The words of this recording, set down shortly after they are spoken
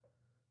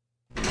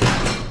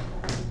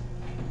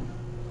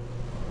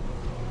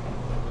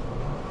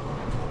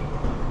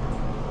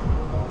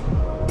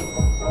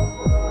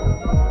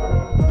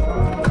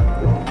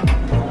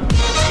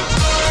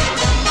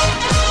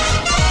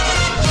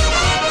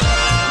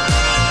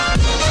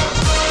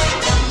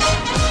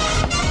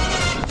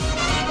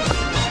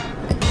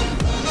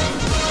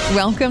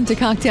Welcome to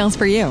Cocktails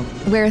for You,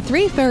 where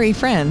three furry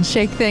friends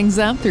shake things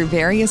up through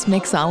various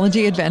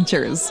mixology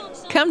adventures.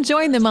 Come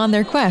join them on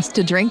their quest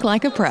to drink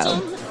like a pro.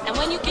 And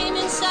when you came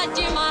inside,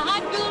 dear, my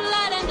heart grew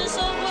light and this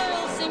whole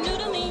world seemed new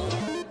to me.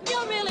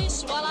 You're really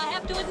swell, I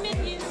have to admit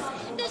you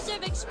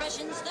deserve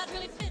expressions that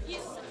really fit you.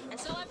 And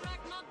so I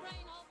racked my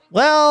brain.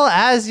 Well,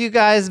 as you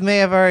guys may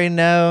have already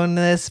known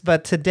this,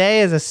 but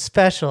today is a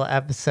special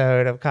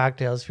episode of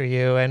Cocktails for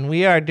You, and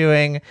we are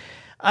doing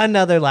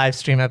another live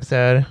stream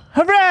episode.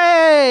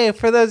 Hooray!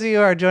 For those of you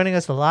who are joining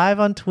us live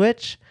on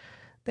Twitch,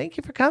 thank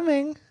you for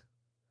coming.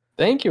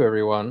 Thank you,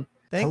 everyone.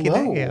 Thank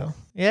you.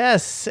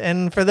 Yes,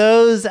 and for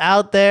those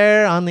out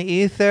there on the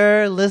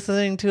ether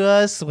listening to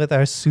us with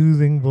our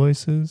soothing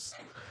voices,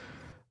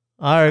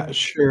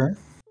 sure.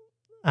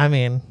 I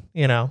mean,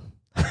 you know.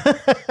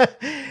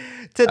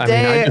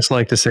 Today, I just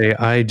like to say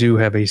I do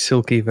have a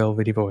silky,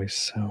 velvety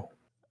voice. So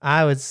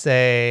I would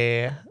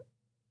say,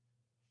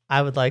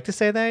 I would like to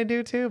say that I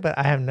do too, but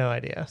I have no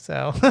idea.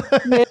 So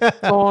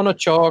it's on a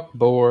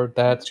chalkboard.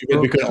 That's too bad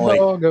we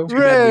couldn't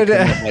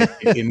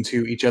get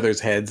into each other's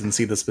heads and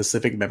see the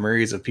specific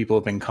memories of people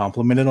who have been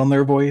complimented on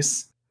their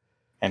voice.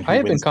 And I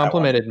have been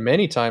complimented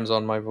many times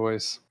on my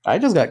voice. I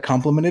just got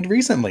complimented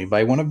recently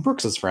by one of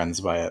Brooks's friends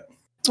by it.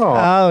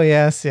 Oh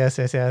yes.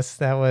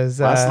 That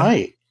was last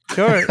night.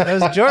 That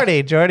was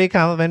Jordy. Jordy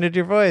complimented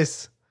your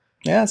voice.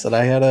 Yeah, said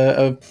I had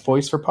a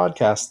voice for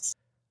podcasts.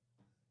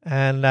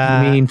 And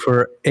you mean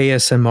for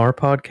ASMR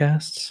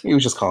podcasts? He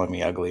was just calling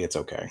me ugly. It's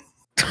okay.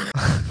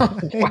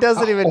 He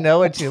doesn't even know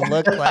what you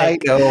look like.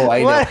 I know.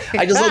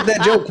 I just like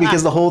that joke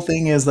because the whole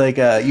thing is like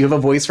you have a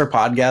voice for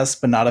podcasts,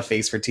 but not a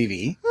face for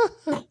TV.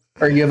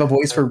 Or you have a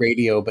voice for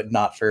radio, but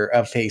not for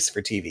a face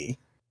for TV.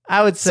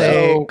 I would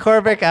say,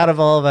 Corbick, out of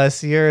all of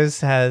us,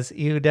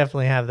 you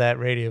definitely have that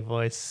radio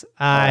voice.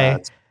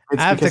 It's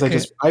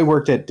because I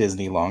worked at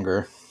Disney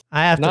longer.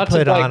 I have to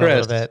put on a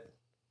little bit.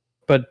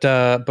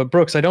 But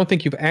Brooks, I don't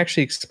think you've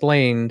actually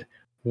explained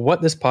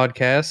what this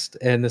podcast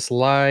and this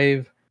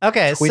live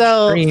Twitch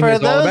stream for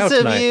is all those about of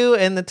tonight. you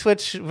in the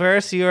Twitch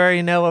verse, you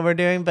already know what we're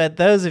doing. But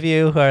those of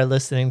you who are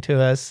listening to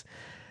us,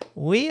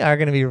 we are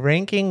going to be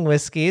ranking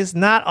whiskeys.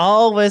 Not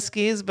all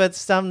whiskeys, but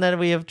some that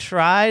we have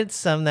tried,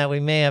 some that we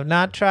may have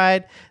not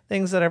tried,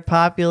 things that are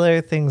popular,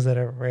 things that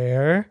are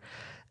rare.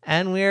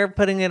 And we're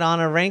putting it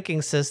on a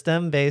ranking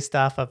system based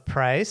off of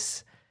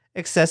price,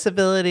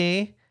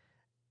 accessibility,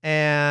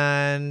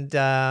 and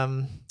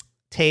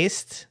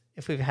taste,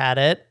 if we've had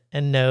it,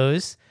 and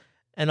nose.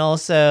 And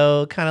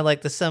also kind of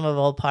like the sum of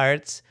all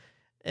parts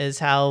is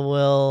how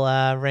we'll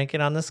rank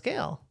it on the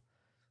scale.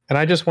 And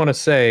I just want to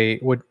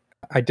say,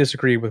 I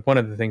disagree with one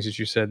of the things that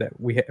you said, that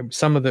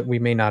some of that we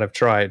may not have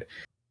tried.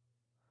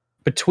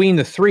 Between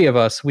the three of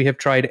us, we have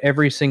tried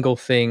every single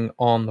thing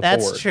on the board.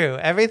 That's true.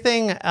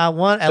 Everything, at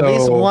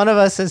least one of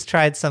us has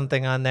tried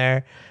something on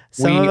there.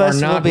 Some of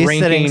us will be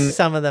sitting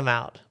some of them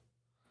out.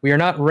 We are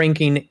not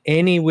ranking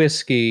any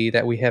whiskey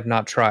that we have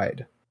not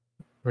tried.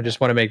 We just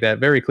want to make that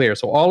very clear.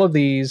 So all of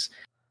these,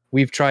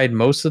 we've tried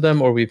most of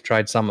them or we've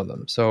tried some of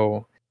them.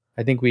 So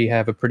I think we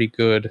have a pretty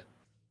good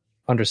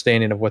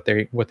understanding of what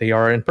they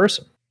are in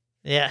person.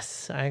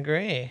 Yes, I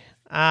agree.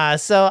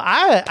 So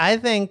I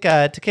think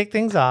to kick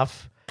things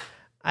off,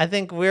 I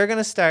think we're going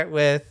to start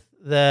with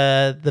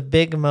the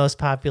big, most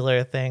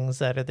popular things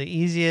that are the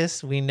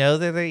easiest. We know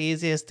they're the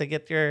easiest to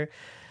get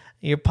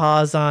your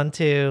paws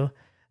onto.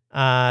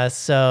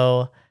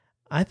 So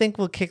I think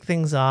we'll kick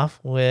things off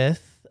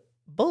with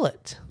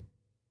Bullet.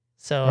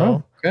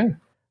 So okay.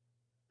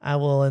 I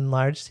will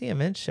enlarge the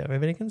image so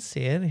everybody can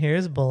see it.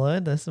 Here's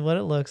Bullet. This is what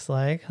it looks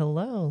like.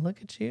 Hello,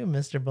 look at you,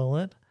 Mr.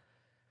 Bullet.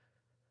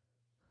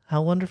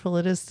 How wonderful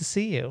it is to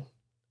see you.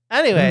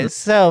 Anyways,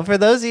 so for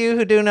those of you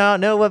who do not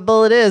know what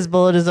Bullet is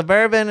a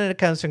bourbon and it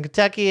comes from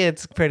Kentucky.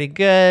 It's pretty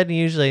good.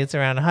 Usually it's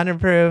around 100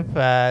 proof,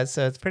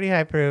 so it's pretty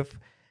high proof.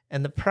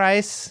 And the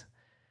price,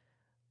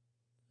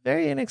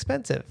 very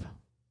inexpensive.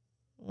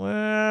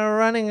 We're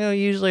running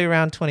usually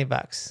around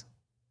 $20.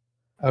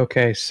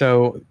 Okay,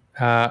 so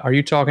are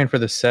you talking for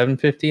the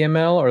 750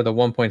 ml or the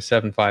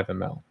 1.75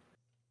 ml?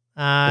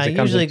 I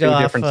usually go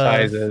off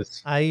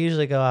sizes. I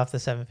usually go off the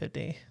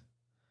 750.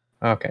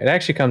 Okay, it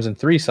actually comes in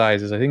three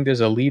sizes. I think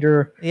there's a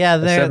liter. Yeah,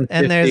 there's a one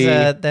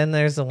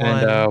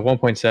and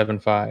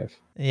 1.75.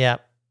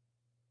 Yep.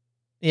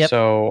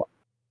 So,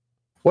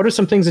 what are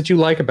some things that you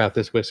like about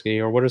this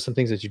whiskey, or what are some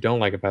things that you don't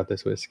like about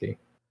this whiskey?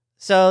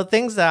 So,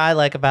 things that I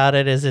like about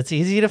it is it's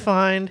easy to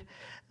find,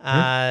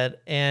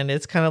 and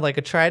it's kind of like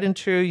a tried and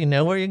true. You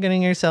know what you're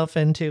getting yourself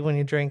into when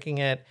you're drinking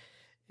it.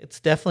 It's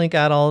definitely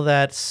got all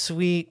that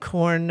sweet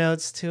corn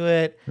notes to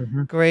it.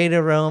 Great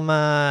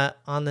aroma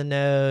on the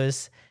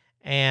nose.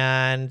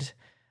 And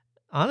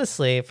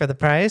honestly, for the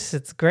price,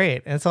 it's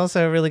great. And it's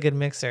also a really good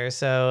mixer.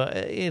 So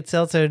it's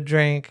also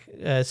drank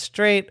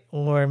straight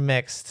or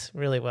mixed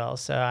really well.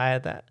 So I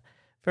had that.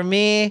 For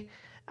me,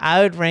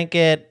 I would rank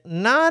it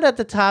not at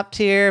the top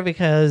tier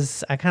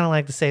because I kind of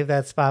like to save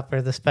that spot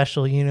for the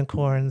special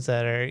unicorns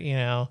that are,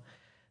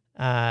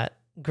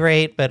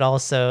 great, but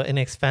also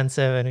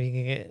inexpensive. And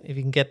if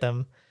you can get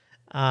them,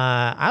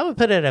 I would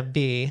put it at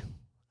B.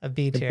 A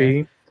B A tier.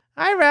 B.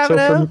 Hi, So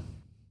Ravenel.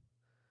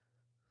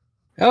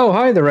 Oh,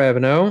 hi there,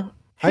 Raveno.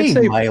 I'd Hey,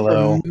 say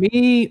Milo. for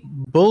me,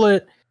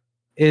 Bullet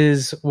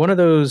is one of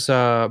those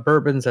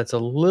bourbons that's a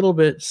little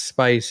bit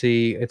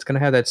spicy. It's going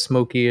to have that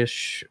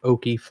smoky-ish,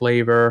 oaky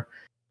flavor.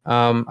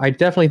 I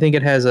definitely think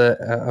it has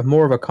a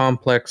more of a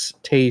complex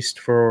taste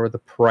for the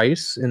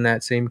price in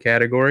that same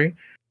category.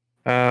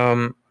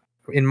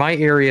 In my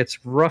area,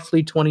 it's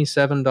roughly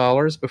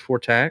 $27 before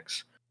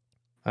tax.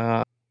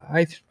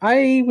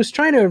 I was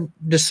trying to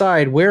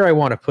decide where I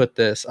want to put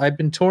this. I've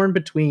been torn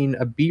between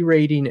a B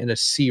rating and a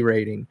C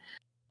rating.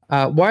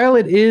 While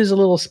it is a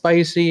little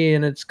spicy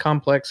and it's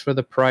complex for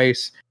the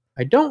price,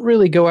 I don't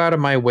really go out of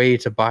my way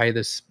to buy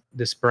this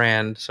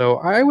brand, so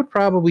I would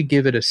probably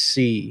give it a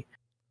C.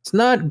 It's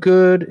not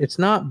good, it's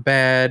not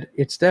bad,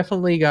 it's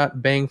definitely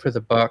got bang for the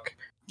buck.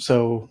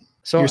 So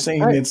So you're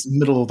saying it's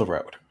middle of the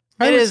road.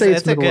 I would say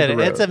it's middle of the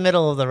road. It's a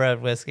middle of the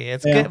road whiskey.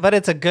 It's Yeah. good, but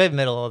it's a good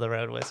middle of the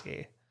road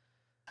whiskey.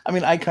 I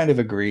mean, I kind of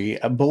agree.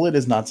 A Bullet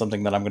is not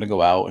something that I'm going to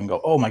go out and go,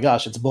 oh my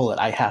gosh, it's Bullet.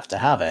 I have to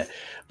have it.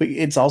 But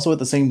it's also at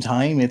the same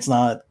time, it's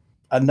not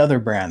another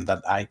brand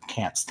that I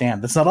can't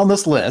stand. That's not on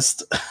this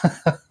list.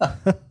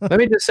 Let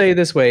me just say it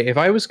this way. If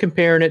I was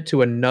comparing it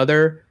to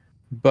another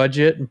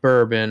budget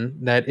bourbon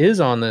that is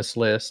on this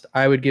list,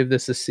 I would give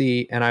this a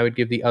C and I would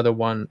give the other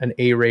one an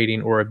A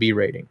rating or a B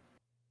rating.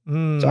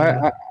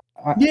 So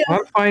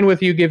I'm fine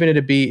with you giving it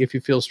a B if you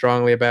feel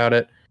strongly about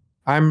it.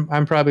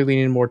 I'm probably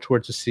leaning more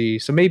towards a C.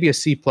 So maybe a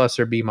C plus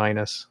or B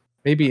minus.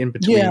 Maybe in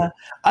between. Yeah,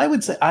 I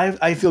would say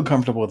I feel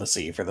comfortable with a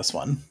C for this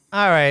one.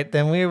 All right,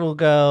 then we will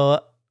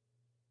go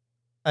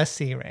a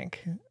C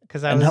rank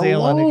because I And was the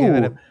only one to give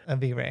it hello, a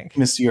B rank.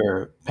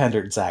 Monsieur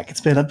Pandered Zach.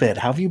 It's been a bit.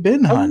 How have you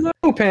been, hon?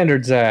 Hello,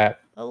 Pandered Zat.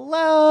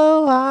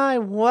 Hello, hi,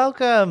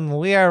 welcome.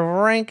 We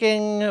are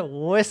ranking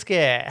whiskey.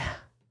 This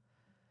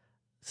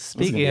is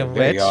Speaking gonna be of a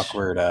very which,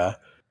 awkward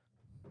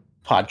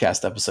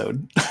podcast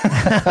episode.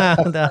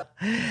 no,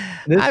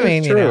 This I is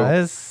mean, true.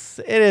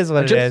 it is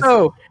what it Just is.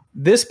 so,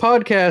 this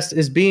podcast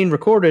is being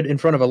recorded in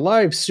front of a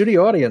live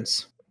studio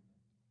audience.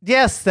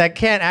 Yes, that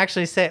can't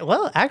actually say.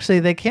 Well, actually,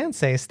 they can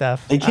say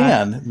stuff. They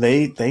can.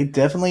 They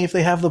definitely, if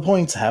they have the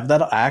points, have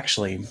that.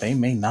 Actually, they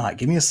may not.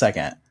 Give me a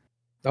second.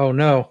 Oh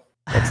no.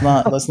 Let's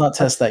not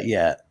test that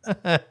yet.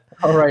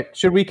 All right.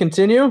 Should we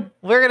continue?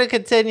 We're gonna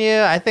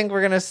continue. I think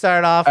we're gonna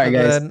start off All right,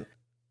 with guys.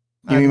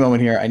 Give me a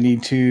moment here. I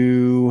need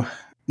to.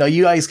 No,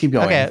 you guys keep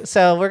going. Okay,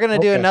 so we're gonna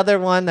do Okay. another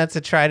one that's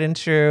a tried and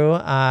true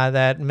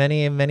that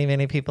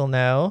many people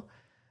know.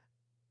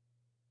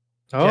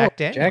 Oh, Jack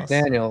Daniels. Jack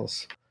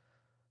Daniels.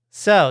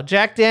 So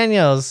Jack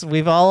Daniels,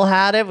 we've all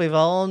had it, we've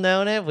all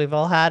known it, we've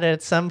all had it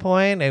at some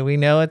point, and we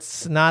know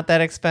it's not that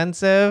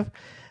expensive.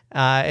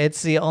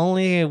 It's the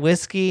only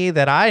whiskey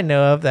that I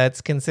know of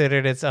that's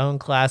considered its own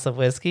class of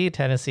whiskey,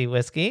 Tennessee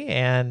whiskey,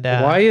 and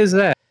Why is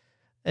that?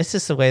 it's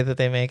just the way that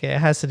they make it. It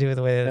has to do with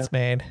the way that it's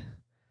made.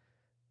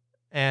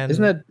 And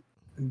Isn't that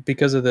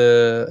because of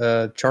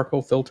the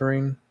charcoal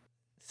filtering?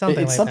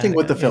 something It's like something that,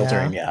 with the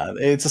filtering. Yeah,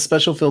 it's a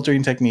special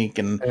filtering technique,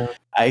 and Yeah.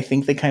 I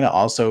think they kind of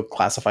also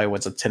classify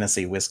what's a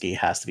Tennessee whiskey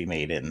has to be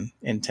made in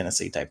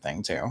Tennessee type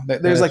thing too.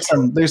 There's That's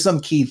there's some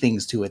key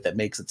things to it that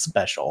makes it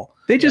special.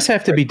 They just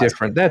have to be Very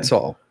different. That's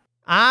all.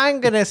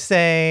 I'm gonna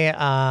say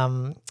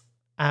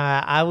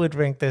I would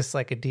rank this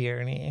like a D or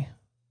an E.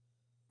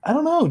 I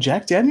don't know.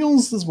 Jack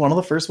Daniels is one of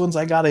the first ones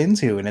I got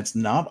into, and it's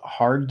not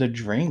hard to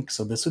drink.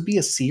 So this would be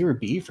a C or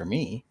B for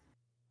me.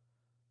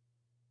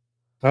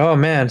 Oh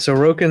man, so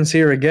Roukan's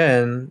here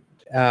again.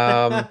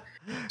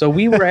 So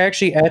we were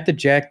actually at the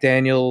Jack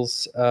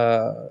Daniels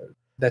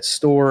that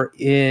store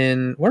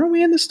in. Where are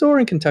we in the store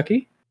in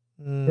Kentucky?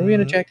 Were we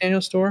in a Jack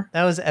Daniels store?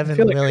 That was Evan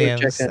feel like we were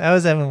Williams. Jack Dan- That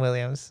was Evan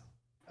Williams.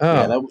 Oh,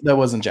 Yeah, that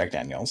wasn't Jack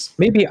Daniels.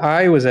 maybe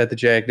I was at the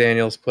Jack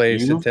Daniels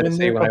place in You've been Tennessee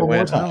there a when I couple more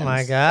went. times. Oh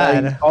my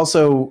God.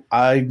 Also,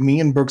 me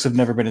and Brooks have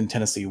never been in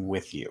Tennessee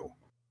with you.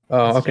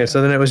 Oh, That's okay. true.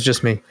 So then it was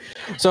just me.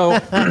 So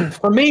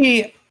for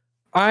me,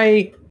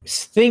 I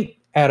think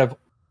out of all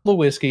the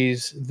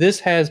whiskeys,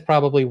 this has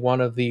probably one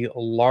of the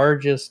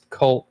largest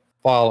cult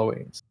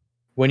followings.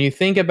 When you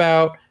think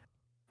about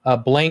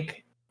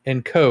Blank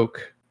and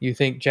Coke, you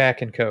think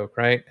Jack and Coke,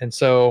 right? And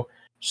so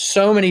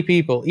many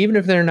people, even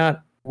if they're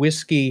not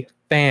whiskey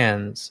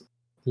fans,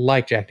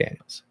 like Jack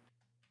Daniels.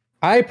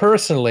 I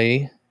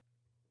personally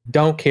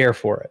don't care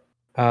for it.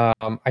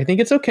 I think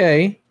it's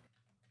okay.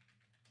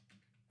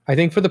 I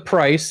think for the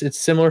price, it's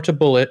similar to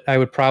Bullet. I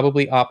would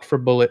probably opt for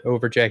Bullet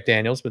over Jack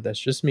Daniels, but that's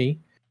just me.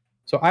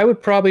 So I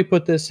would probably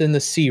put this in the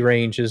C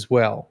range as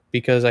well,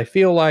 because I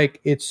feel like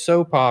it's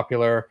so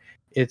popular.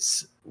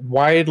 It's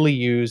widely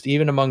used,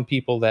 even among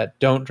people that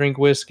don't drink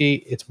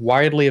whiskey. It's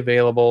widely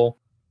available.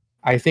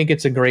 I think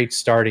it's a great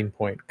starting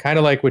point. Kind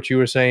of like what you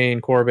were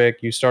saying, Corbick.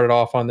 You started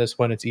off on this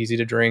one. It's easy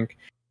to drink.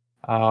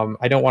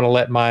 I don't want to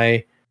let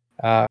my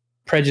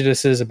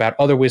prejudices about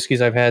other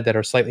whiskeys I've had that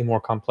are slightly more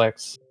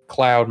complex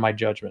cloud my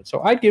judgment.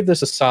 So I'd give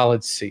this a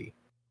solid C.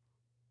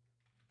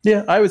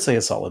 Yeah, I would say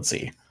a solid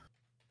C.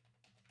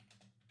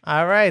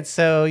 All right,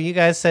 so you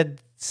guys said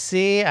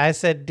C, I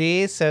said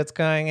D, so it's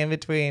going in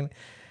between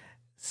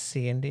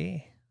C and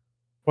D.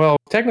 Well,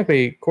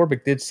 technically,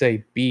 Corbick did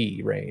say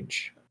B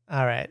range.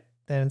 All right,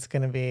 then it's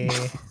gonna be.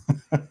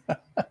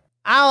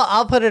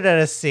 I'll put it at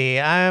a C.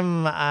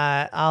 I'll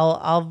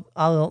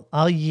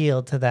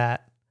yield to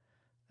that.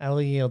 I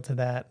will yield to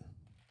that.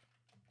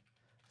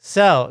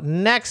 So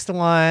next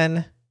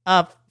one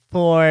up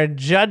for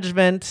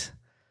judgment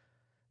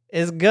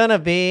is gonna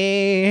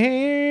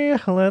be.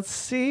 Let's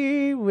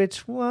see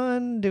which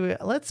one do we.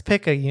 Let's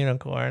pick a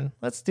unicorn.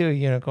 Let's do a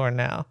unicorn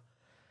now.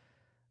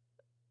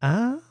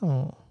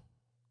 Oh,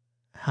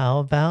 how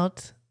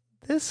about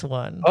this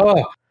one?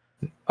 Oh,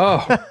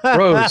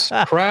 Rose,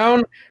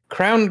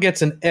 Crown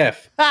gets an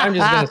F. I'm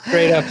just gonna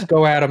straight up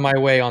go out of my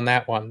way on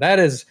that one. That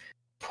is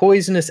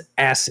poisonous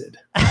acid.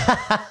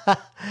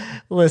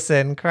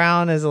 Listen,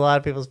 Crown is a lot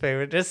of people's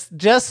favorite,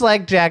 just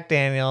like Jack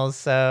Daniels.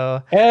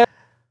 So F.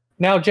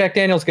 Now Jack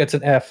Daniels gets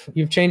an F.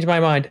 You've changed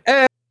my mind.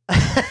 F.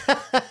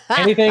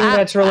 Anything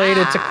that's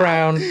related to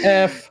Crown,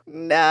 F.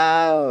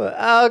 No.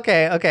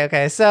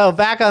 Okay. So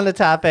back on the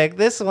topic.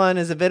 This one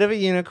is a bit of a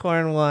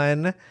unicorn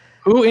one.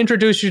 Who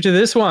introduced you to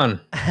this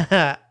one?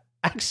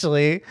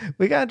 Actually,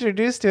 we got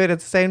introduced to it at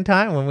the same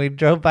time when we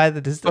drove by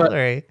the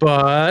distillery.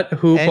 But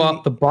who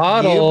bought the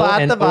bottle? You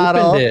bought and the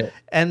bottle, opened it?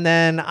 and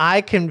then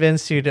I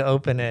convinced you to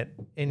open it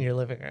in your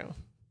living room.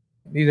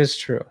 It is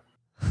true.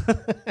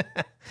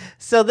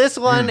 So this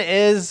one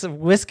is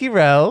Whiskey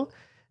Row.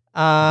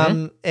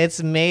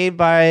 It's made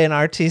by an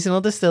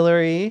artisanal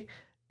distillery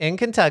in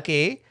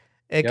Kentucky.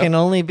 It can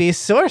only be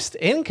sourced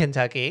in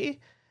Kentucky.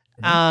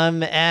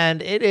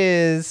 And it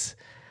is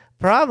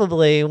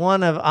probably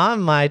one of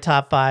on my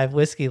top 5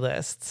 whiskey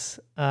lists.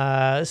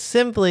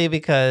 Simply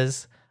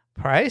because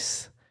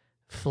price,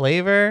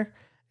 flavor,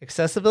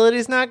 accessibility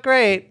is not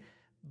great,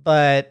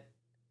 but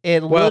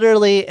it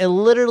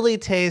literally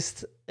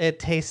tastes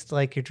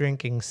like you're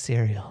drinking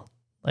cereal.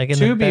 Like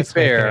to be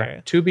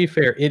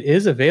fair, it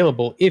is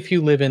available if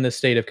you live in the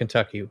state of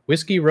Kentucky.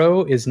 Whiskey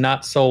Row is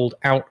not sold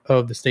out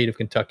of the state of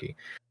Kentucky.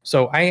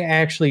 So I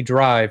actually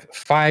drive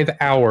 5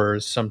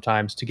 hours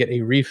sometimes to get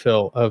a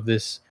refill of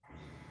this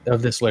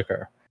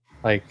liquor.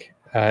 Like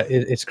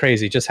it's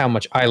crazy just how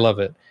much I love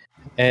it.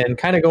 And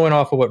kind of going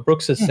off of what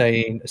Brooks is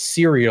saying,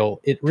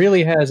 cereal, it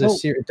really has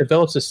it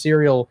develops a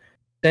cereal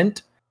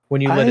scent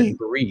when you let it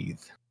breathe.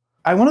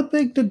 I want to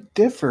beg to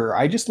differ.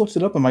 I just looked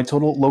it up in my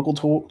local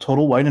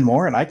Total Wine and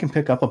More, and I can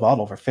pick up a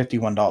bottle for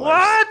 $51.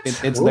 What?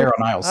 It's there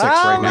on aisle 6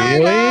 right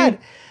now. God.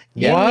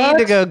 You need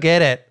to go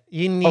get it.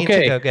 You need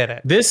to go get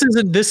it. This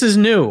is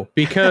new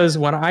because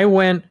when I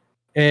went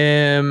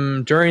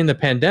during the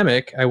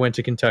pandemic, I went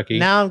to Kentucky.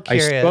 Now I'm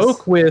curious. I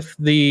spoke with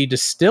the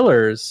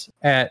distillers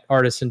at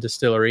Artisan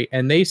Distillery,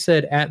 and they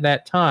said at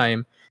that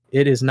time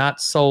it is not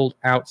sold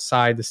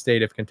outside the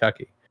state of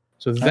Kentucky.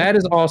 So that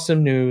is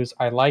awesome news.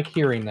 I like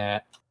hearing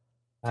that.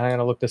 I'm going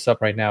to look this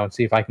up right now and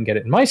see if I can get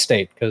it in my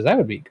state, because that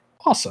would be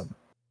awesome.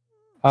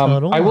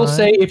 I will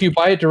say if you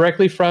buy it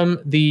directly from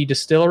the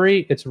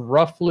distillery, it's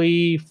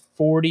roughly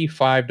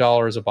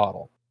 $45 a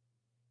bottle.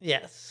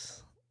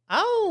 Yes.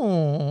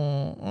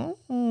 Oh.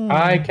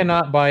 I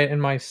cannot buy it in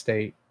my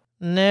state.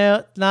 No,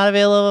 it's not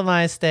available in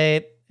my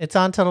state. It's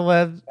on Total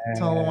Wine's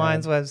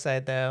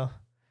website, though.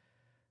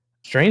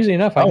 Strangely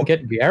enough, I can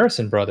get the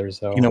Garrison Brothers,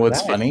 though. You know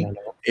what's funny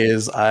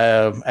is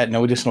at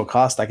no additional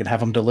cost, I can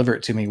have them deliver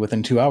it to me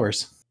within 2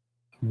 hours.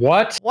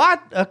 What?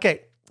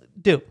 Okay,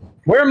 do.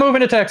 We're moving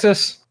to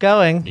Texas.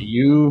 Going.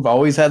 You've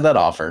always had that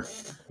offer.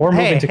 We're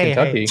moving to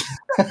Kentucky.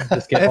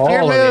 Just get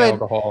all of the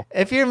alcohol.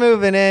 If you're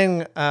moving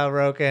in,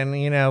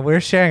 Roukan,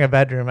 we're sharing a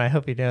bedroom. I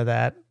hope you know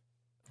that.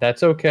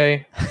 That's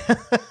okay.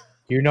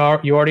 You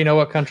already know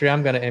what country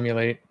I'm going to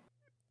emulate.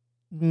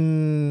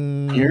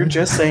 You're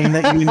just saying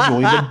that you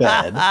enjoy the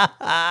bed.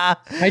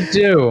 I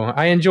do.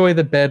 I enjoy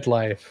the bed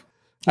life.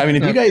 I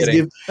mean,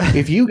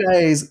 if you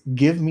guys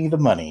give me the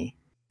money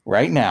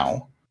right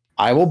now,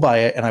 I will buy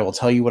it and I will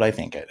tell you what I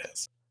think it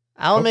is.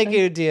 I'll make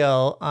you a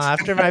deal.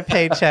 After my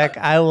paycheck,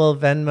 I will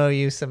Venmo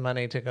you some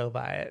money to go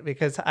buy it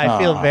because I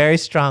feel very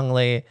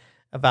strongly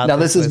about now,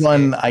 this is whiskey.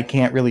 one I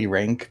can't really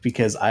rank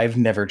because I've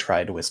never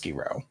tried Whiskey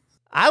Row.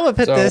 I would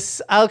put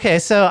this. Okay,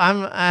 so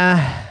I'm.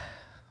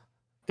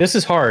 This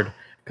is hard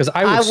because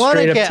I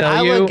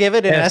would give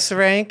it an S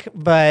rank,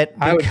 but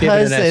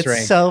because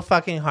it's so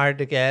fucking hard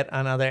to get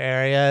on other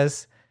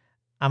areas,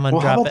 I'm gonna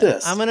drop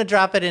it. I'm gonna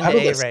drop it into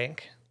A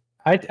rank.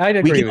 I'd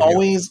agree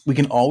with we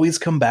can always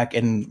come back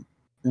and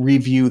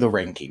review the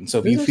ranking. So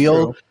if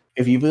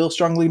you feel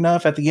strongly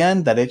enough at the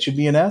end that it should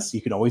be an S,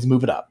 you can always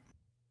move it up.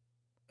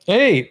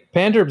 Hey,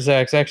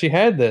 Panderbzacks actually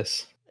had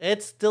this.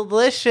 It's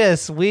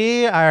delicious.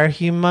 We are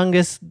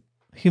humongous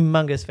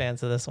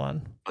fans of this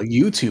one.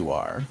 You two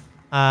are.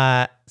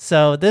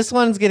 So this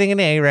one's getting an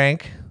A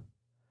rank.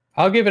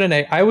 I'll give it an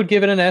A. I would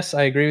give it an S.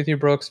 I agree with you,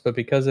 Brooks, but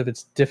because of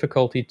its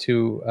difficulty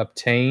to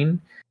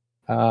obtain,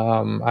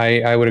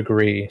 I would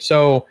agree.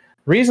 So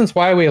reasons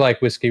why we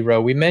like Whiskey Row.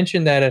 We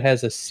mentioned that it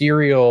has a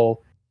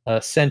cereal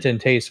scent and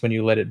taste when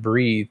you let it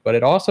breathe, but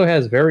it also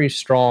has very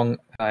strong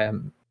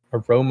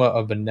aroma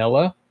of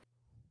vanilla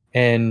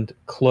and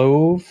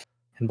clove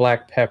and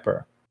black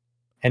pepper.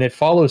 and it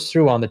follows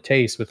through on the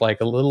taste with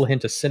like a little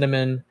hint of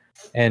cinnamon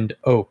and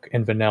oak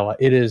and vanilla.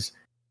 It is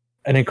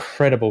an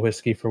incredible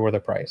whiskey for the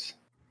price.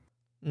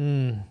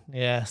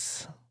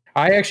 Yes.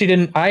 I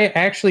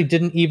actually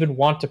didn't even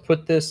want to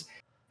put this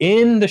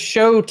in the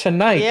show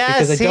tonight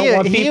because I don't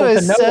want people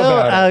to know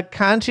about it.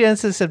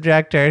 Conscientious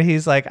objector.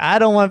 He's like, I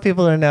don't want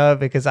people to know it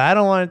because I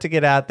don't want it to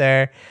get out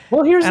there.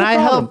 Well, here's the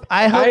problem.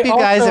 I hope you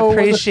guys also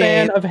appreciate. Was a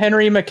fan of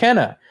Henry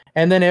McKenna,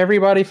 and then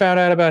everybody found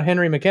out about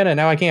Henry McKenna.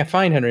 Now I can't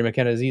find Henry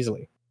McKenna as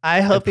easily.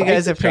 I hope you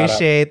guys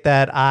appreciate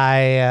that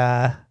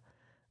I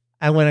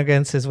went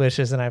against his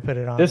wishes and I put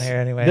it on there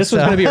anyway. This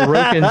was going to be a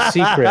Roukan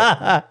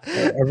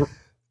secret.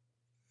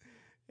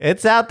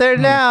 It's out there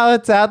now.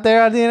 It's out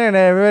there on the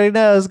internet. Everybody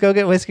knows. Go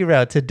get Whiskey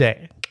Row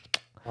today.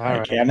 I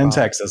can in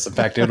Texas. In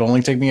fact, it would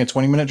only take me a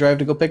 20-minute drive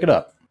to go pick it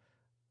up.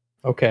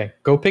 Okay,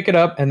 go pick it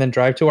up and then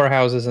drive to our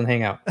houses and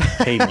hang out.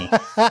 Pay me.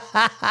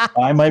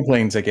 Buy my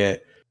plane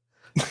ticket.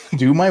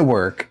 Do my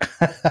work.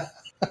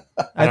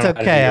 That's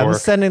okay. I'm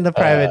sending the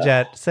private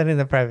jet. Sending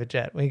the private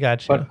jet. We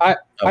got you. But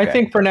I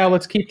think for now,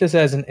 let's keep this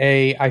as an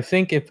A. I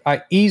think if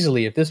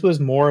this was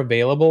more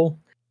available,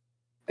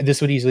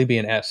 this would easily be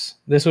an S.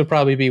 This would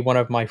probably be one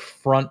of my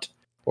front,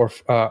 or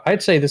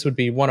I'd say this would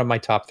be one of my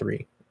top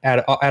 3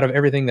 out of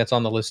everything that's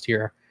on the list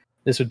here.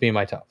 This would be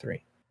my top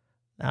 3.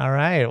 All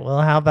right.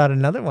 Well, how about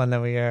another one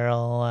that we are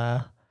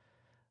all?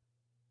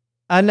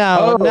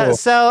 No.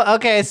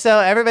 So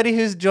everybody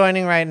who's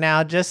joining right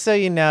now, just so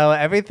you know,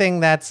 everything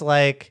that's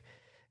like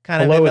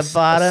kind below of at the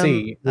bottom,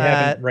 C, we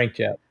haven't ranked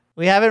yet.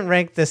 We haven't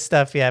ranked this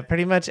stuff yet.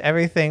 Pretty much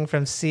everything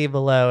from C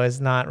below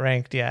is not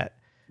ranked yet.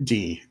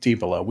 D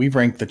below. We've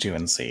ranked the 2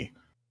 and C.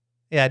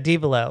 Yeah, D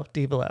below.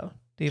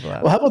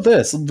 Well, how about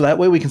this? That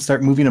way we can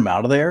start moving them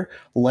out of there.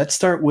 Let's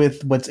start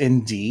with what's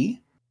in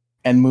D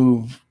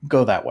and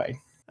go that way.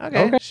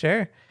 Okay,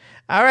 sure.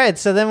 All right,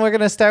 so then we're going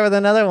to start with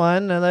another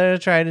one, another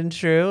tried and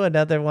true,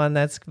 another one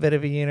that's a bit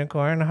of a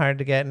unicorn, hard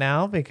to get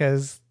now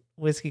because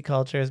whiskey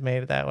culture has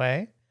made it that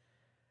way.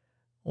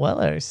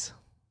 Weller's.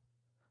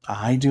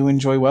 I do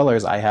enjoy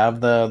Weller's. I have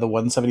the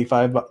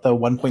 175, the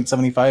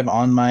 1.75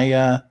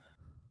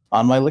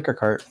 on my liquor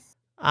cart.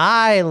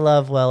 I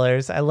love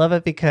Weller's. I love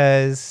it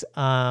because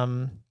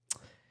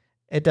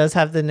it does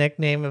have the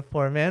nickname of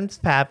Poor Man's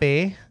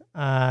Pappy.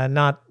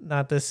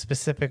 Not this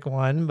specific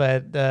one,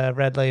 but the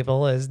red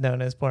label is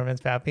known as Poor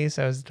Man's Pappy,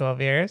 so it's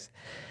 12 years.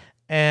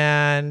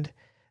 And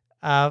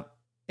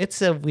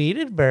it's a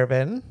wheated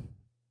bourbon,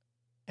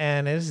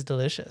 and it is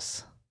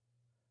delicious.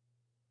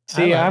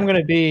 See, I'm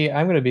gonna be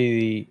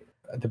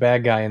the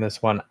bad guy in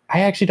this one. I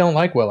actually don't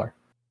like Weller.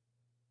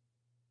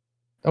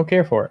 Don't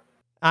care for it.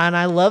 And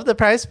I love the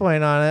price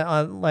point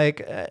on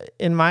it.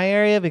 In my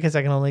area, because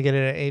I can only get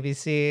it at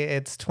ABC,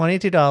 it's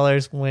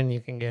 $22 when you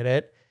can get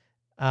it.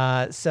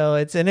 So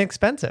it's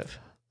inexpensive.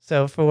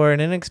 So for an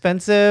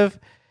inexpensive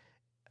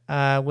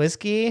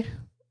whiskey,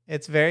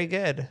 it's very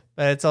good,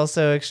 but it's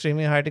also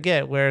extremely hard to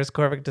get. Whereas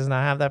Corbick does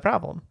not have that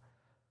problem.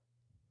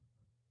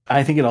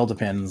 I think it all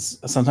depends.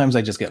 Sometimes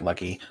I just get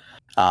lucky.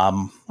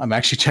 I'm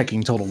actually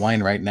checking Total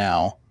Wine right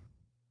now.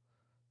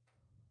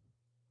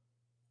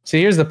 See,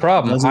 here's the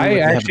problem.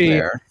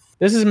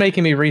 This is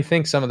making me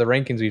rethink some of the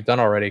rankings we've done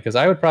already, because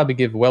I would probably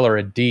give Weller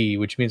a D,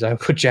 which means I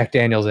would put Jack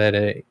Daniels at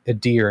a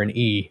D or an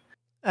E.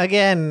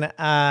 Again,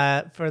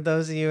 for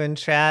those of you in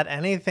chat,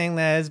 anything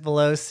that is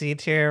below C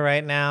tier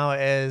right now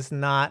is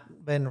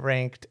not been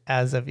ranked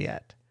as of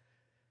yet.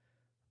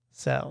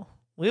 So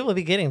we will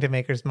be getting to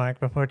Maker's Mark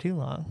before too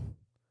long.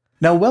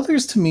 Now,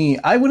 Weller's, to me,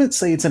 I wouldn't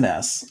say it's an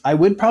S. I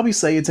would probably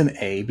say it's an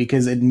A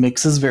because it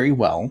mixes very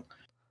well.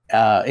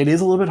 It is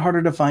a little bit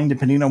harder to find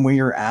depending on where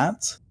you're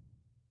at.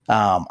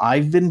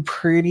 I've been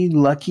pretty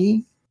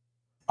lucky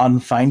on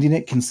finding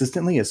it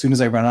consistently. As soon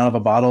as I run out of a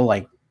bottle,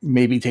 like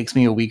maybe it takes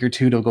me a week or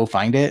two to go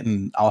find it,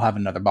 and I'll have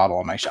another bottle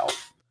on my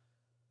shelf.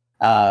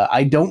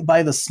 I don't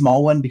buy the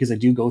small one because I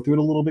do go through it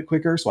a little bit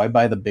quicker, so I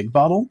buy the big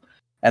bottle,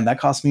 and that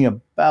cost me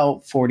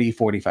about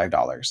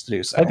 $45 to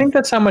do so. I think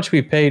that's how much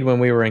we paid when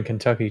we were in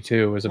Kentucky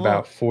too. It was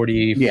about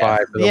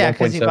 $45 for the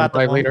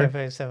 1.75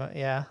 liter.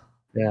 Yeah.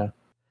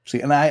 See,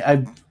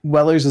 and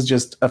Weller's is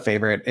just a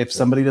favorite. If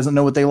somebody doesn't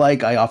know what they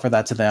like, I offer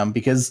that to them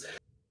because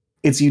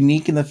it's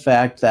unique in the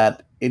fact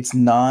that it's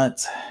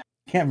not.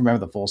 I can't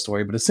remember the full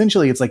story, but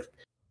essentially, it's like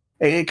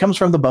it comes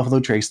from the Buffalo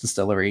Trace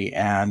Distillery,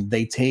 and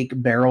they take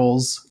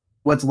barrels,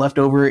 what's left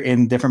over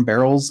in different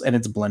barrels, and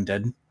it's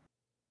blended.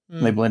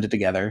 And they blend it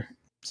together.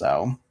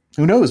 So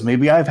who knows?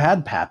 Maybe I've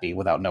had Pappy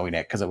without knowing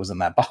it because it was in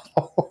that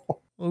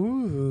bottle.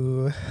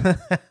 Ooh.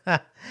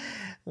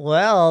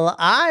 Well,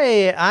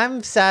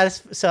 I'm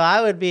satisfied. So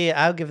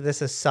I'll give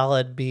this a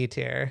solid B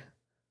tier.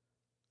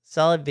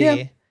 Solid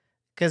B.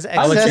 Because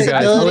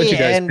accessibility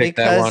and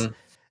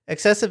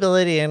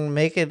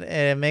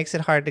it makes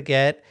it hard to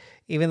get,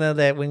 even though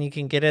that when you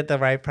can get it at the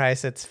right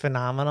price, it's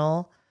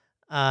phenomenal.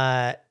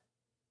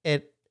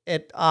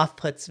 It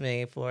off-puts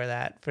me for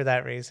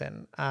that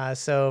reason.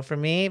 So for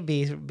me,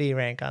 B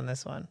rank on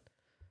this one.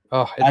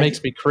 Oh, it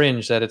makes me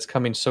cringe that it's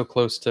coming so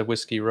close to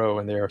Whiskey Row,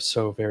 and they are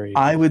so very.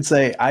 I would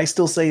say I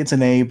still say it's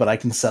an A, but I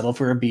can settle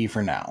for a B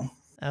for now.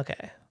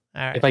 Okay.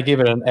 All right. If I give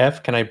it an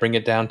F, can I bring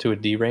it down to a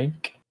D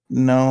rank?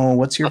 No,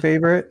 what's your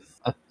favorite?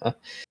 I'm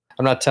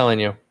not telling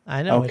you.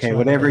 I know. Okay, which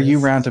one whatever it you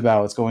is. rant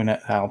about, it's going to.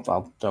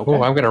 Okay.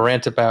 Oh, I'm going to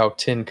rant about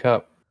Tin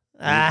Cup.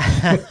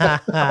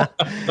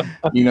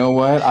 You know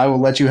what? I will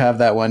let you have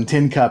that one.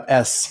 Tin Cup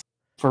S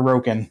for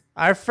Roukan.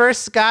 Our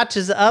first scotch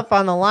is up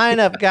on the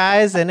lineup,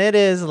 guys, and it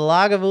is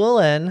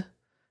Lagavulin.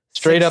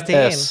 Straight up 16.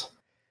 S.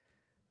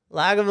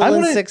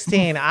 Lagavulin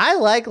 16. I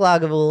like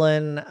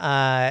Lagavulin.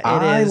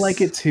 I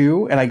like it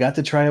too, and I got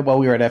to try it while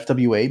we were at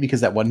FWA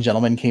because that one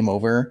gentleman came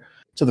over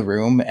to the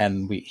room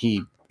and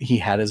he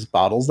had his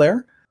bottles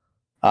there.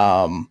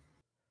 I'm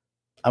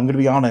going to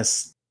be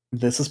honest.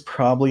 This is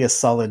probably a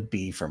solid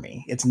B for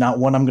me. It's not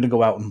one I'm going to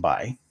go out and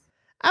buy.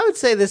 I would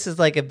say this is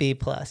like a B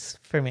plus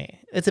for me.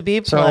 It's a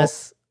B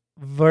plus.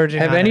 Virgin.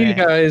 Have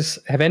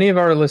any of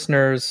our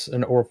listeners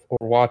or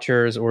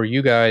watchers or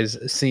you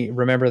guys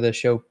remember the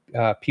show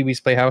Pee-wee's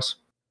Playhouse?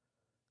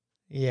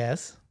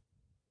 Yes.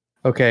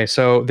 Okay,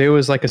 so there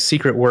was like a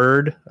secret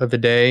word of the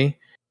day,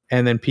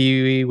 and then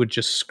Pee-wee would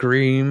just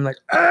scream like,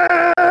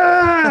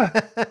 ah!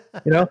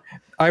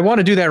 I want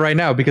to do that right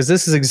now because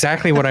this is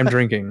exactly what I'm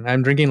drinking.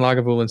 I'm drinking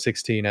Lagavulin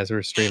 16 as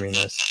we're streaming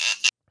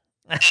this.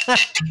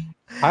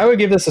 I would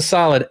give this a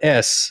solid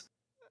S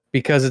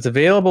because it's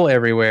available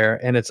everywhere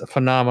and it's a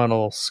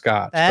phenomenal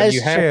scotch.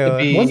 That's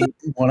true. Wasn't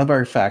one of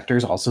our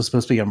factors also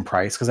supposed to be on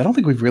price? Because I don't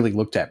think we've really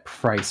looked at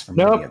price from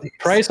any of these.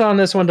 Price on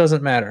this one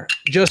doesn't matter.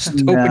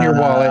 Just open your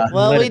wallet. And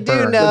well, let we it do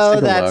burn.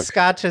 know that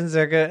scotches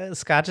are going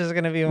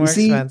to be more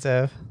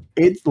expensive.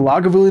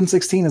 Lagavulin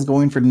 16 is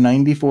going for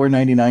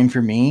 $94.99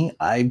 for me.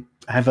 I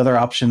have other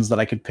options that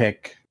I could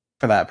pick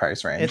for that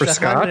price range. It's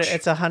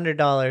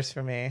 $100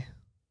 for me.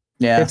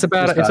 Yeah, it's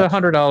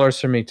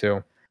 $100 for me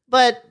too.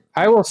 But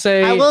I will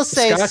say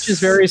Scotch is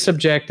very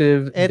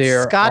subjective.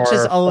 Scotch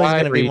is always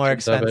going to be more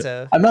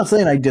expensive. I'm not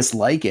saying I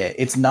dislike it.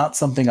 It's not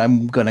something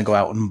I'm going to go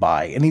out and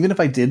buy. And even if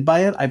I did buy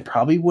it, I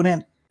probably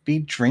wouldn't be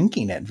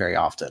drinking it very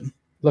often.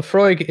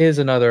 Lafroig is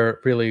another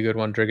really good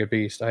one, Drigga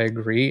Beast. I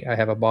agree. I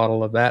have a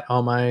bottle of that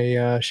on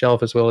my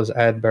shelf as well as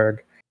Adberg.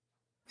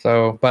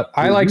 So, but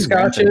I like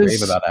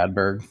Scotches. About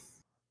Adberg.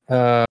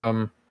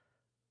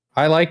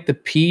 I like the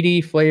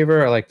peaty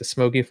flavor. I like the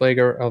smoky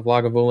flavor of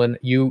Lagavulin.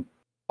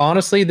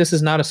 Honestly, this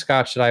is not a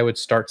Scotch that I would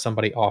start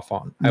somebody off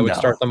on. I would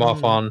start them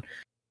off on,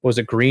 was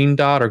it Green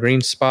Dot or Green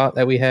Spot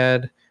that we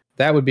had?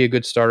 That would be a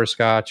good starter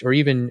Scotch, or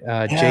even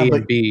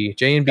J&B.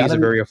 J&B is a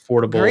very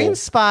affordable Green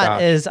Spot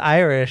Scotch. is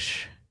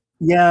Irish.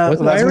 Yeah, was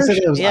Irish?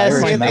 Yes,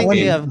 you're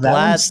thinking of the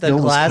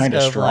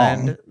Glasgow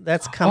blend.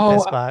 That's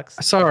Compass Box.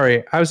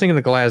 Sorry, I was thinking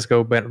the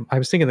Glasgow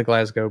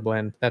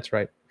blend. That's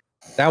right.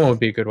 That one would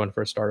be a good one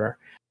for a starter.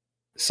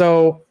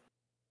 So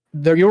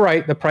you're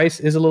right. The price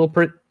is a little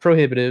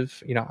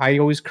prohibitive. I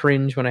always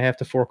cringe when I have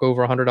to fork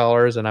over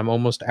 $100, and I'm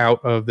almost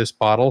out of this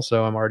bottle,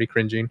 so I'm already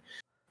cringing.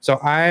 So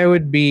I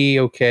would be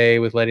okay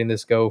with letting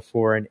this go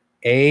for an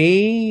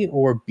A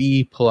or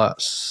B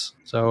plus.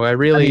 So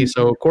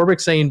so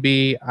Corbick's saying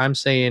B. I'm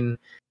saying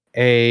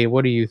A.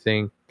 What do you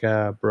think,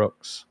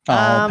 Brooks?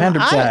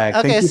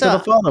 Panderjack, thank you for the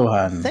follow,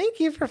 hon. Thank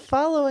you for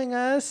following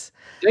us.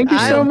 Thank you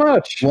so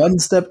much. One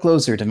step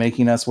closer to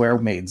making us wear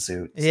maid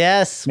suits.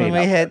 Yes, when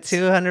we hit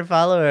 200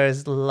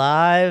 followers,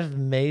 live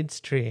maid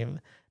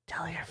stream.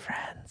 Tell your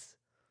friends.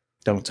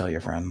 Don't tell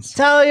your friends.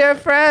 Tell your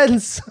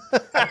friends.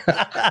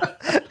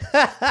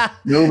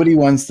 Nobody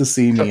wants to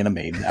see me in a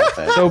maiden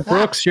outfit. So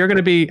Brooks, you're going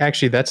to be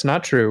that's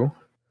not true.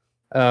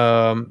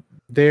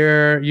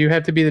 You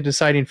have to be the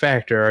deciding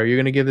factor. Are you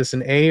going to give this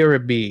an A or a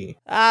B?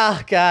 Oh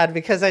God,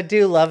 because I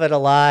do love it a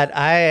lot.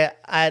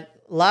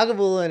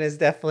 Lagavulin is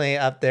definitely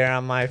up there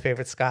on my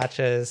favorite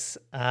scotches.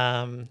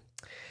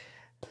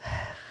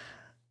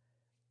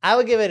 I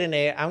would give it an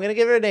A. I'm going to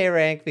give it an A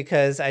rank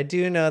because I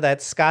do know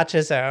that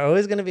scotches are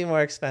always going to be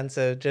more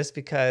expensive just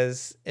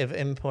because of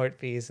import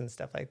fees and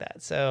stuff like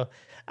that. So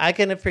I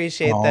can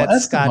appreciate that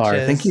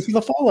scotches. Thank you for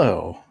the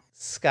follow.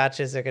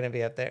 Scotches are going to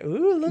be up there.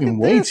 Ooh, look at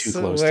way this. Too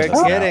close We're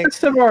to getting.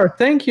 Estevar,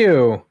 thank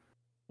you.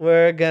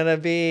 We're going to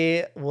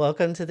be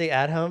welcome to the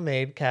At Home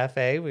Made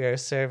Cafe. We are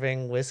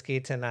serving whiskey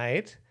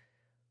tonight.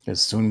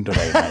 As soon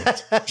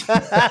as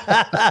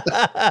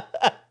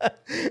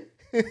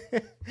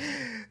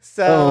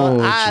So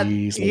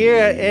here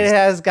it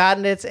has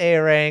gotten its A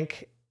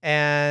rank,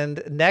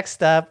 and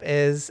next up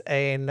is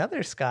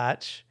another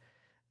Scotch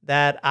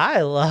that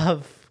I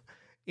love,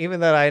 even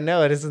though I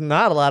know it is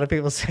not a lot of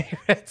people's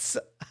favorites.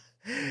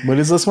 What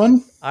is this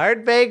one?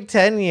 Ardbeg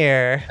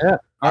 10-year. Yeah,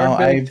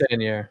 Ardbeg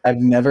 10-year. I've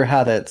never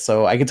had it,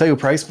 so I can tell you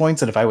price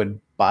points and if I would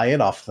buy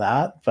it off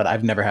that, but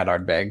I've never had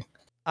Ardbeg.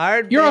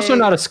 Ardbeg. You're also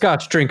not a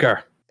Scotch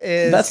drinker.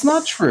 is That's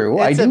not true.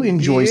 I it's do a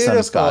enjoy some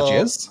beautiful,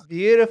 scotches.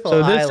 Beautiful. So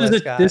Islay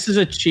Scotch. this is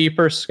a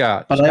cheaper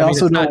Scotch. But I mean,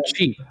 also it's not don't-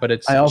 cheap, but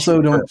it's I also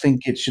cheaper. don't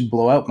think it should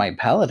blow out my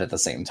palate at the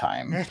same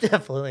time. It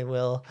definitely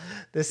will.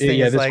 This Yeah, thing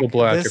yeah, is this like will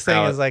blow out your this thing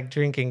palate. is like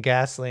drinking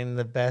gasoline in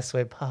the best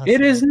way possible.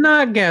 It is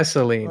not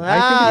gasoline.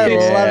 I I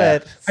think love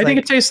it. I think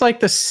it tastes like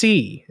the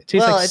sea. It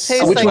tastes Well, like it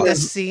tastes Which like one the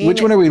is scene.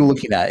 which one are we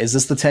looking at? Is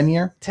this the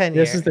 10-year? 10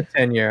 this year. is the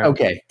 10-year.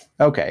 Okay.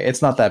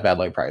 It's not that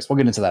badly priced. We'll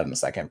get into that in a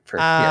second. For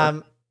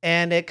here.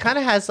 And it kind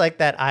of has like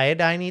that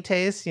iodine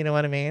taste. You know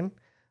what I mean?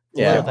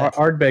 Yeah. little bit.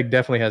 Ardbeg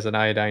definitely has an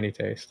iodine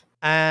taste.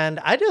 And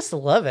I just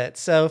love it.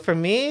 So for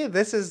me,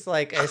 this is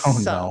like a Oh,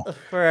 no.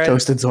 for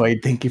Toasted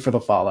Zoid, thank you for the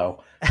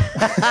follow.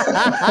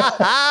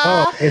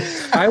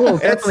 I will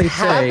definitely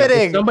say,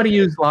 happening. if somebody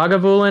used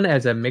Lagavulin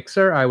as a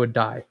mixer, I would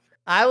die.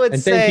 I would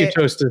And say thank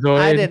you, Toastazoid.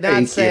 I did not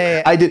Thank say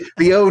you. I did.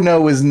 The oh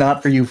no is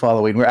not for you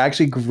following. We're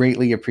actually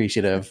greatly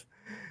appreciative.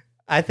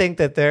 I think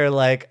that they're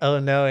like, oh,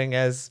 knowing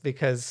us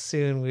because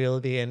soon we'll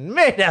be in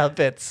made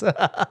outfits.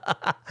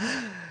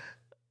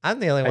 I'm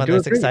the only I one do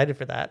that's agree. excited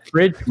for that.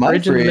 Fridge My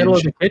in the middle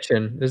of fridge- the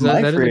kitchen. Is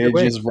My that is a good fridge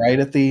way. is right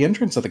at the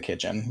entrance of the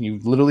kitchen. You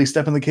literally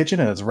step in the kitchen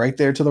and it's right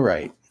there to the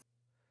right.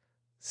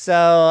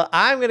 So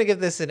I'm gonna give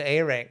this an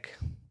A rank.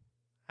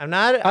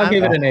 I'll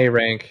give it an A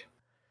rank.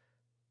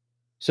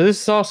 So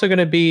this is also going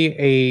to be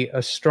a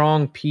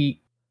strong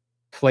peat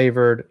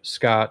flavored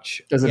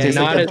Scotch. Does it Yeah, taste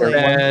Not like as the third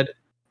one? bad.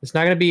 It's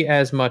not going to be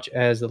as much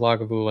as the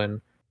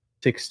Lagavulin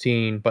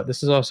 16, but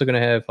this is also going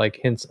to have like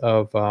hints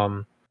of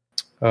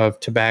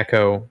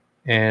tobacco.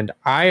 And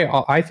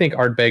I think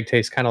Ardbeg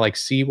tastes kind of like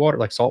seawater,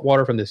 like salt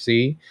water from the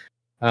sea,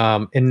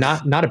 and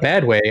not a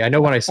bad way. I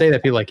know when I say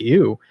that, people are like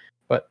ew,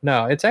 but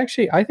no, it's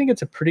actually I think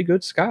it's a pretty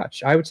good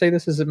Scotch. I would say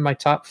this is in my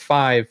top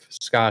 5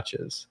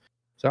 Scotches.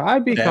 So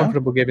I'd be Yeah.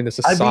 comfortable giving this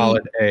a I'd be-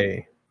 solid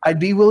A. I'd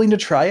be willing to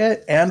try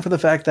it, and for the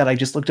fact that I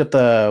just looked at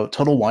the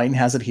Total Wine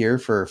has it here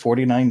for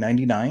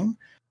 $49.99.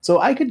 So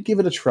I could give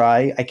it a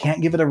try. I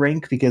can't give it a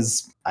rank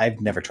because I've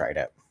never tried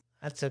it.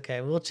 That's okay.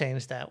 We'll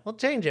change that. We'll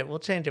change it. We'll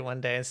change it one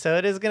day. So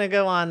it is going to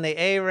go on the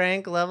A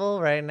rank level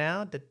right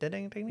now.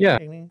 Yeah.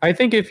 I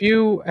think if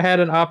you had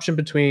an option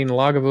between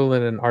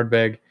Lagavulin and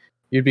Ardbeg,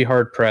 you'd be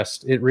hard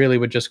pressed. It really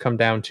would just come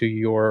down to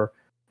your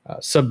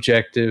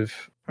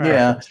subjective.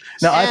 Yeah.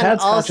 Now I've And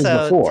had scotches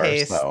also before,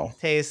 taste, so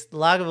taste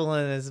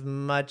Lagavulin is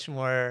much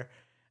more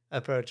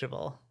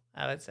approachable,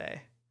 I would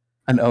say.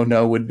 an oh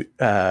no would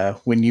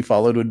when you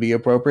followed would be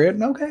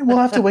appropriate. Okay, we'll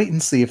have to wait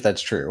and see if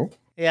that's true.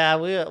 Yeah,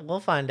 we'll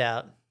find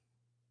out.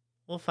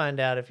 We'll find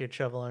out if you're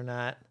trouble or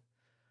not.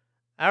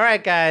 All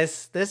right,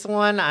 guys. This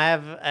one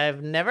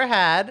I've never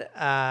had.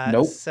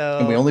 Nope. So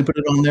And we only put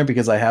it on there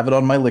because I have it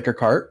on my liquor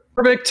cart.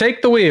 Corbick,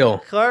 take the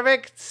wheel.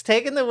 Corbick's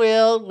taking the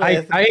wheel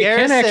with I can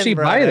Garrison actually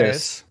buy Brothers.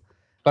 this,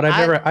 but I've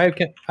never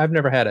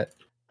had it.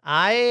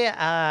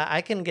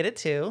 I can get it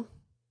too,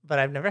 but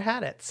I've never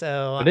had it.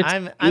 So But it's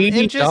I'm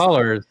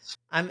 $80.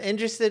 I'm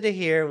interested to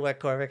hear what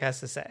Corbick has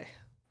to say.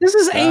 This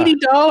is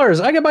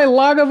 $80. I could buy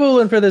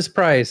Lagavulin for this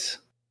price.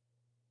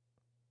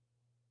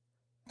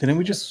 Didn't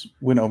we just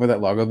went over that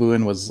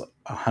Lagavulin was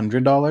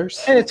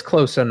 $100? It's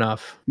close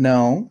enough.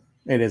 No,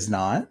 it is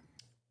not.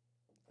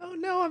 Oh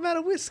no, I'm out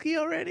of whiskey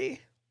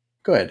already.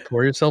 Good.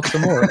 Pour yourself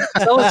some more.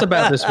 Tell us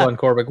about this one,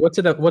 Corbick. What's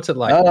it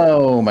like?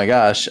 Oh my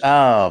gosh. It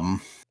Well,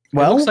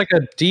 looks like a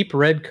deep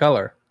red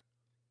color.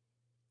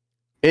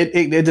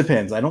 it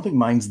depends. I don't think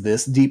mine's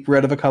this deep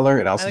red of a color.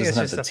 It I also think it's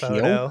doesn't just have a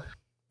the teal. photo.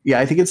 Yeah,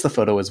 I think it's the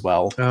photo as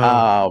well.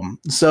 Oh.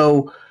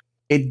 So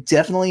it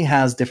definitely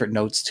has different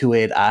notes to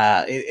it.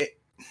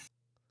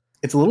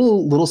 It's a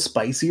little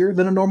spicier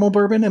than a normal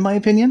bourbon, in my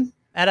opinion.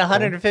 At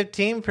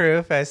 115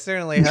 proof, I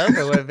certainly hope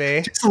it would be.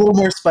 It's a little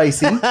more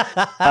spicy,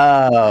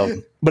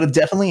 but it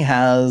definitely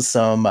has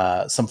some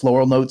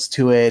floral notes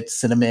to it,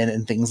 cinnamon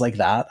and things like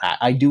that.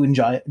 I do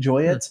enjoy it.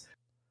 It's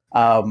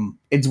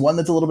one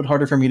that's a little bit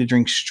harder for me to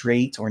drink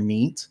straight or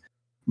neat,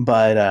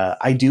 but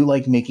I do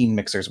like making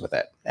mixers with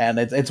it, and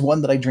it's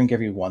one that I drink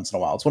every once in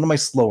a while. It's one of my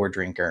slower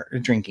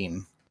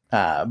drinking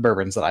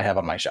bourbons that I have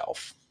on my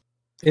shelf.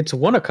 It's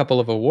won a couple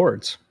of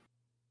awards.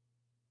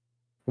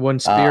 Won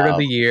Spirit of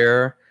the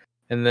Year,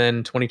 and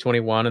then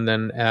 2021, and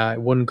then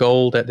won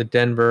gold at the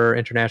Denver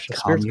International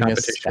Spirits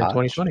Communist Competition in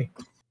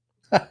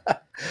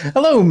 2020.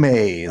 Hello,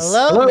 Maze.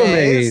 Hello,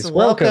 Maze. Maze.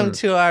 Welcome Welcome.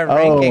 to our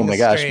ranking Oh my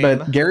gosh! stream.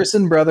 But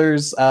Garrison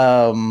Brothers,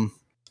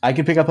 I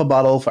could pick up a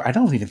bottle for. I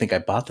don't even think I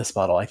bought this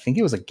bottle. I think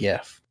it was a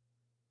gift.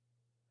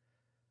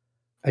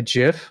 A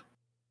GIF?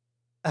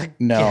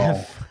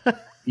 No,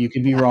 you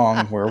could be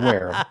wrong. We're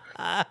aware.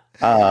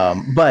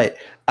 But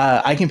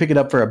I can pick it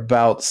up for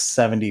about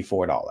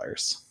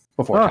 $74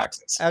 before Oh.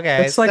 taxes.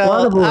 Okay, It's like so,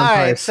 all Lagavulin right.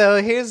 price.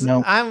 So here's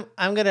Nope. I'm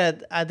gonna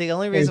the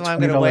only reason why I'm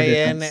gonna $20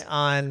 weigh in difference.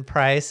 on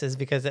price is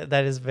because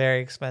that is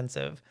very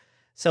expensive.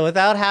 So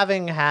without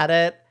having had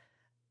it,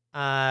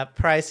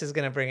 price is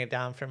gonna bring it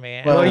down for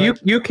me. Well, Well,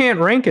 you can't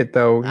rank it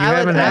though. You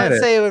haven't I had would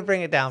it. say it would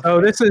bring it down. For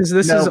Oh, me. this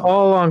is No.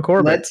 all on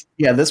Corbick.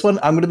 This one,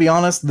 I'm going to be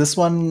honest. This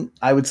one,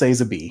 I would say,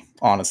 is a B.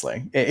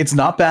 Honestly, it's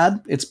not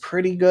bad. It's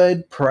pretty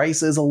good.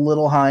 Price is a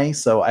little high,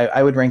 so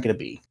I would rank it a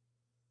B.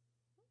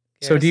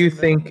 So do you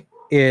Garrison, think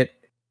it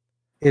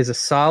is a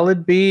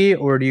solid B,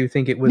 or do you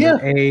think it was Yeah.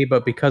 an A,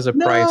 but because of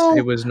price, No,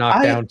 it was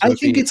knocked down to I a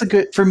think B? it's a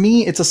good, for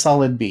me, it's a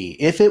solid B.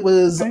 If it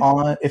was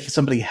Okay. if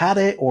somebody had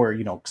it, or,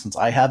 since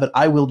I have it,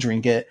 I will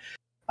drink it.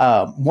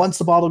 Once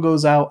the bottle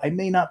goes out, I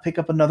may not pick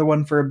up another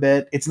one for a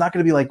bit. It's not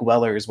going to be like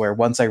Weller's, where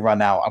once I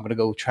run out, I'm going to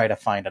go try to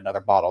find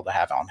another bottle to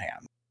have on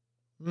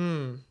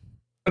hand.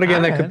 But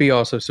again, that could Alright. be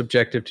also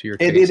subjective to your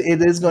It taste.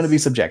 is going to be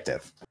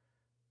subjective.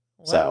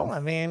 Well, So. I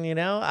mean,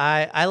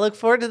 I look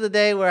forward to the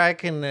day where I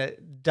can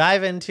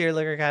dive into your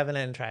liquor cabinet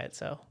and try it.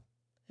 So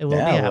it will be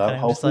Yeah, well, happening. I'm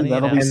just hopefully letting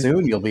you that'll know.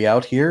 be soon. You'll be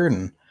out here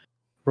and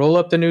Roll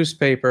up the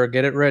newspaper,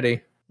 get it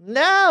ready.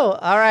 No.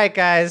 All right,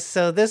 guys.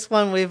 So this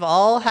one, we've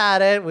all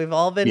had it. We've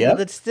all been to Yep.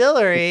 the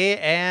distillery,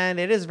 and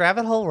it is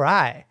Rabbit Hole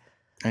Rye.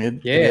 it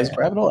Yeah. is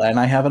Rabbit Hole, and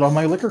I have it on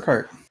my liquor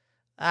cart.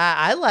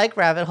 I like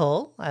Rabbit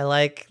Hole. I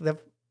like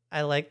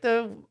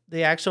the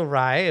actual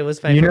rye. It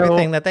was my You know- favorite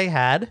thing that they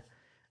had.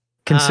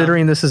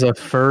 Considering this is a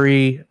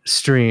furry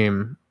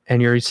stream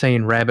and you're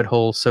saying rabbit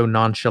hole so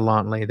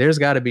nonchalantly, there's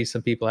got to be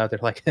some people out there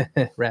like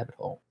rabbit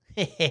hole.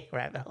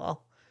 Rabbit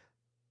Hole.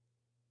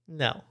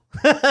 No.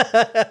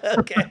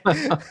 Okay.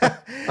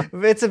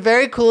 It's a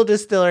very cool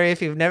distillery.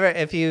 If you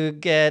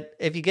get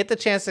the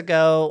chance to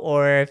go,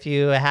 or if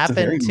you It's a happen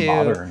very to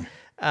modern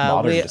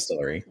we,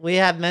 distillery. we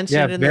have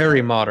mentioned Yeah, in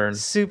very modern.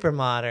 super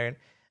modern,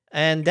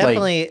 and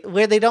definitely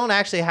where they don't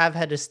actually have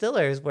head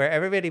distillers, where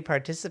everybody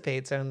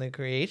participates in the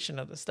creation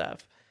of the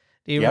stuff.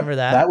 Do you Yep, remember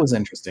that? That was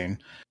interesting.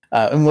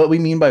 And what we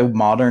mean by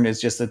modern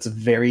is just it's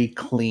very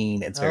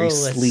clean. It's very it's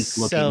sleek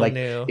looking. so Like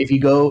new. if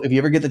you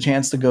ever get the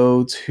chance to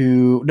go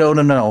to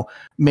no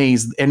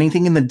Maze,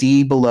 anything in the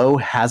D below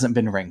hasn't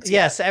been ranked yet.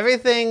 Yes,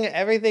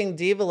 everything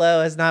D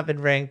below has not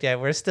been ranked yet.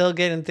 We're still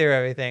getting through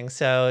everything,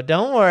 so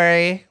don't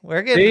worry.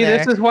 We're getting See, there.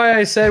 this is why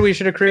I said we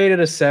should have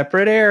created a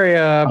separate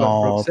area. But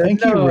Oh, Brooke said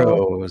thank you, no.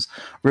 Rose.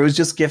 Rose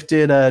just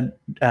gifted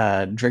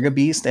Driga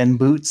Beast and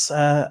Boots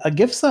a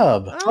gift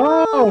sub.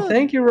 Oh,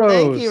 thank you, Rose.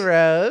 Thank you,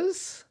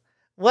 Rose.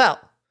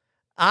 Well,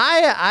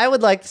 I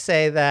would like to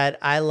say that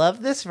I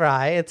love this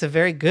rye. It's a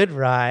very good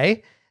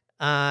rye.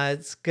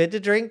 It's good to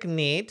drink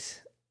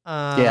neat.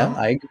 Yeah,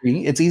 I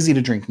agree. It's easy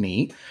to drink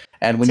neat.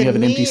 And when To you have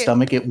an empty me-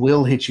 stomach, it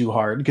will hit you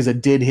hard, because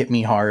it did hit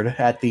me hard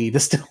at the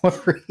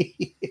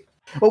distillery.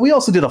 But we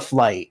also did a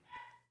flight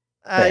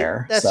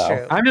there. That's so.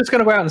 true. I'm just going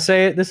to go out and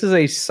say it. This is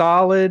a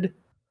solid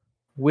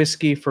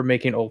whiskey for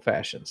making old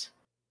fashions.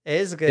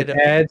 It is good. It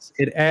adds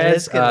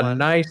is a good a one.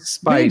 nice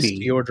spice Maybe.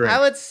 to your drink. I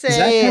would Zach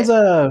say has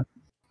a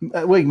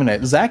wait a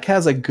minute. Zach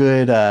has a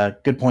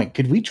good point.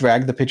 Could we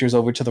drag the pictures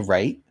over to the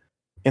right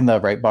in the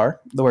right bar,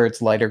 where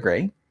it's lighter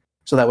gray,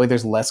 so that way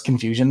there's less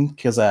confusion?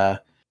 Because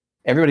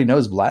everybody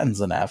knows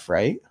Blatton's an F,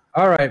 right?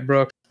 All right,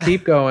 Brooke,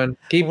 keep going.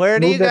 where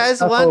do move you that guys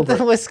stuff want over.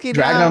 the whiskey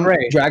Drag down? them,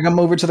 Right.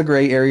 over to the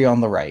gray area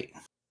on the right.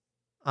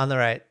 On the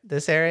right.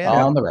 This area?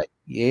 On the right.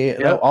 Yeah,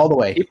 no, Yep. all the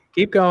way.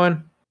 Keep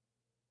going.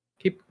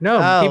 Keep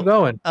Oh.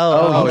 going. Oh,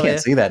 all you the way.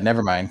 can't see that.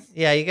 Never mind.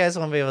 Yeah, you guys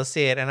won't be able to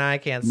see it, and I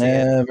can't see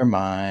it. Never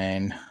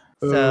mind.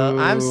 So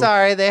I'm Ooh.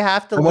 sorry, they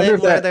have to I wonder live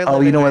if where that. they're Oh,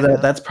 living. you know what? right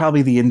now. That's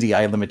probably the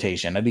NDI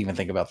limitation. I didn't even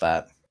think about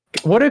that.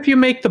 What if you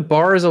make the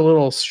bars a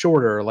little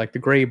shorter, like the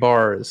gray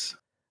bars?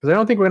 Because I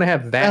don't think we're gonna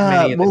have that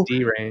many in well, the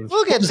D range.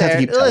 We'll get just have to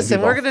there. keep telling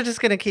Listen, we're people.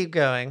 just gonna keep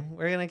going.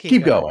 We're gonna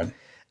Keep going.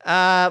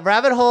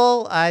 Rabbit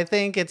Hole, I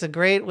think it's a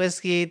great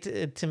whiskey.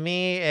 To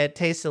me, it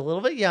tastes a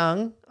little bit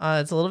young.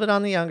 It's a little bit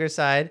on the younger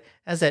side.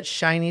 Has that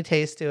shiny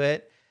taste to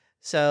it.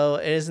 So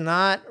it is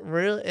not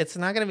really. It's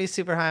not going to be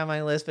super high on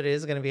my list, but it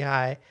is going to be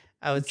high.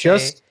 I would say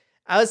it's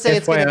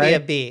going to be FYI, a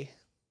B.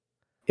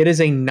 It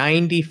is a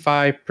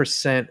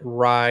 95%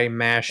 rye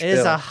mash It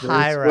is bill. a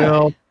high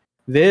rye.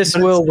 This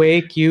But will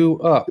wake you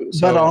up. But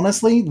So,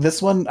 honestly,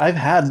 this one, I've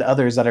had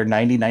others that are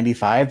 90,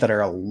 95 that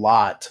are a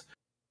lot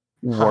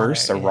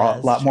worse, Hotter, a yeah,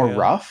 that's lot more true.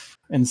 rough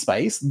in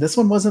spice. This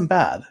one wasn't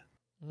bad.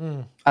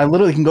 Mm. I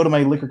literally can go to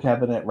my liquor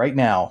cabinet right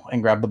now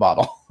and grab the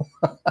bottle.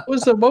 what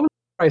was the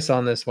price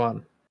on this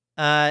one?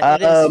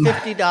 It is Um,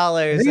 $50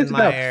 I think in it's my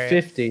about area.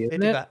 50,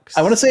 isn't it? $50.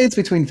 I want to say it's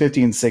between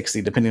 50 and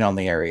 60, depending on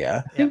the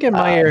area. I think in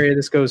my Um, area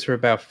this goes for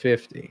about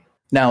 50.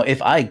 Now,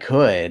 if I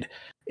could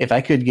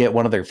get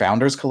one of their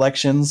founders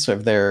collections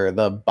of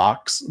the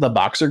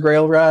Boxer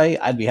Grail Rye,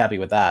 I'd be happy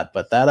with that.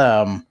 But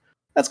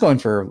that's going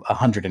for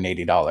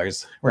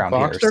 $180 around here.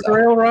 Boxer So.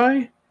 Grail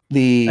Rye?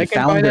 The I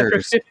can buy that for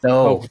founders, 50.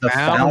 no, the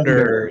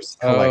founders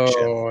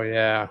collection. Oh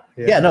yeah.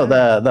 Yeah, no,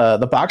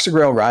 the Boxer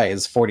Grill Rye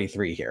is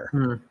 43 here.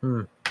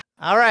 Mhm.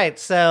 All right,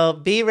 so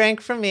B rank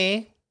for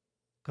me,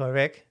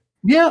 Corbick.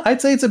 Yeah,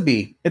 I'd say it's a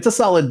B. It's a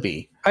solid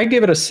B. I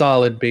give it a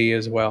solid B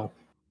as well.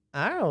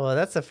 All right, well,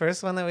 that's the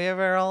first one that we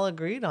ever all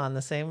agreed on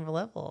the same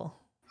level.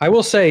 I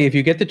will say, if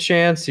you get the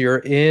chance, you're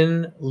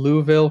in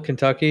Louisville,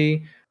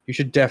 Kentucky, you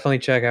should definitely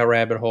check out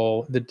Rabbit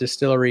Hole. The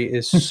distillery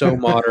is so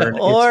modern.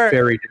 Or- it's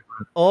very different.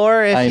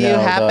 Or if I you know,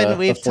 happen, the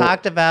we've full-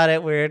 talked about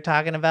it. We're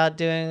talking about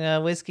doing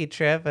a whiskey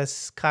trip,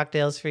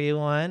 cocktails for you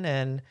one,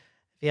 and if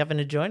you happen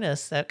to join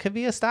us, that could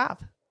be a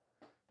stop.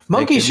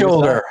 Monkey could be a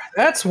shoulder.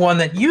 That's one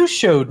that you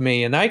showed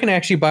me, and I can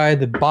actually buy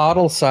the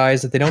bottle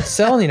size that they don't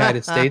sell in the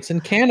United States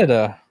and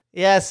Canada.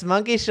 Yes,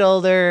 Monkey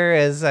Shoulder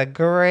is a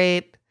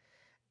great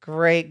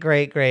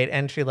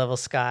entry level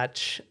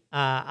scotch.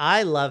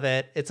 I love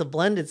it. It's a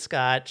blended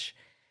scotch,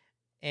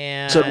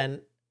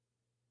 and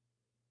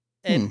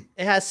it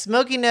has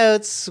smoky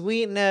notes,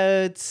 sweet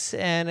notes,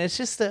 and it's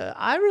just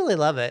I really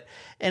love it.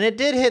 And it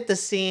did hit the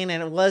scene,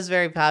 and it was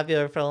very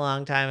popular for a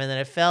long time, and then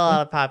it fell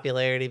out of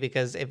popularity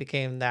because it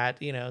became that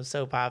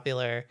so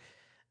popular.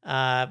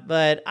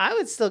 But I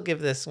would still give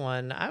this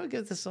one. I would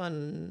give this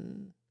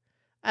one.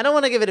 I don't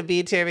want to give it a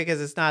B tier because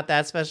it's not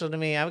that special to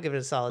me. I would give it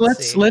a solid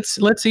C.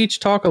 Let's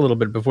each talk a little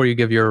bit before you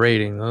give your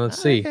rating. Let's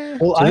see.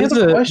 Well, So I have this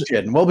a is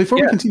question. Well, before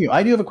we continue,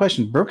 I do have a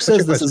question. Brooke What's says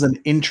your this is an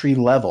entry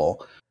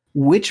level.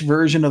 Which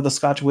version of the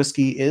Scotch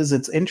whiskey is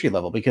its entry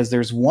level? Because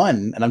there's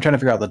one, and I'm trying to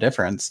figure out the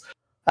difference.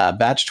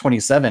 Batch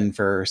 27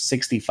 for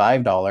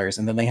 $65,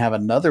 and then they have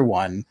another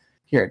one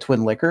here at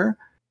Twin Liquor.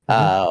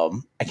 I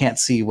can't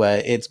see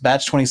what it's.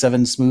 Batch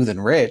 27 Smooth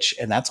and Rich,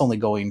 and that's only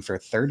going for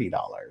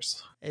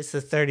 $30. It's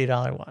the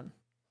 $30 one.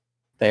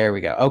 There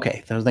we go.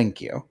 Okay, so thank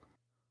you.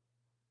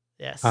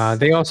 Yes.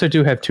 They also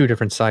do have two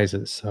different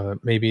sizes, so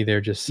maybe they're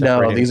just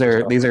No, these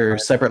are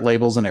separate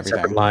labels and everything.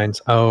 separate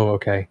lines. Oh,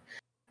 okay.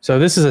 So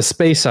this is a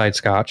Speyside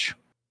Scotch,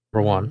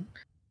 for one.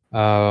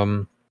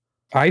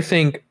 I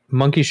think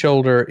Monkey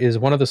Shoulder is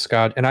one of the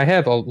Scotch, and I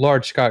have a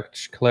large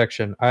Scotch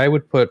collection. I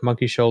would put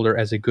Monkey Shoulder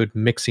as a good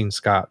mixing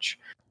Scotch.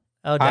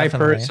 Oh, I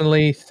definitely.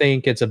 personally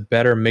think it's a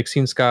better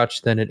mixing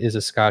Scotch than it is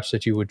a Scotch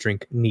that you would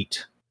drink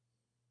neat.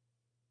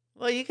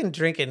 Well, you can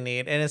drink it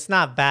neat, and it's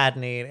not bad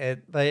neat.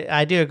 But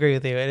I do agree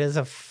with you. It is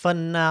a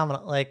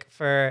phenomenal,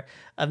 for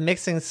a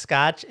mixing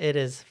Scotch, it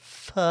is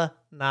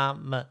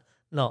phenomenal.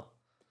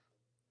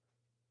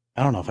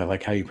 I don't know if I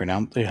like how you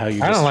pronounce it. I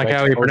don't like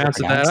how he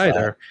pronounces that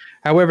either.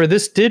 However,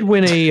 this did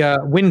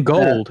win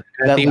gold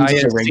at the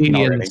loses a ranking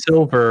ISC and already.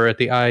 silver at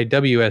the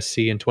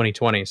IWSC in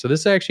 2020. So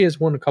this actually has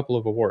won a couple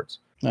of awards.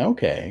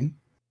 Okay.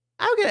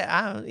 I'm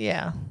gonna,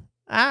 yeah.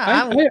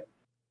 I-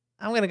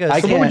 I'm gonna go. I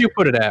so C. what would you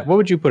put it at? What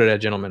would you put it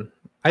at, gentlemen?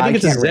 I think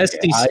it's a can't rank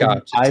zesty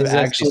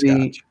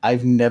it. Scotch.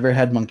 I've never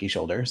had Monkey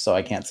Shoulder, so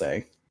I can't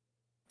say.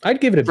 I'd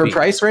give it a For B.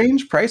 price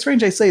range,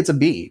 I say it's a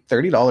B.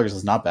 $30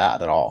 is not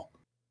bad at all.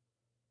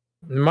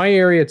 In my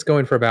area, it's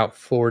going for about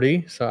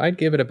 40, so I'd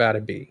give it about a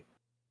B.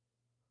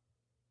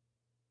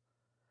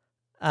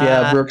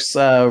 Yeah, Brooks.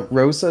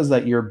 Rose says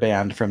that you're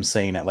banned from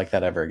saying it like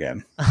that ever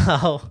again.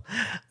 Oh,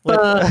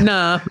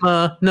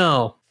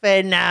 No.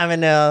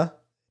 phenomenal,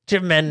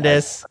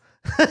 tremendous.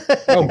 Oh,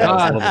 That was a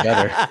God. little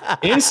better.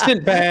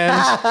 Instant ban.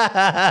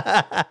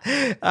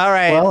 All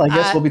right. Well, I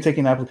guess we'll be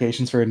taking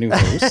applications for a new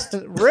host.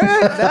 Rude.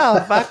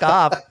 No, fuck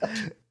off.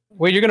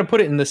 Wait, you're going to put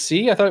it in the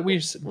C? I thought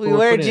we were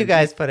Where'd putting you it-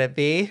 guys put it?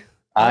 B.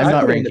 I'm I'd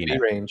not put it in the ranking B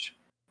it. range.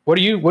 What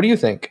do you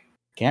think?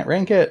 Can't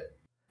rank it.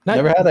 Not-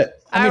 Never had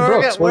it. I mean, All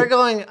right, Brooks, we're what-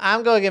 going.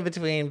 I'm going in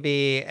between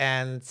B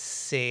and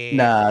C.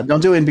 Nah,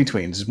 don't do in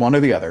betweens. Just one or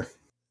the other.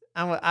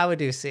 I would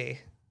do C.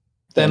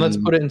 Then let's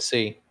put it in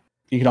C.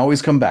 You can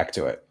always come back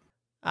to it.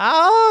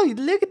 Oh,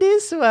 look at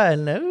this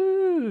one.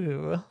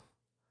 Ooh.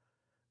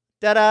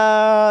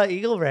 Ta-da!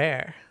 Eagle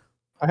Rare.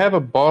 I have a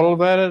bottle of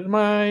that at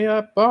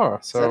my bar.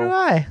 So do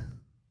I.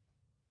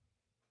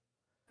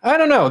 I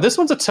don't know. This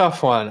one's a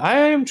tough one. I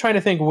am trying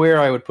to think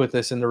where I would put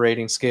this in the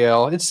rating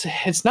scale.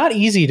 It's not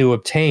easy to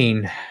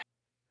obtain.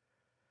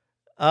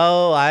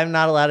 Oh, I'm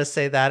not allowed to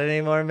say that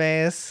anymore,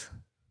 Mace.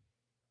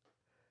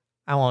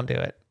 I won't do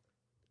it.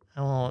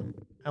 I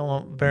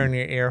won't burn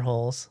your ear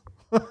holes.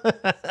 All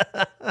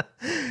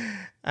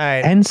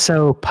right. And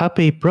so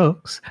Puppy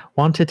Brooks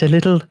wanted a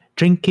little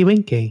drinky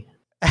winky.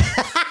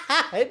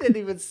 I didn't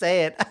even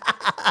say it.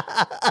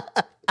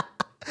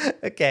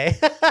 Okay.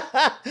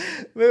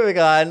 Moving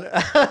on.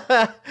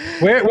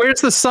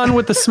 Where's the son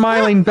with the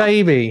smiling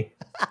baby?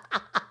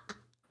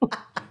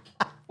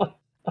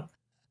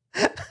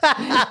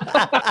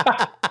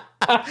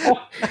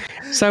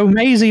 So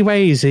Maisie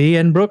Wazy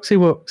and Brooksy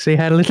Wooksy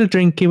had a little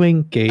drinky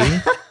winky.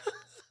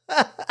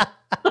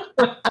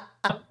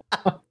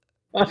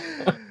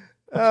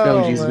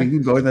 Oh, geez, we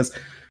can go with this.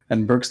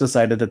 And Brooks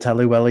decided to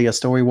tell Welly a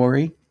story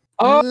worry.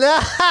 Oh, No!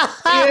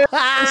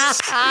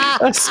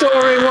 a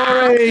story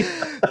worry.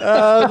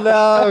 Oh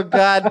no,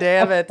 god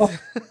damn it.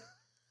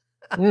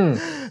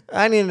 Mm,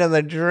 I need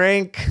another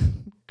drink.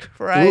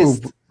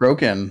 Christ. Ooh,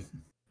 broken.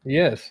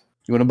 yes.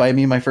 You want to buy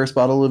me my first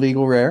bottle of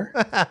Eagle Rare?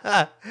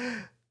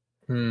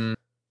 Hmm.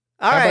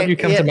 All How right. about you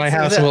come to my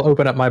house and we'll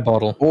open up my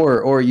bottle?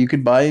 Or you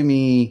could buy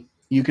me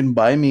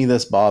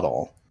this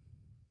bottle.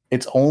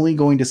 It's only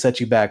going to set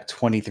you back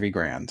 23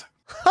 grand.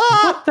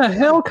 What the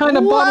hell kind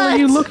of bottle are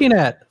you What? looking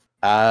at?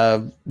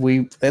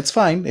 That's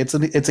fine. It's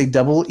a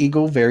double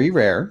Eagle very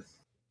rare.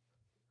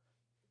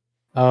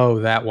 Oh,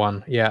 that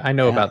one. Yeah, I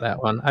know Yeah. about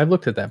that one. I've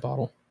looked at that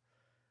bottle.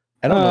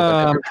 I don't know if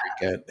I've ever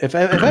drink it. If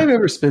I've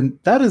ever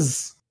spent, that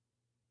is,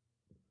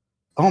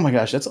 oh my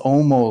gosh, that's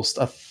almost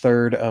a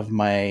third of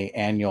my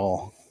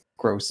annual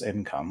gross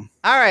income.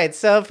 All right.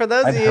 So for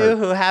those I've of you heard.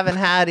 who haven't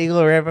had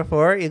Eagle Rare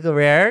before, Eagle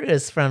Rare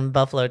is from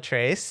Buffalo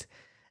Trace.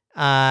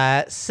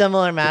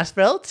 Similar mash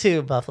bill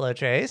to Buffalo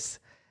Trace.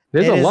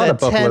 There's It a is lot a of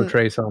Buffalo 10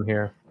 Trace on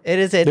here. It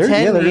is a There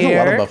 10 is a lot of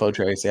year. Buffalo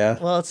Trace, yeah.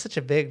 Well, it's such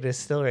a big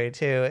distillery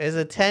too. It's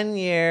a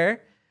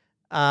 10-year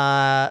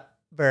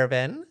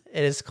bourbon.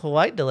 It is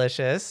quite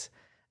delicious.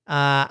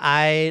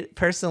 I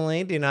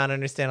personally do not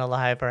understand all the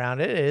hype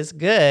around it. It is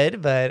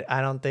good, but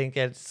I don't think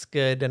it's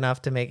good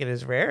enough to make it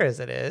as rare as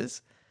it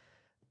is.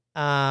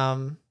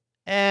 And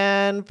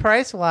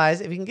price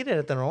wise, if you can get it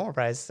at the normal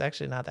price, it's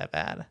actually not that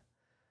bad.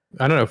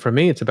 I don't know. For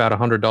me, it's about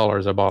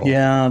 $100 a bottle.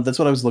 Yeah, that's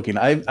what I was looking.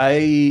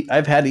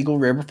 I've had Eagle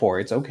Rare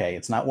before. It's okay.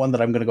 It's not one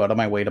that I'm going to go out of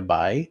my way to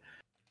buy,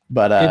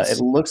 but it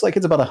looks like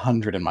it's about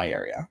 100 in my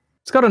area.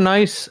 It's got a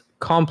nice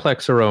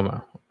complex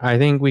aroma. I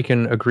think we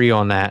can agree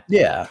on that.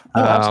 Yeah,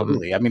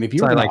 absolutely. I mean, if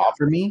you were going to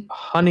offer me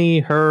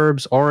honey,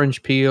 herbs,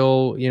 orange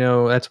peel,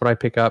 that's what I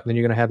pick up. Then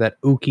you're going to have that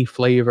oaky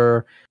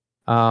flavor.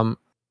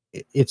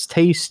 It's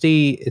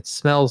tasty. It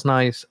smells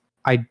nice.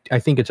 I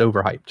think it's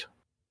overhyped.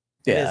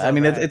 Yeah, I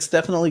mean, it's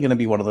definitely going to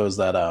be one of those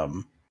that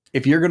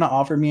if you're going to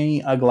offer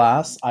me a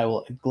glass, I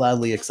will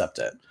gladly accept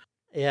it.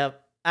 Yep.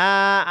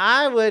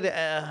 I would.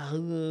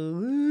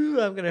 I'm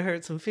going to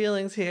hurt some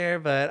feelings here,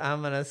 but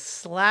I'm going to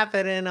slap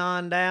it in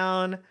on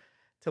down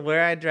to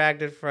where I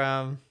dragged it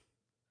from.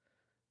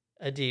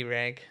 A D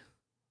rank.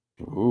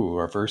 Ooh,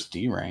 our first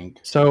D rank.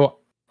 So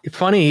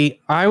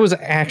funny, I was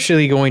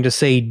actually going to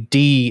say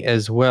D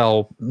as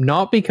well,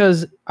 not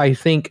because I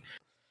think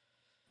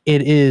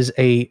it is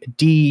a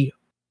D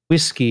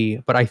whiskey,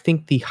 but I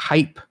think the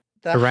hype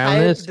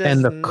around this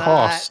and the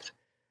cost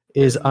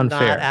is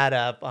unfair. Not add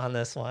up on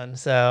this one.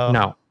 So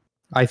no,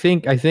 I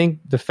think I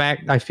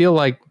feel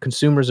like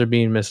consumers are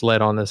being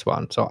misled on this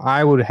one. So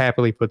I would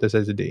happily put this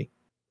as a D.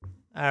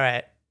 All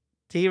right.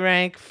 D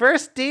rank,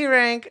 first D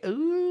rank.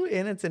 Ooh,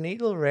 and it's an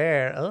Eagle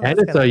Rare. Oh, and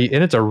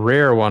it's a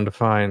rare one to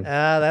find.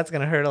 That's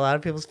gonna hurt a lot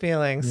of people's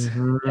feelings.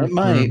 It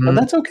might, but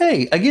that's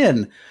okay.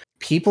 Again,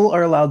 people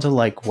are allowed to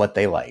like what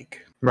they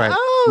like. Right.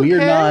 Okay. We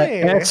are not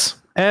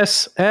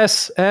S.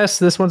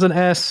 This one's an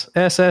S.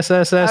 S.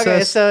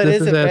 Okay, so it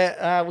is a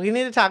bit. We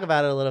need to talk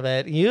about it a little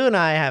bit. You and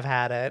I have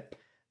had it.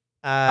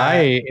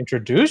 I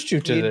introduced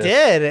you to you this. You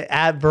did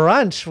at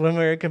brunch when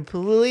we were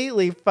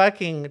completely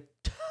fucking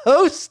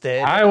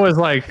toasted. I was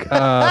like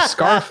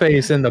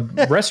Scarface in the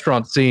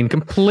restaurant scene,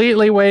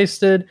 completely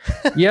wasted,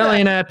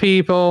 yelling at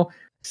people,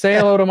 say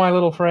hello to my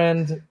little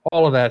friend,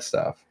 all of that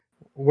stuff.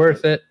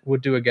 Worth it.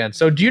 Would do again.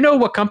 So do you know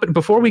what company,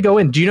 before we go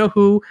in, do you know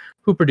who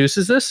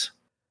produces this?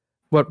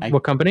 What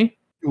company?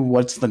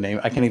 What's the name?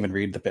 I can't even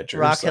read the picture.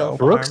 Rock Hill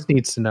Farm. Brooks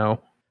needs to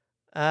know.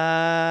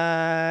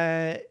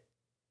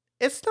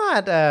 It's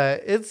not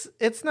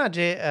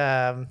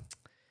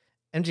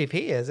MGP,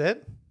 is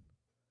it?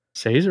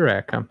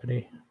 Sazerac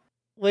Company.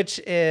 Which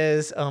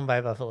is owned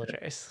by Buffalo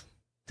Trace.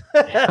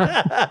 Well,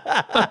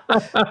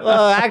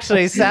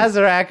 actually,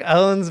 Sazerac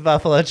owns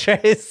Buffalo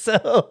Trace,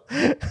 so.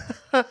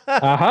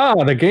 Aha,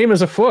 the game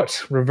is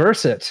afoot.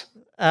 Reverse it.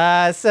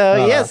 Yes,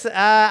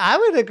 I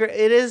would agree.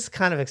 It is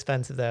kind of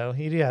expensive, though.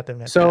 You do have to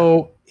admit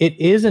So it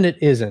is and it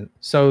isn't.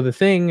 So the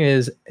thing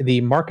is,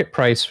 the market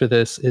price for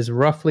this is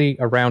roughly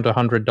around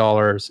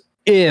 $100.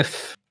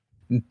 If,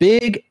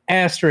 big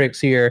asterisks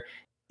here,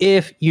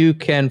 if you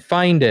can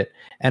find it.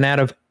 And out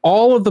of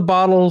all of the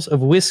bottles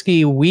of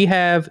whiskey we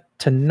have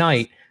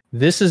tonight,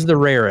 this is the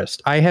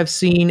rarest. I have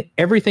seen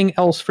everything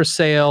else for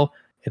sale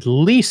at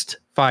least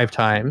 5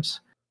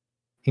 times,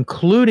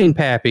 including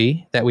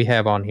Pappy that we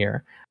have on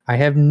here. I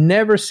have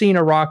never seen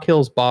a Rock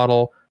Hills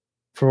bottle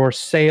for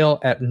sale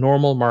at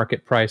normal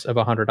market price of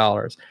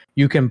 $100.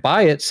 You can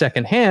buy it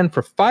secondhand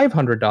for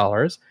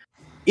 $500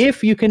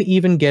 if you can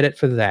even get it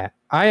for that.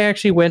 I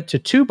actually went to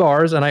 2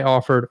 bars and I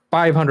offered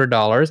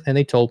 $500 and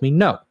they told me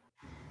no.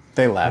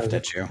 They laughed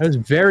at you. I was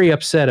very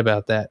upset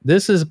about that.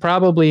 This is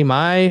probably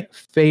my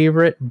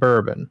favorite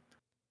bourbon,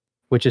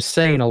 which is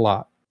saying a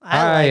lot.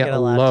 I like it a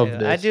lot love too.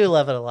 this. I do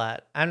love it a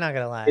lot. I'm not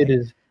gonna lie. It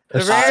is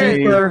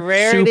the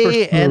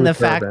rarity and the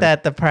fact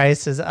that the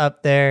price is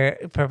up there,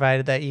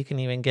 provided that you can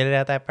even get it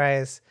at that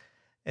price,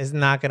 is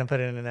not gonna put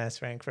it in an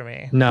S rank for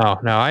me. No,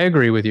 I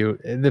agree with you.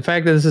 The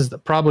fact that this is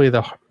probably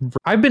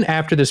I've been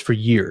after this for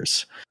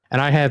years,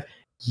 and I have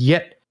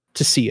yet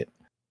to see it.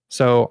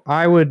 So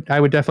I would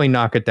definitely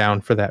knock it down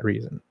for that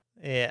reason.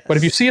 Yeah. But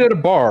if you see it at a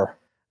bar,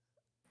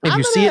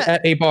 see it at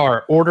a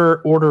bar,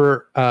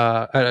 order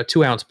a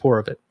 2-ounce pour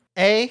of it.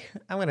 I'm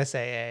gonna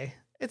say A.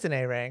 It's an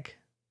A rank.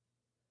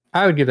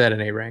 I would give that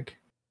an A rank.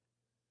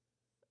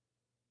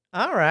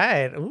 All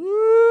right.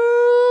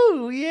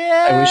 Ooh,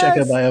 yeah. I wish I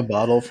could buy a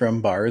bottle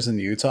from bars in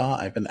Utah.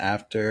 I've been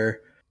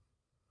after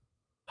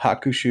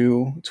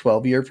Hakushu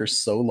 12-year for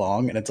so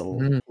long, and it's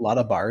a lot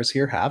of bars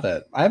here have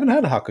it. I haven't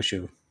had a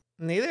Hakushu.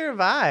 Neither have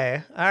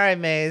I. All right,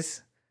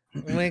 Maze.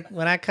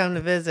 When I come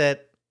to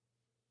visit,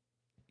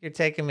 you're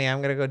taking me.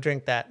 I'm gonna go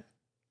drink that.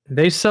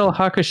 They sell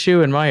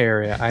Hakushu in my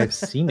area. I've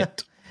seen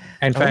it.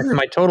 In fact,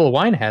 my Total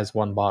Wine has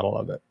 1 bottle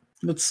of it.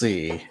 Let's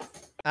see.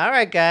 All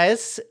right,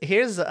 guys.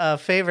 Here's a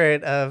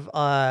favorite of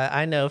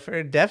I know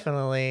for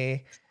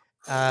definitely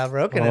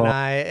Roukan and Oh,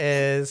 I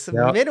is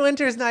yep.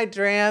 Midwinter's Night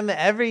Dram.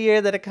 Every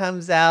year that it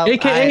comes out,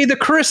 AKA the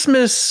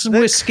Christmas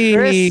whiskey,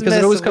 because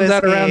it always comes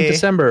out around whiskey.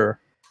 December.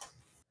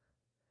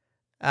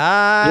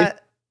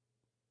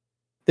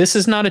 This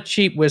is not a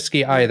cheap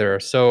whiskey either.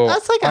 So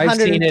That's like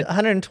I've seen it.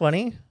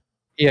 120.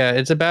 Yeah,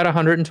 it's about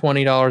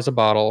 $120 a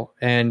bottle.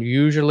 And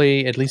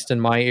usually, at least in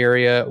my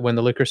area, when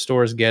the liquor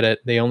stores get it,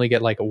 they only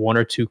get like 1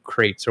 or 2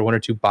 crates or 1 or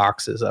 2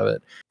 boxes of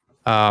it.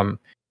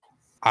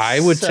 I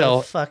would So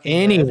tell fucking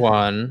good.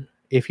 anyone,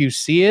 if you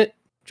see it,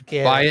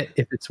 Get buy it. it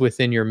if it's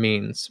within your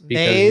means.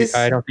 Because Maze,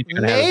 I don't think you're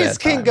going to have a bad Maze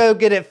can time. go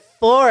get it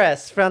for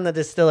us from the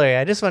distillery.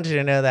 I just want you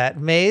to know that.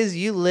 Maze,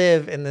 you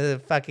live in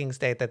the fucking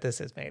state that this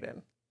is made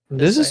in.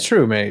 This is saying.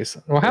 true, Maze.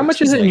 Well, how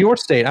much is it in your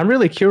state? I'm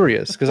really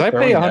curious because I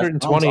pay Throwing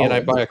 120 F-bombs and I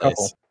all over buy the a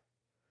couple.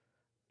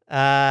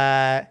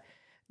 place.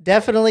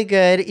 Definitely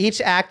good.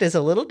 Each act is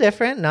a little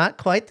different, not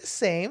quite the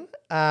same.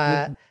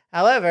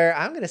 However,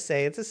 I'm going to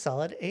say it's a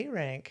solid A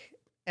rank.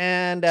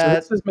 And So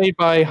this is made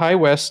by High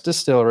West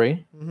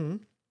Distillery. mhm.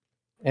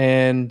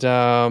 And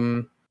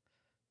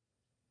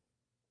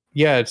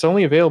yeah, it's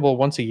only available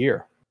once a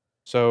year.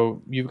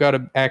 So you've got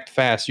to act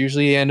fast.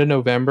 Usually end of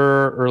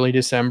November, early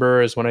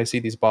December is when I see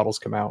these bottles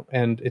come out.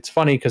 And it's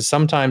funny because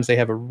sometimes they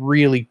have a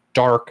really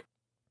dark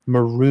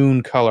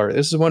maroon color.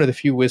 This is one of the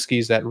few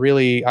whiskeys that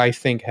really, I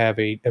think, have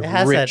a It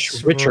has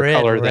richer that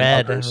color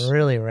red, than others.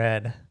 really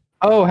red.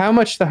 Oh, how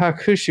much the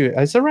Hakushu?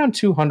 It's around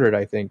 200,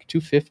 I think.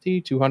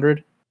 250,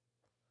 200.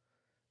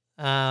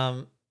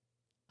 But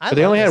But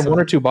they only had 1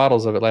 or 2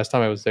 bottles of it last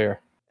time I was there.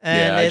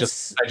 And Yeah, I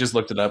just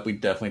looked it up. We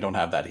definitely don't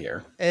have that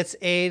here. it's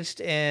aged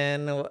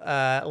in,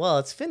 well,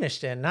 it's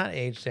finished in, not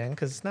aged in,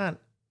 because it's not,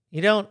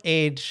 you don't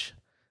age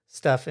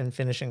stuff in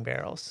finishing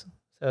barrels.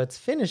 So it's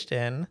finished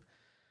in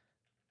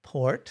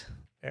port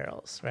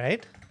barrels,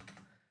 right?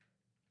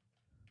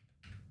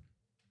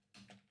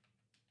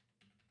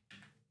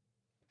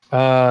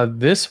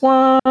 This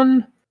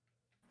one,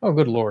 oh,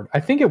 good Lord. I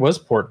think it was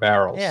port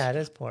barrels. Yeah, it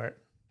is port.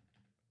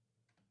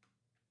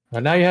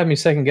 Now you have me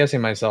second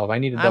guessing myself. I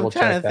need to double I'm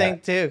check trying to that.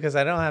 think too, because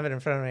I don't have it in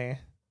front of me.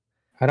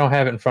 I don't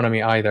have it in front of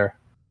me either.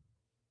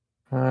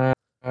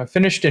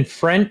 Finished in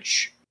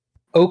French,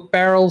 oak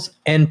barrels,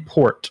 and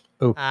port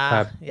oak,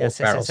 Yes, barrels.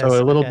 yes, So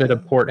a little okay. bit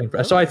of port.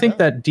 So I think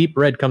that deep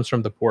red comes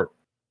from the port.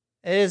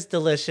 It is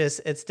delicious.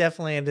 It's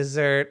definitely a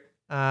dessert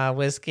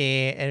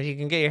whiskey, and if you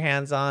can get your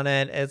hands on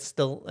it, it's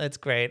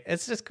great.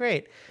 It's just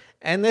great.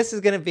 And this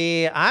is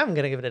I'm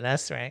gonna give it an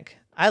S rank.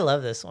 I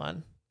love this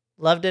one.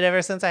 Loved it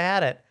ever since I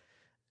had it.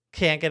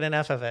 Can't get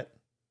enough of it.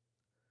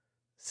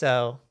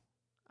 So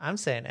I'm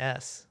saying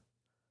S.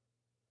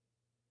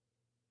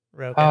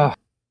 Roukan.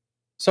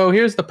 So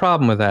here's the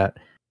problem with that.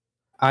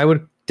 I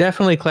would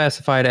definitely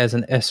classify it as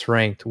an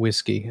S-ranked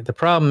whiskey. The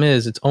problem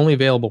is it's only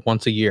available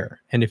once a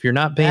year, and if you're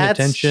not paying That's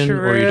attention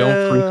or you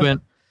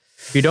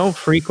don't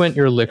frequent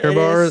your liquor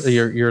bars,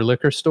 your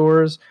liquor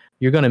stores,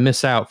 you're going to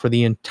miss out for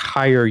the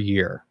entire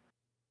year.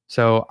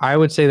 So I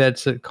would say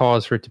that's a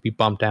cause for it to be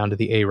bumped down to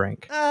the A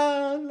rank.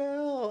 Oh no.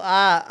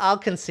 I'll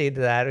concede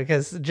to that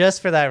because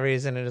just for that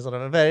reason it is a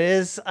little bit, but it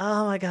is,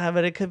 oh my God,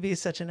 but it could be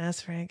such an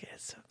S rank.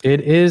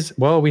 It is,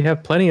 well, we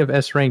have plenty of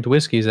S-ranked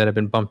whiskeys that have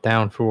been bumped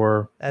down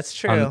for. That's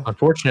true.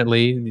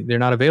 Unfortunately, they're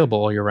not available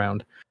all year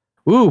round.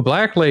 Ooh,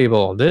 Black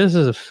Label. This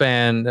is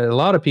a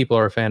lot of people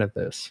are a fan of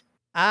this.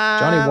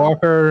 Johnny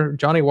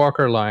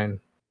Walker line.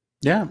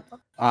 Yeah,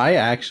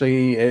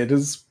 it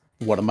is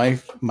one of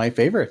my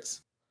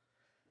favorites.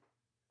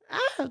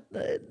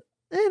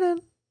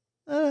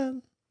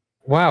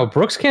 Wow,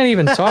 Brooks can't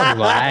even talk.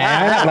 In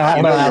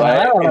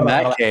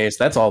that case,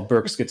 that's all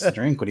Brooks gets to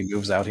drink when he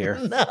moves out here.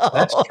 No.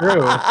 That's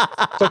true.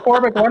 So,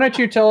 Corbick, why don't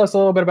you tell us a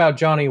little bit about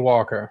Johnny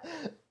Walker?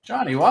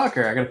 Johnny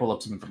Walker, I gotta pull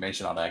up some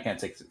information on that. I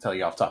can't tell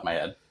you off the top of my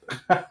head.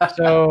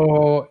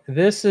 So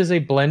this is a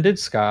blended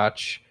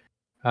Scotch.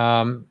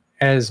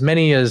 As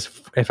many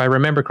as, if I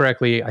remember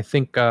correctly, I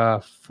think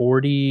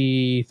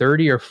 30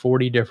 or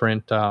 40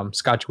 different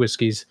Scotch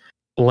whiskeys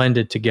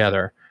blended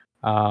together.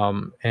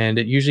 And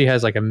it usually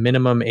has like a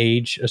minimum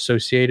age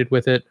associated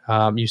with it.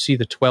 You see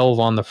the 12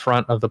 on the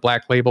front of the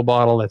Black Label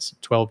bottle. That's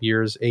 12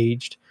 years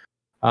aged.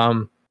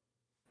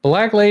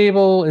 Black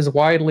Label is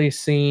widely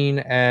seen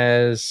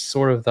as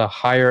sort of the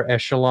higher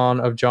echelon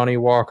of Johnny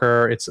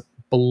Walker. It's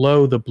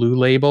below the Blue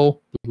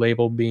Label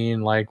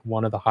being like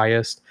one of the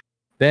highest.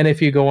 Then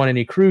if you go on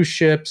any cruise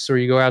ships or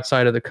you go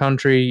outside of the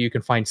country, you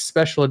can find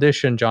special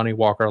edition Johnny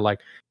Walker like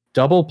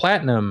double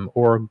platinum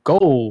or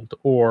gold,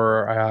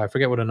 or I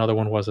forget what another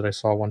one was that I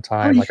saw one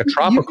time, like a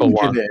tropical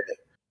one.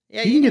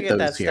 Yeah, you can get that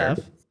those here.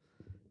 stuff.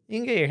 You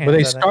can get your hands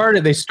But on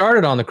it. they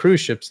started on the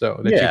cruise ships though,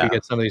 that you Yeah. could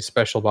get some of these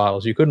special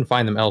bottles. You couldn't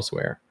find them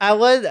elsewhere. I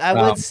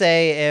would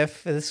say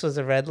if this was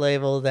a red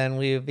label, then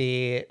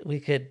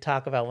we could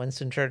talk about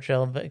Winston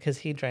Churchill because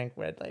he drank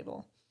red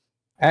label.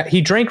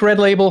 He drank Red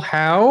Label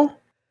how?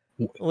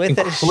 With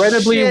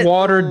incredibly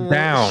watered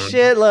down.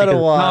 Shitload of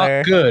water.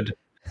 Not good.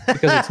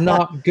 Because it's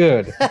not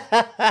good.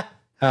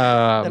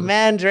 The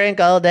man drank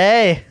all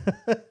day.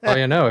 Oh,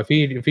 you know, if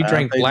he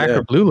drank they black or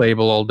did. blue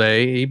label all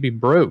day, he'd be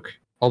broke.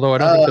 Although I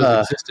don't think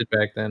those existed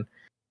back then.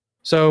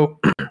 So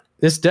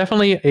this is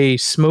definitely a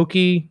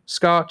smoky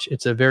Scotch.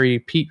 It's a very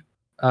peat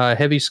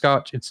heavy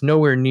Scotch. It's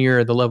nowhere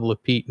near the level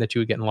of peat that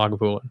you would get in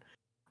Lagavulin.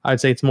 I'd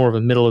say it's more of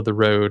a middle of the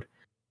road.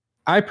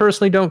 I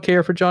personally don't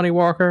care for Johnny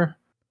Walker,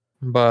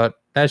 but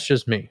that's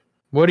just me.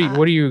 What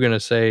are you gonna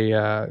say,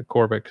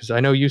 Corbick? Because I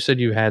know you said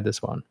you had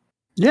this one.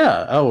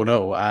 Yeah. Oh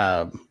no.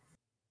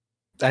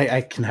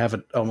 I can have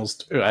it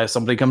almost.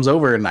 Somebody comes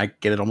over and I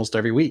get it almost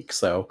every week.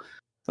 So,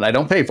 and I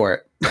don't pay for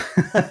it.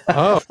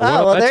 Oh,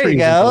 well, that's there you reason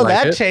to go. like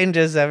That it.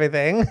 changes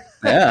everything.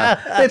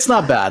 Yeah, it's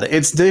not bad.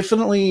 It's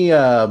definitely.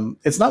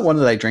 It's not one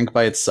that I drink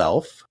by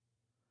itself,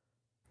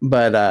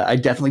 but I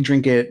definitely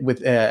drink it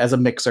with as a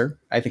mixer.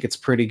 I think it's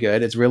pretty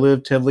good. It's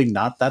relatively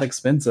not that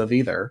expensive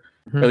either.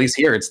 Mhm. At least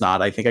here, it's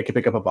not. I think I could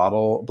pick up a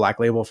bottle Black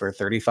Label for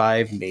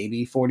 $35,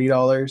 maybe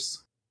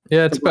 $40.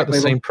 Yeah, it's The Black about the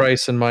Label. same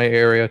price in my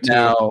area too.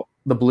 Now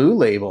the Blue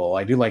Label,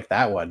 I do like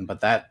that one,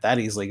 but that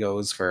easily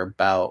goes for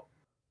about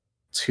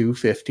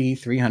 $250,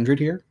 $300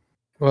 here.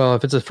 Well,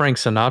 if it's a Frank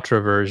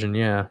Sinatra version,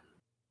 yeah.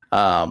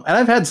 And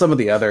I've had some of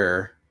the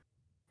other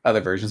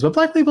versions, but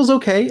Black Label's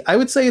okay. I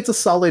would say it's a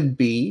solid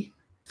B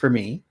for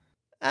me.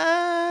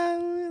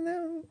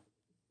 No,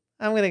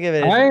 I'm gonna give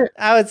it. I-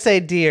 I would say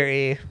D or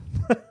E.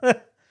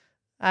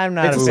 I'm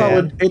not It's a a fan.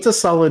 solid. It's a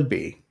solid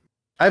B.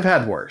 I've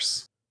had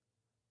worse.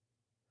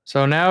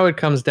 So now it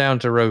comes down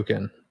to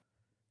Roukan.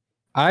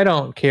 I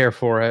don't care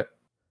for it,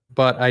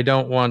 but I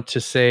don't want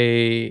to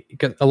say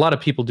because a lot of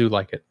people do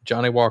like it.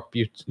 Johnny Walker,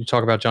 you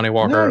talk about Johnny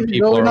Walker. No, you're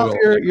people going are off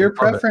your love it.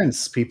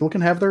 preference. People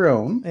can have their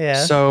own.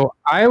 Yeah. So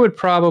I would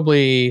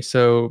probably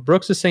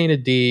Brooks is saying a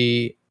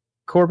D,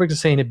 Corbick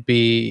is saying a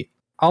B.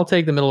 I'll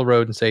take the middle of the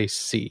road and say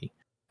C,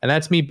 and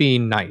that's me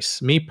being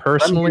nice. Me I'm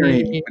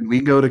personally, hearing when we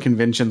go to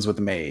conventions with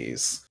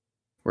Maze,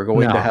 we're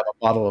going No. to have a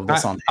bottle of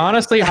this on hand.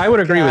 honestly, I would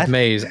agree God. with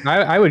Maze.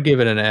 I would give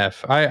it an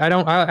F. I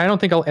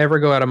don't think I'll ever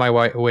go out of my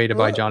way to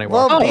buy Johnny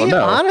Well, Walker. Oh, be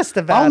no. honest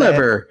about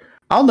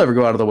I'll never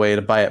go out of the way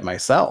to buy it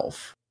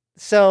myself.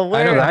 So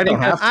I know, where I think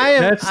that's- I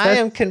am, that's- I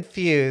am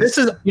confused. This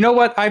is, you know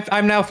what?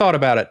 I've now thought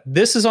about it.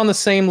 This is on the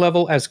same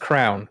level as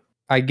Crown.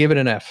 I give it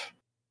an F.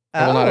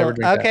 I will not ever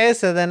drink that. Okay,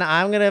 so then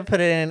I'm gonna put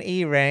it in an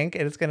E rank,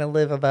 and it's gonna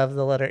live above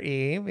the letter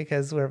E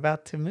because we're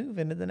about to move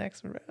into the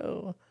next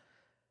row.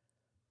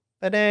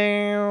 But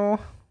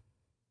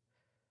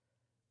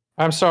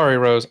I'm sorry,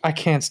 Rose. I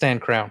can't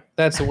stand Crown.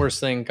 That's the worst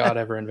thing God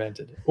ever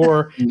invented.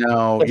 Or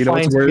No, The you know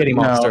what's flying worse? spaghetti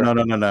monster.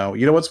 No.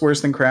 You know what's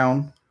worse than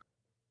Crown?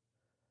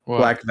 what?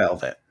 Black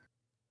Velvet.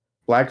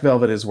 Black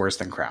Velvet is worse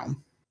than Crown.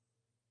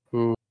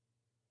 Ooh.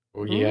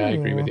 Oh, yeah, I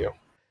agree with Ooh. you.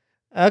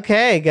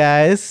 okay,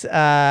 guys,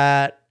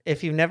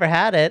 if you've never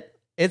had it,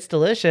 it's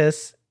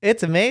delicious.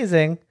 It's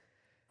amazing.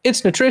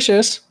 It's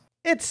nutritious.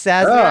 It's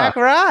Sazerac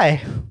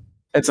Rye.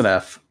 It's an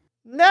F.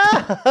 No.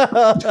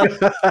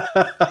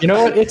 You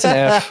know what? It's an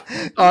F.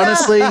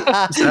 Honestly, No.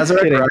 Sazerac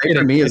Kidding, Rye for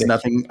kidding, me is kidding.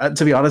 nothing.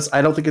 To be honest,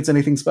 I don't think it's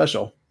anything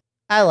special.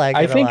 I like it.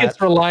 I a think lot. it's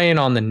relying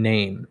on the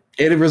name.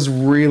 It was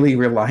really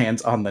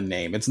reliant on the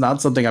name. It's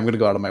not something I'm going to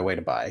go out of my way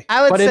to buy.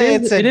 I would But it say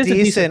is- it's a it is a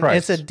decent decent.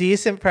 price. It's a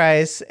decent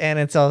price, and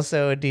it's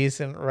also a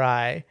decent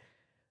rye.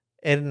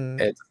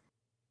 And It's-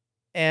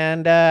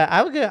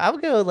 I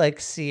would go like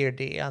C or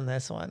D on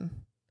this one.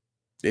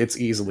 It's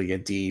easily a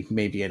D,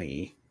 maybe an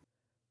E.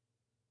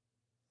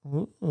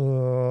 Ooh.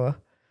 All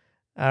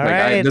Like,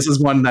 right. this is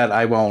one that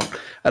I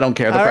don't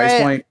care the All price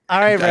right. point. All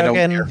right, I don't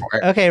care Rogan. for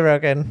it. Okay,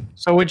 Rogan.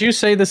 So would you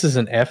say this is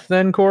an F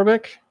then,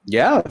 Corbick?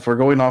 Yeah, if we're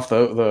going off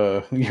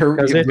the your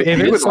Because if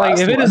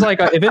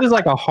it is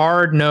like a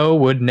hard no,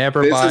 would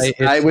never This buy. is-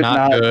 It's I would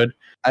not not- good.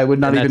 I would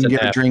not then that's even an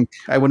get a F. drink.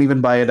 I wouldn't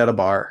even buy it at a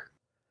bar.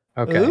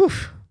 Okay.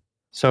 Oof.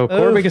 So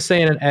Corbick is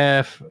saying an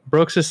F.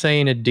 Brooks is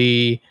saying a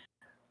D.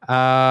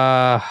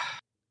 I'm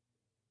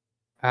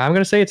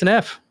gonna say it's an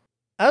F.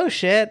 Oh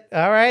shit.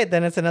 All right,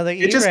 then it's another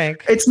E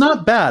rank. It's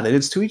not bad.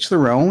 It's to each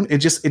their own.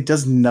 It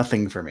does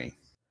nothing for me.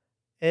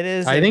 It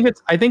is. I think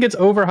it's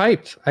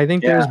overhyped. I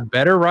think Yeah. there's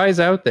better ryes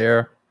out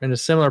there in a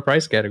similar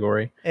price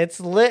category.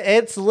 It's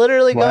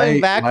literally going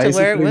back to is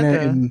where it putting went.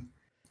 it in-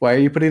 Why are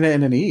you putting it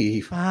in an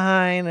E?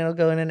 Fine, it'll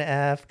go in an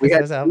F. We had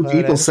because I was 2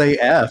 people outvoted. say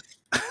F.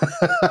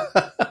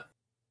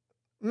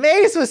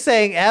 Mace was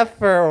saying F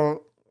for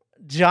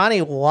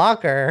Johnny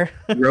Walker.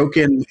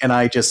 Roken and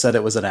I just said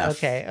it was an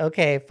F.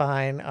 Okay,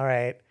 fine. All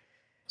right.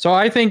 So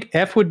I think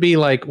F would be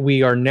like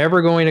we are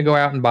never going to go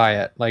out and buy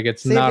it. Like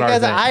it's See, not our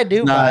because thing. I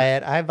do Not- buy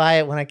it. I buy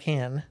it when I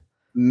can.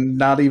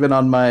 Not even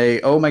on my,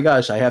 oh my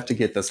gosh, I have to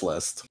get this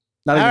list.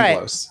 Not All even right.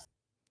 close.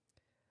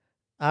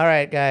 All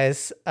right,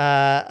 guys.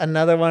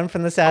 Another one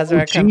from the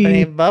Sazerac gee.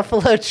 Company,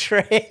 Buffalo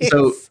Trace.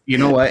 So you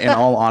know what? In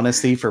all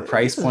honesty, for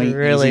price This is a point,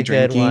 really easy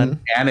good drinking, one.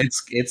 and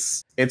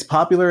it's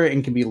popular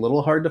and can be a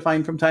little hard to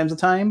find from time to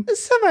time.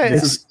 Somebody,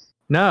 This is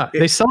No,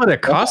 they sell it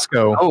at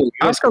Costco. Oh,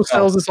 Costco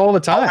sells this all the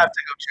I'll time. have to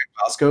go check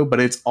Costco, but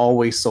it's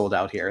always sold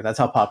out here. That's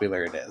how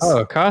popular it is.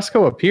 Oh,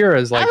 Costco up here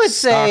is like I would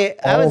say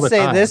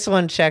time. this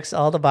one checks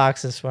all the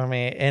boxes for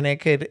me, and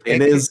it can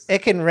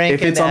rank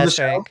If it's into on the S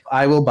shelf, rank.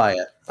 I will buy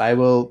it. I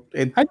will.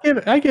 I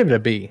give it a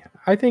B.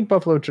 I think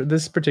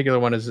this particular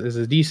one is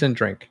a decent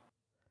drink.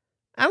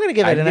 I'm gonna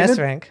give it an S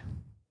rank.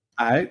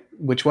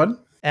 Which one?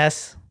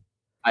 S.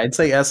 I'd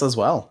say S as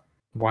well.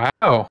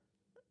 Wow.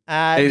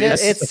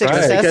 It's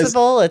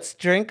accessible. It's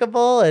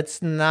drinkable.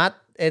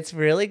 It's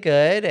really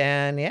good,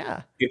 and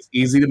yeah, It's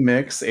easy to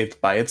mix.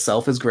 It by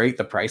itself is great.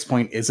 The price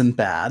point isn't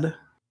bad,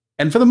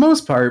 and for the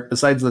most part,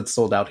 besides that it's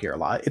sold out here a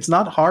lot, it's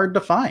not hard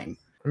to find.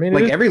 I mean,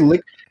 Like every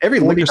liquor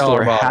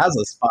store bottle. has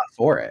a spot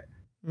for it.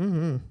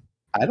 mm-hmm.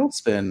 I don't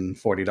spend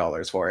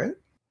 $40 for it.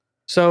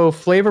 So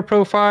flavor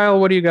profile,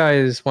 what do you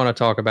guys want to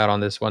talk about on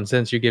this one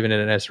since you're giving it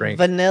an S rank?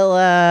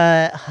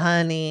 Vanilla,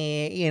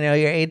 honey, your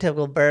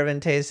atypical bourbon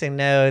tasting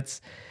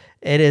notes.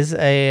 It is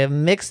a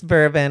mixed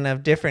bourbon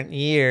of different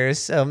years.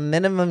 So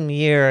minimum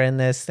year in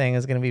this thing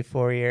is going to be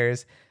 4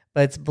 years,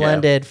 but it's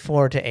blended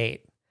 4 to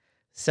 8.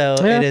 So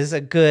it is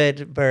a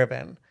good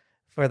bourbon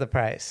for the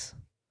price.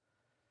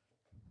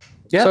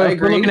 Yeah, so I if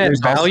agree. we're looking at There's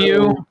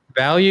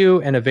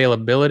value and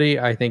availability,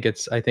 I think I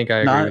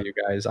agree with you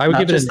guys. I would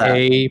give it an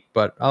A,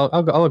 but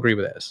I'll agree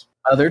with this.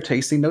 other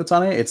tasting notes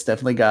on it. It's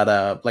definitely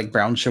got like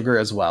brown sugar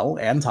as well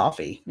and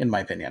toffee, in my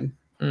opinion.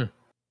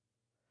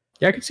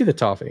 Yeah, I could see the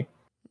toffee.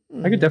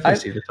 I could definitely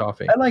see the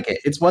toffee. I like it.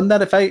 It's one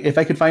that if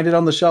I could find it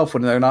on the shelf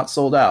when they're not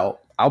sold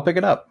out, I'll pick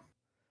it up.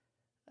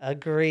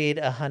 Agreed,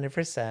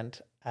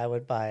 100%. I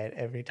would buy it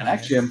every time. And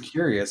actually, I'm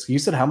curious. You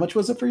said how much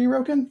was it for you,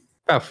 Roukan?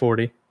 About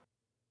 40.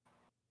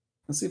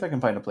 Let's see if I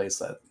can find a place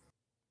that.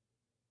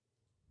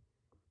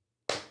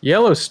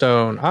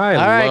 Yellowstone. All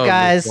right, love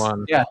guys. this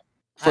one. Yeah.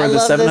 I love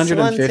this one,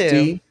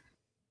 750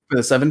 for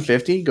the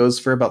 750 goes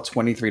for about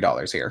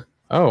 $23 here.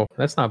 Oh,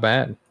 that's not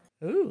bad.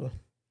 Ooh.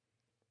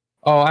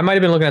 Oh, I might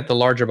have been looking at the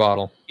larger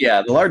bottle.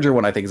 Yeah, the larger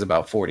one I think is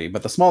about 40,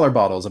 but the smaller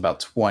bottle is about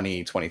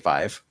 20,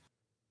 25.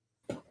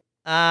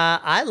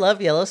 I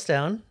love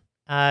Yellowstone.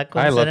 I love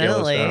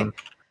Coincidentally, Yellowstone.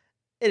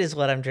 it is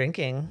what I'm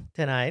drinking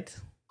tonight.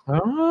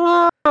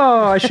 Oh,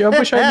 I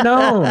wish I'd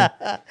known.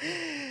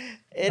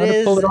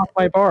 It pulled it off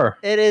my bar.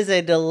 It is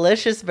a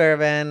delicious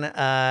bourbon.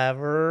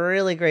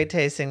 Really great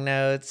tasting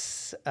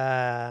notes,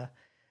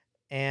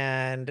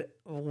 and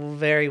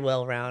very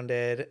well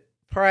rounded.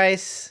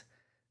 Price,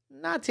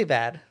 not too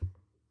bad.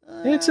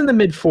 It's in the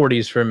mid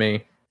 40s for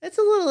me. It's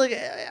a little.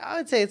 I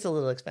would say it's a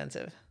little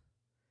expensive.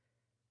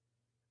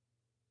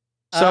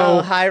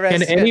 So, high can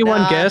res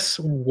anyone guess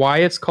why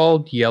it's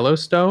called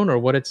Yellowstone or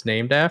what it's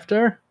named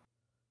after?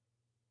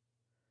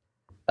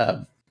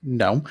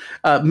 No.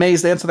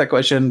 Maze, to answer that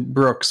question,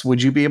 Brooks,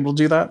 would you be able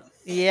to do that?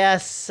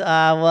 Yes.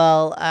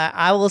 Well,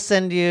 I will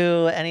send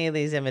you any of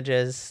these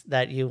images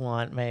that you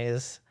want,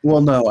 Maze.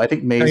 Well, no, I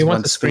think Maze he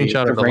wants a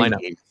screenshot of the lineup.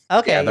 ranking.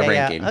 Okay. Yeah, the Yeah.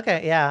 ranking.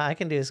 Okay. Yeah, I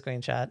can do a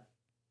screenshot.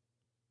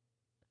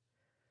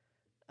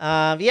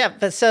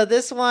 But so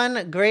this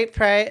one, great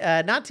price,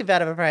 not too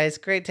bad of a price,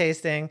 great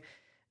tasting.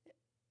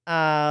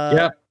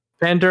 Yeah,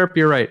 Van Derp,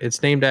 you're right.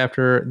 It's named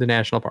after the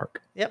national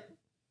park. Yep.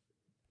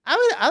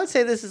 I would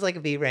say this is like a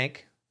B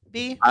rank.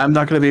 B. I'm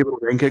not going to be able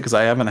to rank it because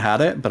I haven't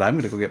had it, but I'm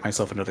going to go get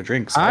myself another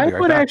drink. So I'll I be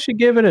right would back. actually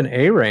give it an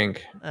A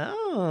rank.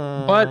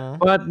 Oh.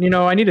 But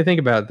I need to think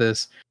about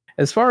this.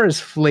 As far as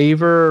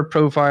flavor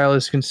profile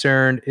is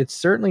concerned, it's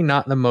certainly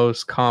not the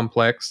most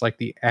complex. Like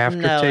the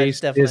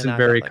aftertaste definitely isn't not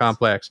very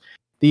complex.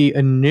 The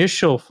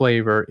initial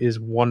flavor is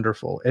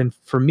wonderful. And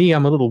for me,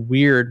 I'm a little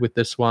weird with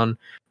this one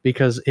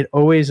because it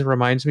always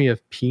reminds me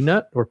of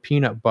peanut or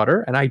peanut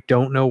butter. And I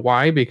don't know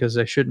why, because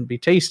I shouldn't be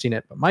tasting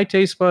it. But my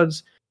taste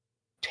buds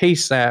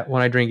taste that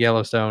when I drink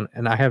Yellowstone,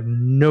 and I have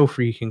no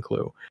freaking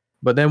clue.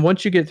 But then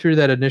once you get through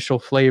that initial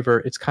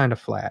flavor, it's kind of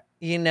flat.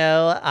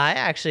 I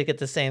actually get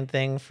the same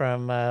thing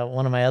from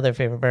one of my other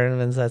favorite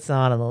bourbons that's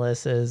not on the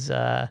list is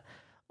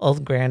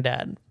Old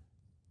Grandad.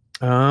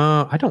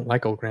 I don't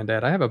like Old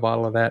Grandad. I have a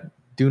bottle of that.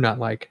 Do not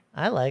like.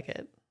 I like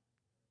it.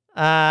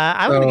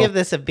 I'm going to give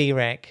this a B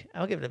rank.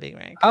 I'll give it a B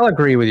rank. I'll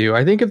agree with you.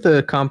 I think if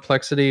the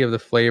complexity of the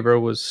flavor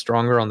was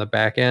stronger on the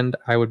back end,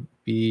 I would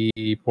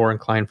be more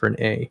inclined for an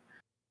A.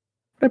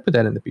 But I put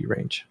that in the B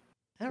range.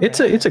 It's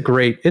a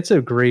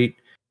great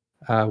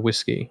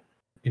whiskey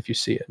if you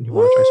see it and you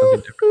want to try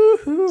something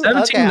different.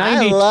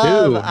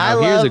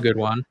 1792. Here's a good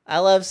one. I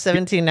love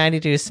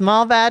 1792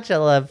 small batch. I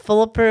love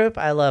full proof.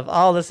 I love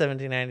all the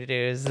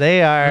 1792s.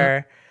 They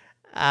are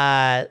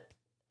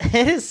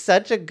it is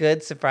such a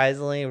good,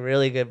 surprisingly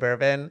really good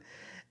bourbon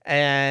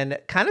and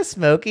kind of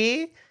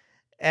smoky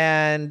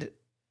and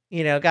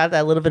got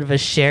that little bit of a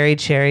sherry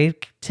cherry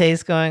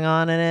taste going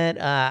on in it.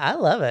 I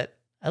love it.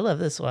 I love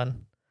this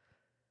one.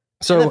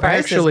 So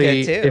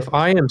actually, if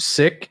I am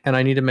sick and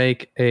I need to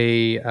make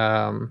a,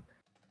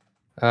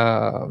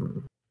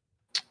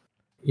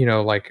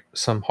 like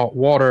some hot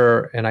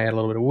water and I add a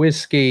little bit of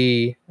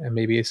whiskey and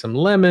maybe some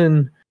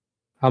lemon,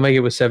 I'll make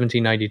it with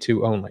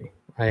 1792 only.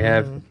 I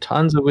have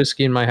tons of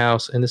whiskey in my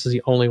house, and this is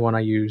the only one I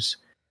use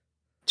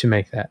to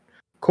make that.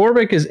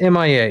 Corbick is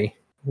MIA.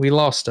 We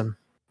lost him.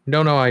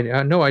 No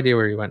idea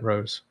where he went,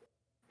 Rose.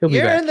 He'll be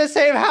You're back. in the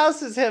same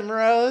house as him,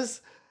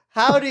 Rose.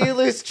 How do you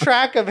lose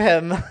track of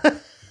him?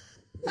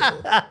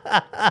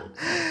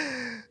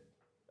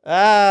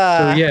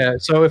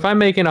 So if I'm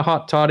making a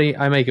hot toddy,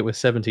 I make it with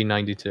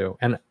 1792.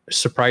 And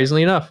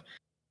surprisingly enough,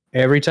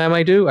 every time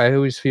I do, I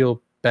always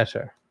feel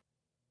better.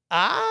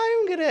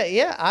 I'm gonna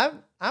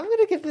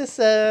give this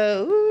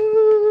I'd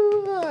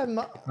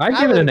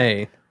give it an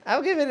A.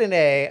 I'll give it an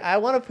A. I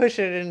want to push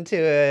it into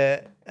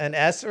an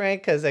S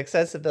rank because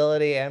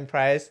accessibility and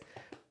price.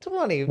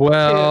 22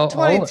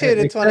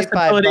 to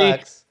 25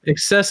 bucks.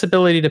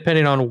 Accessibility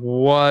depending on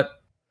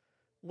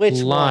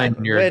Which line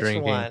one? you're Which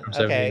drinking. one? From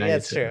Okay,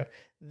 that's 1792. true.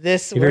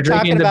 This If we're you're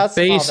talking drinking the about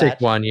small basic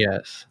batch. one,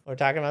 yes. We're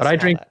talking about But small I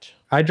drink batch.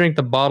 I drink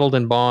the bottled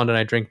and bond, and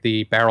I drink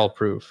the barrel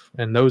proof,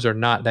 and those are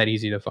not that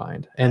easy to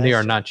find, and they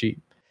That's are not cheap.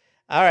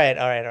 All right.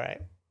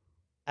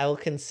 I will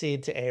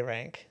concede to A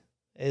rank.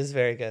 It is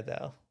very good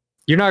though.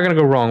 You're not going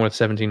to go wrong with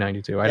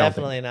 1792. I don't think.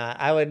 Definitely not.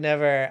 I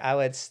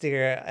would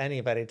steer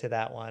anybody to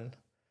that one.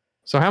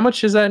 So how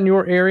much is that in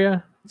your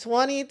area?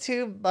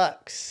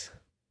 $22.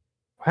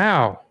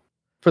 Wow.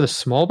 For the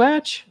small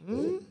batch?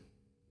 Mm?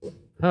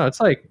 Oh, it's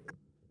like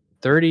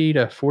 $30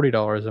 to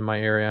 $40 in my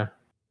area.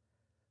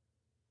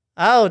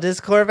 Oh, has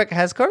Corbick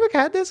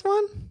had this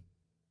one?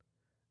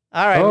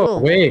 All right. Oh,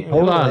 wait,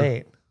 hold on.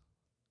 Wait.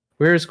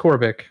 Where's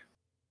Corbick?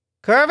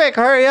 Corbick,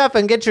 hurry up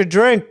and get your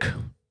drink.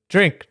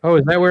 Drink. Oh,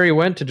 is that where he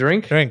went to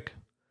drink? Drink.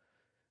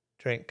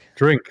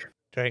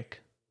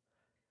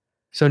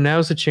 So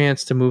now's the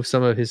chance to move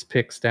some of his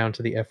picks down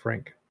to the F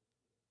rank.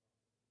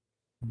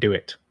 Do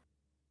it.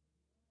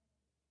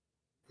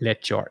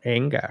 Let your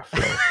anger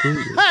flow through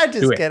you. I'm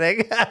Do just it.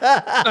 kidding.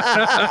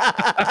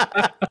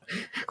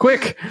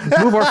 Quick,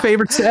 move our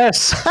favorites to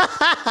S.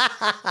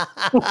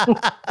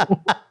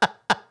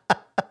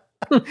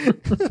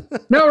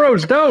 No,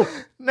 Rose, don't.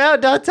 No,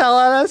 don't tell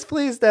on us.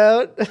 Please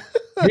don't.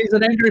 He's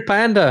an angry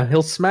panda.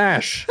 He'll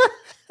smash.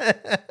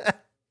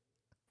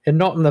 And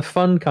not in the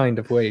fun kind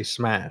of way,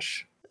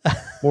 smash.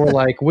 More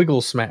like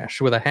wiggle smash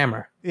with a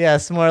hammer.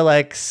 Yes, more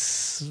like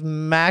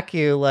smack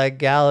you like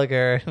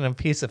Gallagher in a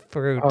piece of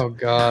fruit. Oh,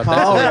 God.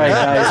 All right,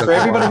 guys. For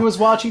everybody who was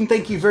watching,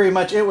 thank you very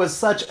much. It was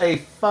such a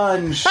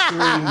fun stream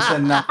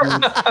tonight.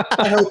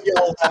 I hope you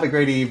all have a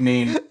great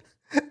evening.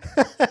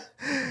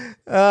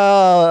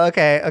 Oh,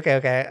 okay.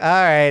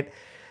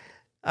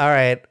 All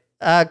right.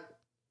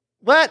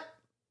 What?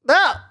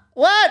 No,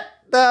 what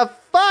the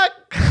fuck?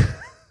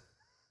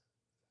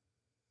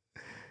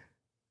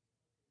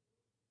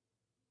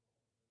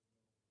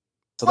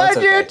 So that's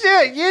What'd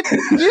okay. you do?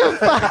 You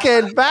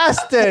fucking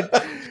bastard.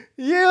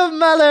 You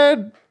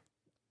mother.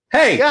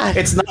 Hey, God.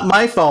 it's not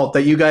my fault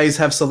that you guys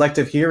have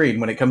selective hearing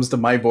when it comes to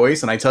my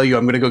voice, and I tell you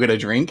I'm going to go get a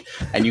drink,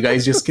 and you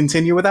guys just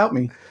continue without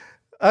me.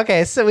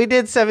 Okay, so we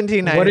did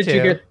 1792. What did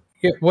you get?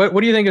 What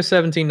do you think of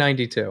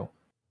 1792?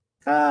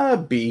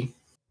 B.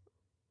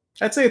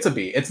 I'd say it's a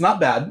B. It's not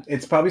bad.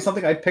 It's probably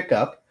something I'd pick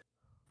up.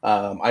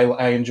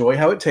 I enjoy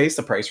how it tastes.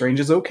 The price range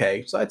is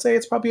okay, so I'd say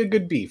it's probably a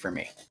good B for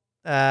me.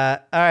 All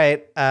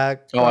right. Oh,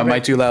 am I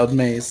too loud,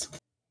 Maze?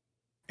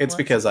 It's What?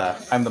 because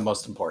I'm the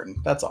most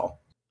important. That's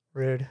all.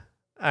 Rude.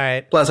 All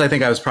right. Plus, I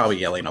think I was probably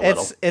yelling a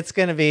little. It's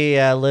going to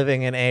be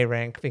living in A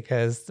rank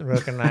because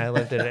Roukan and I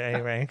lived in A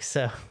rank.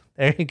 So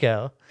there you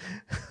go.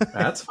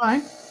 That's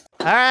fine.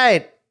 All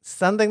right.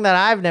 Something that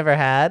I've never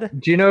had.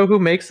 Do you know who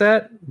makes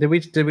that? Did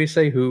we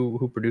say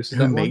who produces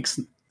Who that makes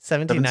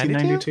 1792?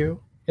 1792? one?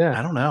 Yeah.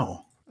 I don't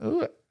know.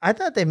 Ooh, I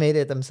thought they made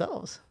it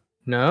themselves.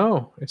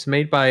 No, it's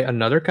made by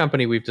another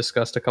company we've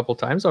discussed a couple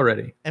times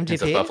already. It's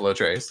a MGP? Buffalo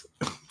Trace.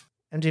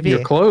 MGP?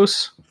 You're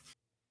close.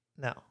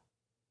 No.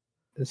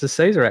 It's a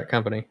Sazerac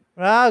company.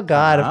 Oh,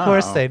 God. Of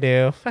course Wow. they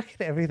do.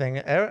 Fucking everything.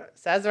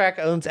 Sazerac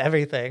owns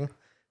everything.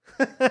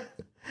 All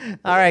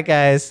right,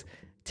 guys.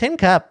 Tin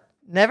Cup.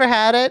 Never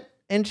had it.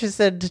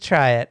 Interested to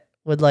try it.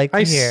 Would like to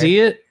I hear. see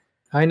it.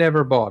 I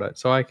never bought it,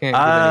 so I can't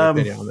give any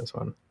opinion on this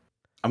one.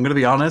 I'm gonna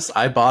be honest.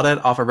 I bought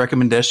it off a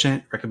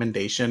recommendation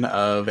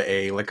of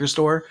a liquor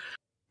store.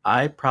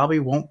 I probably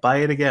won't buy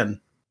it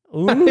again.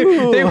 Ooh.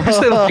 They were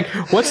saying, like,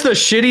 what's the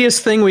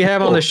shittiest thing we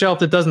have on the shelf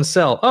that doesn't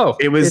sell? Oh,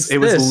 It was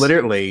this.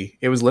 literally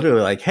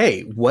like,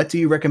 hey, what do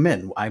you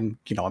recommend? I'm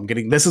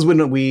getting, this is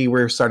when we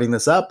were starting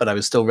this up, but I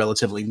was still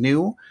relatively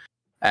new.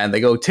 And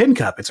they go, Tin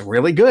Cup, it's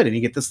really good. And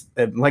you get this,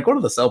 and like one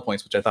of the sell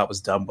points, which I thought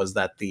was dumb, was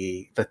that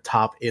the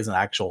top is an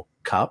actual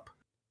cup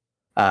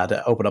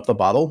to open up the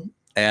bottle.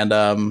 And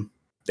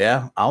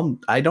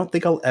I don't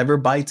think I'll ever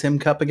buy Tin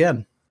Cup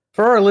again.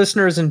 For our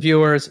listeners and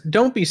viewers,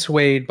 don't be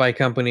swayed by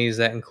companies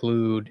that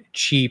include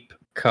cheap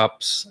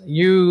cups.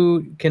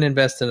 You can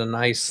invest in a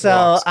nice. So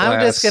rocks I'm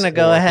just glass going to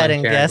go or ahead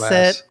and Glencairn guess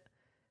glass. it.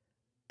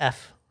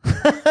 F.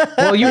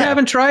 Well, you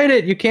haven't tried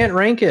it. You can't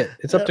rank it.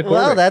 It's up to Corbick.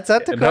 Well, that's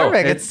up to No,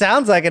 Corbick. It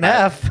sounds like an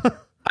F.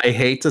 I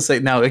hate to say,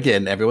 now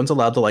again, everyone's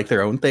allowed to like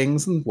their own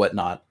things and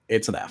whatnot.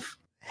 It's an F.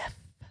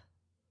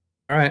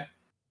 All right.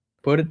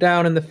 Put it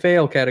down in the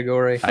fail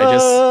category.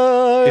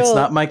 It's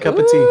not my cup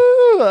of tea.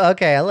 Ooh,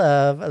 okay, I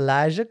love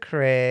Elijah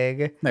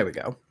Craig. There we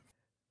go.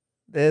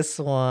 This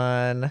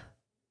one.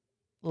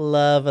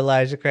 Love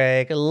Elijah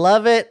Craig.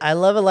 Love it. I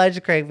love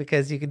Elijah Craig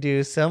because you can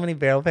do so many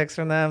barrel picks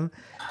from them.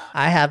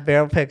 I have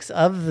barrel picks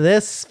of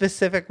this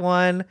specific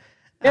one.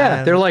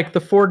 Yeah, they're like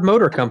the Ford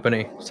Motor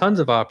Company. Tons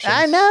of options.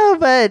 I know,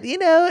 but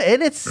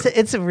and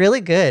it's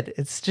really good.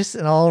 It's just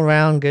an all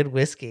around good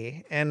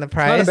whiskey, and the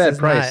price Not a bad is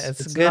price. It's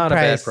a It's good not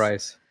price. a bad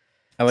price.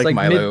 I It's like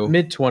like Milo.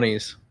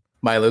 mid-20s.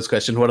 Milo's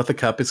question: what if the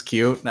cup is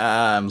cute?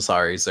 I'm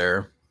sorry,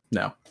 sir.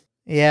 No.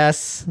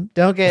 Yes,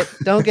 don't get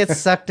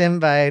sucked in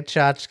by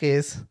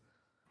tchotchkes.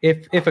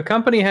 If a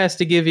company has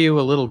to give you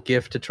a little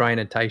gift to try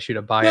and entice you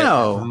to buy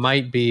No. it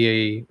might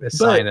be a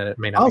sign that it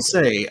may not I'll be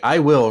good. say I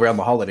will around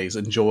the holidays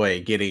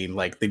enjoy getting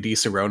like the Di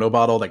Serono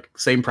bottle, like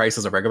same price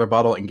as a regular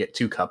bottle, and get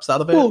 2 cups out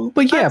of it. Well,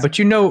 but yeah, but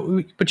you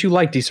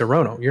like Di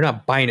Serono. You're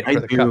not buying it for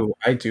the cup.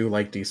 I do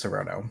like Di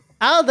Serono.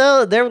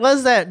 Although there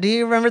was that, do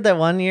you remember that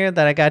one year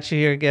that I got you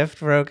your gift,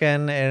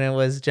 Roukan, and it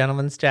was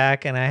Gentleman's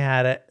Jack, and I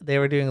had it. They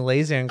were doing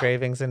laser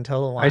engravings in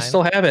Total Wine. I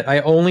still have it.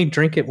 I only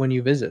drink it when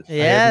you visit.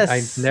 Yes,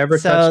 I never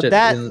touched it.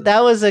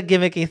 That was a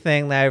gimmicky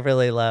thing that I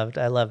really loved.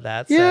 I love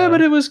that. Yeah, so.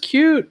 but it was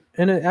cute,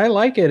 and I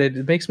like it.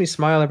 It makes me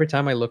smile every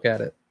time I look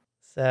at it.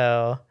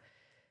 So,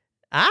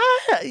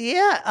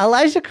 yeah,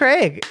 Elijah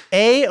Craig,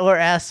 A or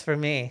S for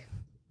me.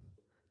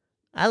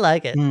 I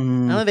like it.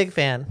 I'm a big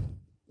fan.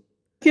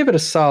 Give it a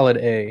solid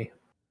A.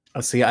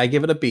 See, I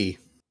give it a B.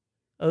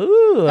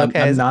 Ooh,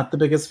 okay. I'm not the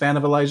biggest fan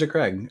of Elijah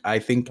Craig. I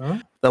think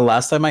the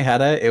last time I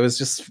had it, it was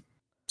just,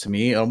 to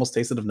me, it almost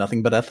tasted of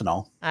nothing but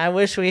ethanol. I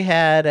wish we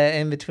had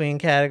in between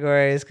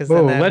categories because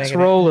let's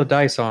roll the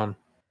dice on.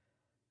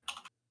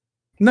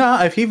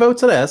 No, if he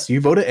votes at S,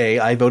 you voted A,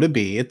 I voted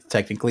B.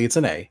 Technically, it's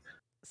an A.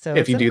 So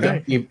if you do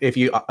that,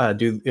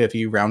 if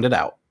you round it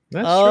out.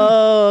 That's true.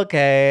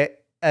 Okay.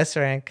 S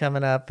rank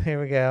coming up.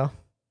 Here we go.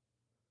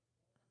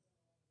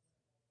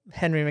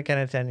 Henry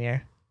McKenna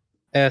 10-year.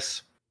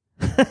 S.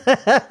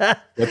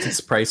 What's its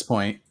price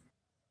point?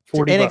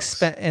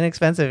 $40.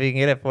 Inexpensive. You can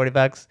get it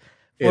 $40.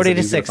 40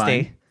 to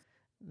 60.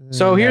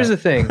 So here's the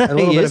thing, a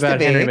little bit used to about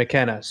be. Henry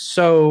McKenna.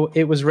 So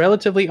it was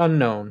relatively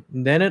unknown.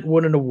 Then it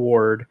won an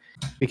award,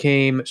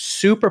 became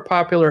super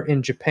popular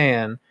in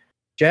Japan.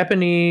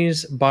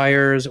 Japanese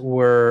buyers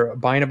were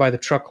buying it by the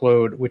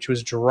truckload, which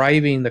was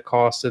driving the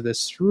cost of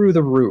this through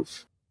the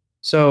roof.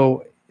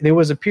 So there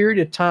was a period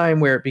of time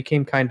where it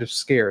became kind of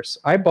scarce.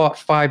 I bought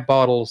 5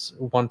 bottles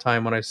one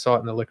time when I saw it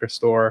in the liquor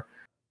store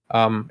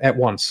at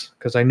once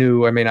because I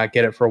knew I may not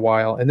get it for a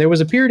while. And there was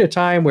a period of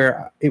time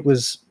where it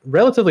was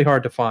relatively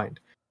hard to find.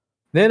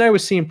 Then I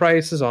was seeing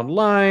prices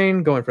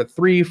online going for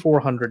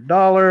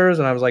 $300-$400,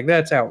 and I was like,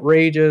 that's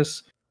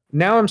outrageous.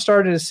 Now I'm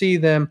starting to see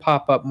them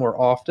pop up more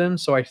often,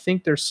 so I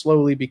think they're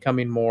slowly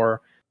becoming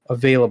more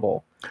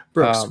available.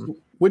 Brooks,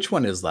 which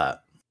one is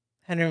that?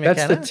 Henry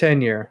McKenna? That's the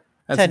 10-year.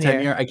 That's the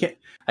 10-year.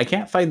 I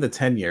can't find the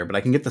 10-year, but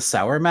I can get the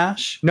sour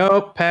mash.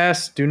 Nope,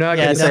 pass. Do not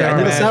get the I sour can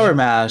get mash. the sour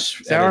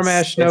mash. Sour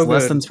mash, no it's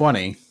less good. than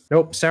 20.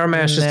 Nope, sour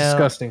mash is No.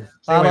 disgusting.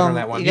 Stay away from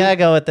that one. You gotta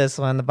go with this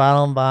one. The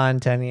Bottle and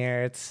Bond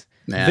 10-year. It's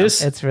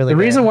really the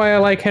reason good. why I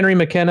like Henry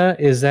McKenna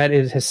is that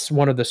it has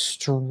one of the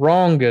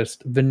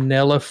strongest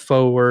vanilla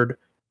forward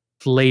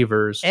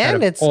flavors And out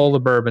of it's- all the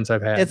bourbons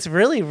I've had. It's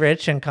really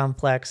rich and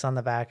complex on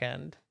the back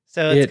end.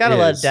 So it's It got a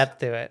lot of is. depth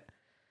to it.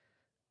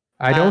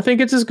 I don't think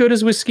it's as good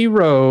as Whiskey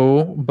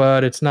Row,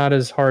 but it's not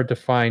as hard to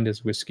find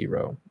as Whiskey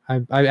Row.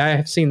 I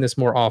have seen this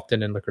more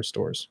often in liquor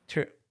stores.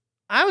 True.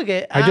 I would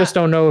get. I just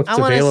don't know if it's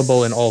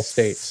available in all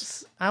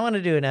states. I want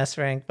to do an S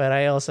rank, but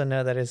I also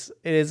know that it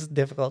is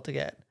difficult to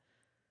get.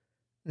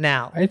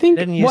 Now, I think.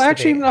 didn't used Well, to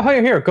actually, be. no,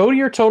 here, go to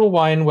your Total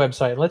Wine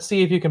website. Let's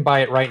see if you can buy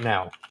it right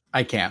now.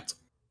 I can't.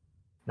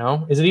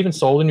 No, is it even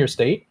sold in your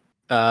state?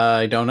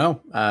 I don't know.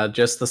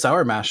 Just the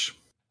sour mash.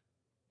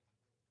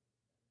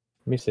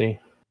 Let me see.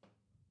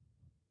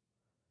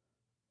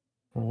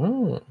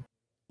 Oh.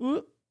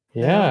 Ooh.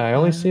 Yeah, I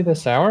only see the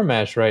sour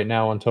mash right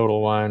now on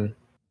Total Wine.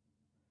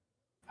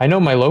 I know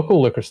my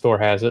local liquor store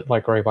has it,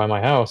 like right by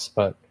my house,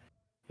 but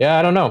yeah,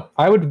 I don't know.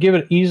 I would give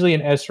it easily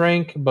an S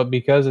rank, but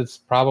because it's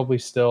probably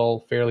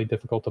still fairly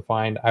difficult to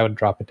find, I would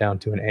drop it down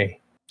to an A.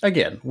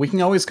 Again, we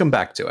can always come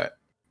back to it,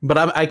 but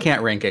I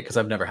can't rank it because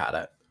I've never had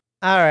it.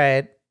 All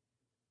right,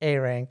 A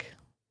rank.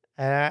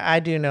 I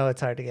do know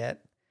it's hard to get.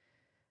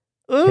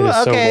 Ooh, It is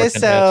so okay. worth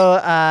an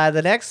So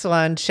the next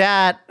one,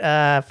 chat.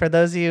 For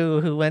those of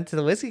you who went to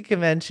the whiskey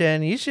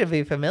convention, you should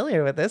be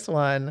familiar with this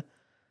one.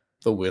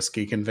 The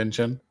whiskey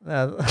convention.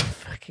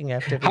 Fucking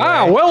FWA.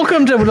 Ah,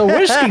 welcome to the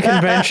whiskey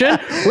convention.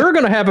 We're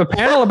going to have a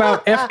panel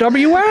about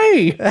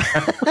FWA.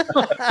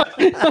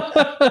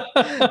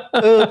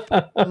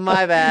 Oop,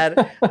 my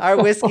bad.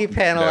 Our whiskey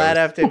panel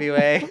at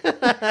FWA.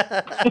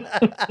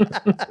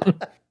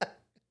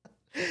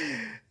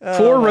 Oh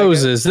Four my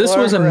Roses. God. This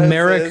Four was Roses.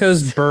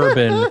 America's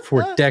bourbon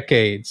for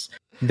decades.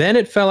 Then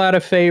it fell out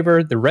of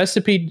favor. The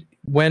recipe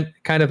went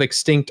kind of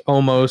extinct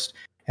almost.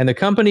 And the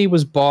company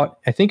was bought,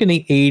 I think, in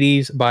the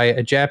 80s by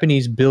a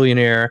Japanese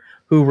billionaire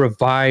who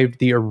revived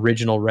the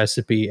original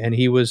recipe. And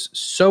he was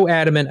so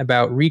adamant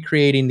about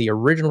recreating the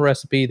original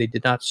recipe, they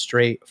did not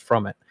stray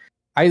from it.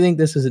 I think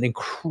this is an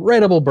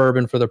incredible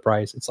bourbon for the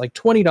price. It's like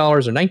 $20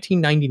 or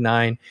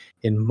 $19.99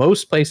 in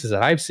most places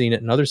that I've seen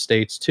it, in other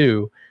states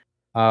too.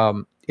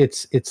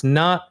 It's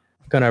not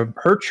gonna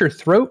hurt your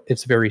throat.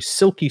 It's very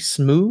silky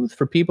smooth.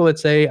 For people that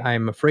say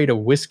I'm afraid of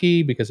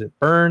whiskey because it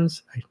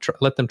burns,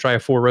 let them try a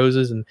Four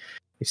Roses, and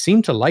they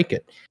seem to like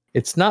it.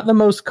 It's not the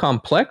most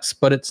complex,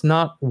 but it's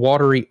not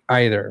watery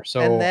either. So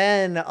And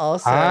then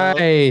also,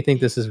 I think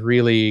this is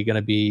really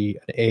gonna be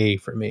an A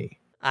for me.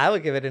 I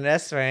would give it an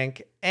S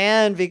rank.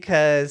 And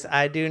because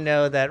I do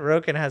know that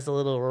Roukan has a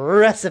little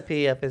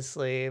recipe up his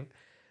sleeve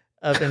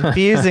of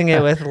infusing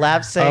it with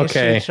Lapsang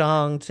Okay.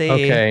 Souchong tea.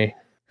 Okay.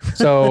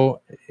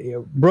 So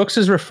Brooks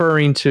is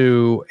referring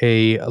to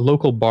a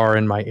local bar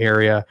in my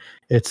area.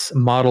 It's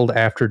modeled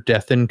after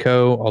Death &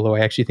 Co., although I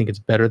actually think it's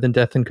better than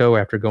Death & Co.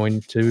 after going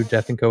to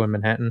Death & Co. in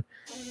Manhattan.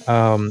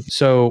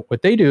 So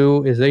what they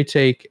do is they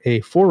take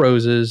a Four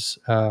Roses,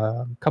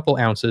 couple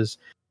ounces,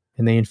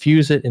 and they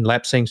infuse it in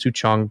Lapsang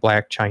Souchong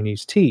black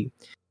Chinese tea.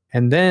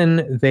 And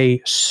then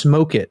they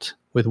smoke it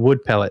with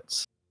wood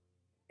pellets.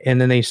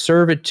 And then they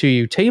serve it to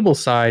you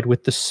tableside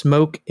with the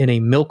smoke in a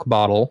milk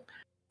bottle,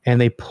 and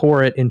they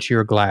pour it into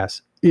your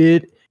glass.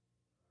 It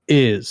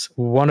is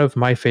one of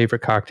my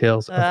favorite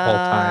cocktails of all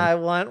I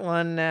time. want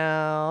one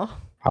now.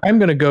 I'm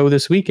going to go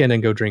this weekend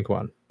and go drink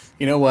one.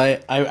 You know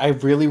what? I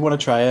really want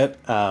to try it.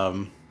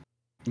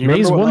 You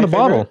Maze remember what won my the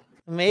bottle. favorite-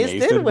 Maze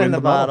did win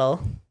the bottle.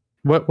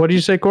 What did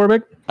you say,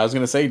 Corbick? I was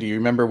going to say, do you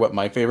remember what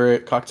my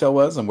favorite cocktail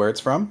was and where it's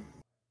from?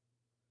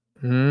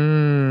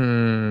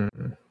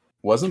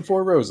 Wasn't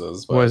Four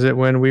Roses, but Was it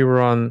when we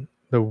were on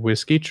the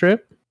whiskey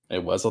trip?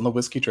 it was on the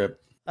whiskey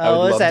trip. I Oh,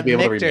 would was love that to be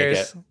able to remake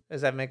Michter's? it.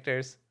 Was that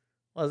Michter's?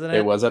 Wasn't it?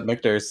 It was at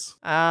Michter's.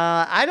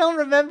 I don't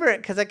remember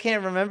it because I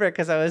can't remember it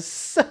because I was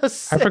so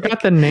sick. I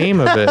forgot the name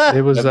of it.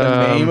 It was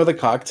The name of the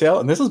cocktail,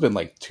 and this has been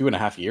like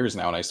 2.5 years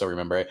now, and I still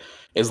remember it,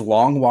 is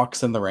Long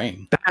Walks in the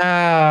Rain.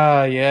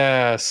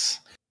 yes.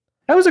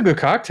 That was a good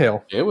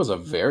cocktail. It was a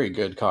very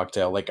good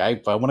cocktail. Like I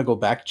want to go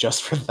back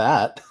just for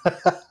that.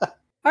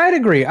 I'd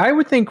agree. I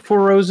would think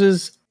Four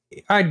Roses,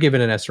 I'd give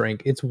it an S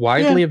rank. It's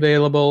widely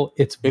available.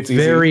 It's easy.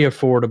 very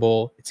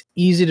affordable. It's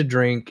easy to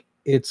drink.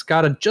 It's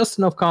got just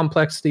enough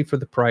complexity for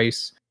the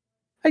price.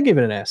 I'd give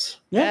it an S.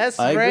 S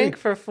I agree. rank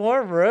for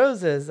Four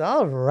Roses.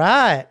 All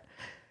right.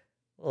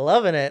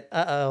 Loving it.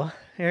 Uh-oh.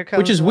 Here comes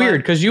Which is one.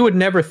 weird because you would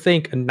never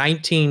think a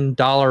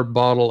 $19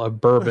 bottle of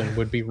bourbon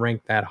would be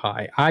ranked that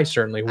high. I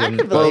certainly I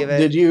wouldn't. could believe it.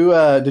 Did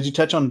you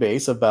touch on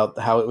base about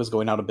how it was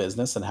going out of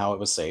business and how it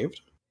was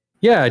saved?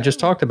 Yeah, I just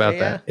talked about Yeah.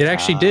 that. It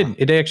actually did.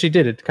 It actually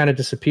did. It kind of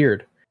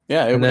disappeared.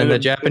 Yeah, And then the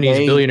Japanese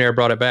billionaire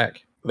brought it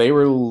back. They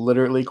were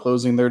literally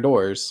closing their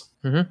doors.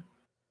 Mhm.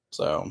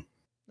 So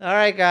All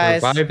right,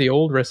 guys. Revive the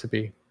old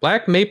recipe.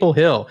 Black Maple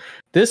Hill.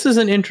 This is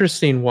an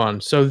interesting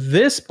one. So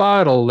this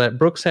bottle that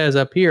Brooks has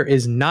up here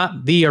is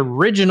not the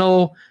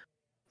original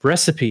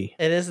recipe.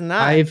 It is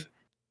not. I've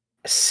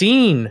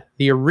seen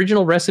the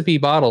original recipe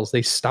bottles.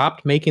 They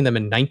stopped making them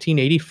in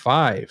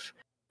 1985.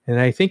 And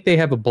I think they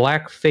have a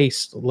black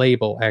faced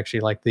label,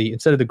 actually. Like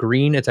instead of the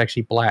green, it's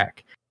actually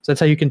black. So that's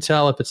how you can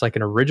tell if it's like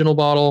an original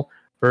bottle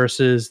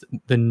versus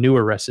the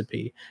newer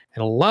recipe.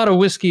 And a lot of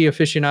whiskey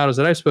aficionados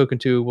that I've spoken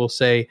to will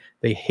say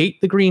they hate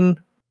the green,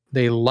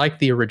 they like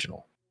the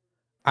original.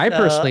 I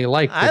personally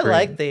like the I green.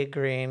 like the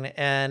green,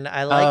 and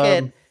I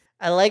like it.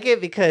 I like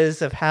it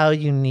because of how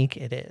unique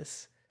it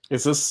is.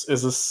 is this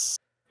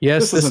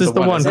Yes, This this isn't is the the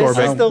one, one, is it? This is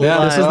Corbick. the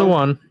Yeah, this is the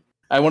one. one.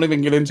 I won't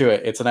even get into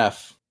it. It's an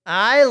F.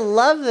 I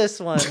love this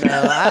one though.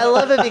 I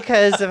love it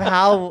because of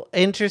how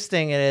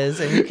interesting it is,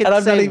 and you can And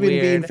I'm say not even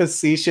weird. being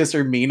facetious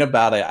or mean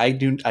about it.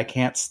 I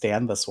can't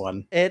stand this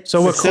one. It's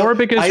So what Still-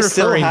 Corbick is I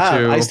still referring have,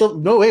 to... I still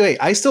no wait.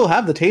 I still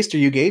have the taster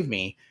you gave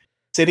me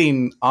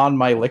sitting on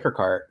my liquor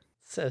cart.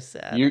 so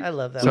sad. You- I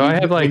love that So one. I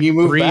have like when you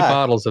move 3 back-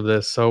 bottles of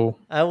this. So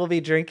I will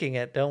be drinking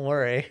it. Don't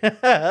worry.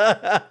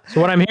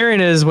 what I'm hearing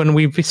is when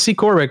we see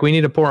Corbick, we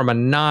need to pour him a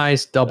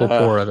nice double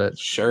pour of it.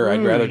 Sure,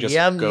 I'd rather Ooh, just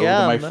yum, go to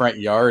my yum. front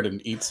yard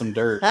and eat some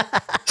dirt.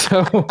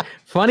 So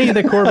funny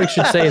that Corbick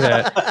should say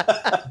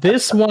that.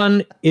 This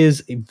one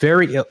is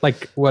very,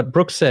 like what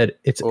Brooks said,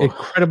 it's Oh.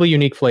 incredibly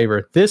unique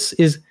flavor. This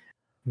is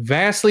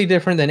vastly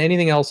different than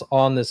anything else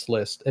on this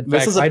list. In This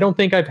fact, is a- I don't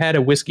think I've had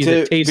a whiskey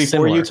that tastes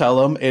before similar. you tell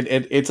them,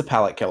 it's a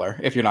palate killer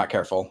if you're not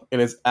careful. It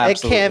is It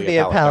absolutely can be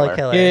a palate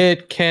killer.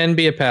 It can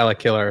be a palate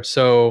killer.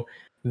 So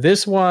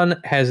this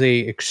one has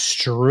a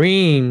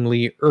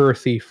extremely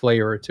earthy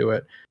flavor to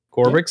it.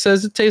 Corbick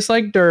says it tastes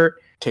like dirt.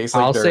 Tastes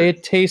like I'll dirt. say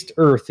it tastes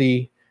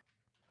earthy.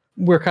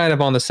 We're kind of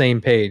on the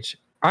same page.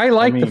 I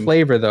like the mean,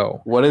 flavor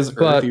though. What is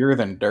but- earthier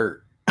than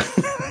dirt?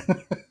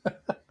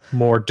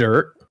 More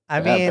dirt. I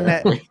Yeah, mean,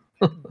 apparently.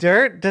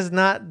 dirt does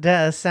not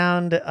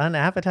sound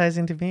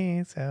unappetizing to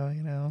me. So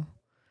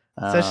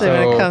especially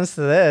when So- it comes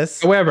to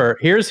this. However,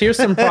 here's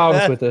some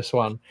problems with this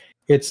one.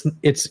 It's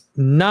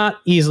not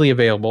easily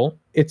available.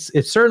 It's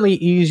certainly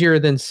easier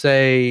than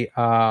say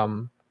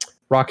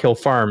Rock Hill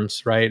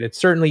Farms, right? It's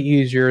certainly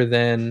easier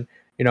than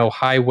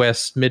High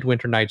West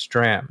Midwinter Nights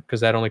Dram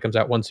because that only comes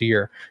out once a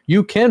year.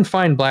 You can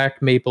find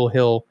Black Maple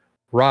Hill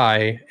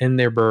rye in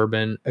their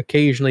bourbon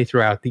occasionally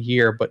throughout the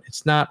year, but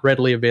it's not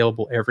readily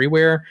available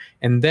everywhere.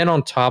 And then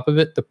on top of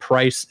it, the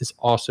price is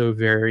also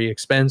very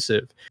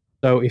expensive.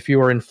 So if you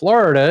were in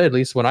Florida, at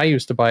least when I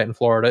used to buy it in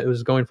Florida, it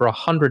was going for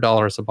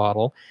 $100 a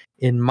bottle.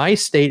 In my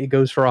state, it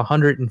goes for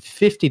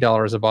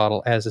 $150 a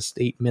bottle as a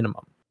state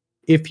minimum,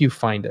 if you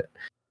find it.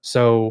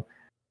 So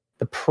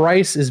the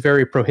price is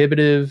very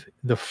prohibitive.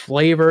 The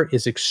flavor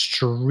is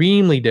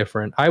extremely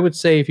different. I would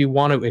say if you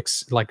want to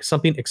like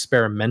something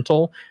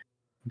experimental,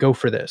 go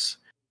for this.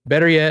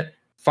 Better yet,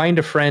 find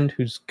a friend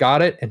who's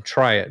got it and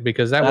try it,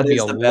 because that would be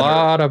a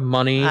lot of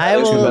money I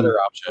to will-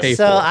 pay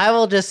So for. I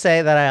will just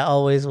say that I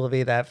always will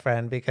be that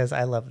friend because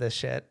I love this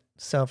shit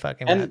so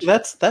fucking And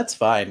much. that's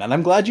fine. And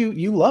I'm glad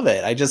you love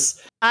it. I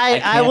I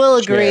can't will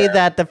agree share.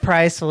 that the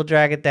price will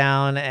drag it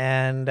down,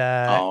 and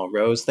Oh,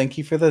 Rose, thank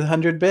you for the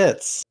 100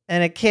 bits.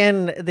 and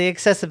the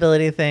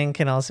accessibility thing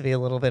can also be a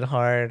little bit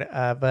hard.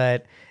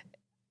 But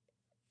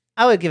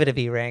I would give it a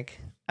B rank.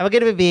 I would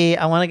give it a B.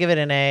 I want to give it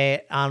an A.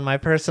 On my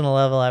personal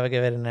level, I would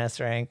give it an S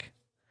rank.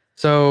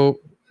 So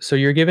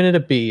you're giving it a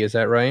B, is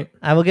that right?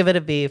 I will give it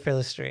a B for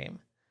the stream.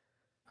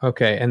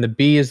 Okay, and the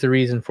B is the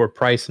reason for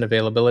price and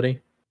availability?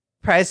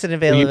 Price and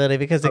availability,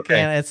 because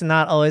okay. it's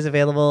not always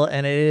available,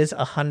 and it is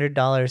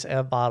 $100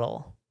 a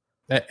bottle.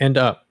 And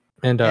up.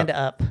 And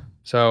up.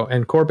 So,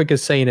 and Corbick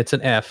is saying it's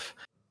an F.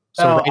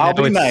 So Oh, right I'll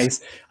now be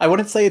it's- nice. I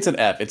wouldn't say it's an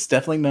F. It's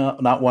definitely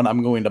not one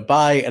I'm going to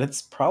buy, and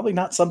it's probably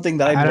not something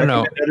that I don't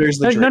know.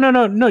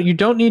 No. You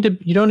don't need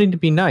to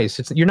be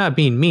nice. You're not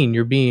being mean.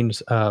 You're being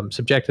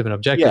subjective and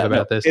objective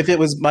about this. If it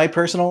was my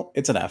personal,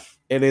 it's an F.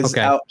 It is.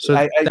 Okay.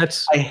 So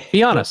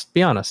be honest.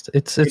 Be honest.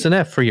 It's an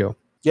F for you.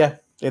 Yeah,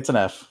 it's an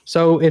F.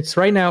 So it's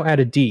right now at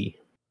a D.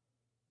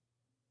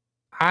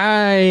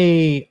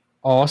 I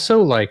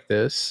also like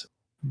this,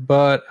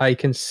 but I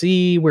can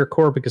see where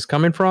Corbick is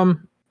coming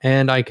from,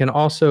 and I can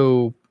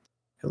also.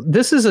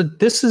 This is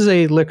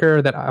a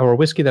liquor or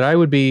whiskey that I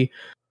would be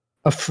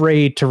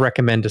afraid to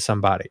recommend to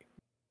somebody.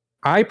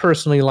 I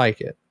personally like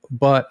it,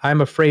 but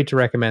I'm afraid to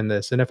recommend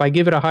this. And if I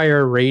give it a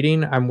higher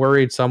rating, I'm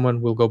worried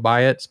someone will go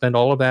buy it, spend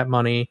all of that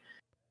money,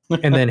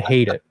 and then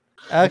hate it.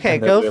 Okay,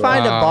 go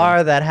find a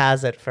bar that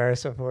has it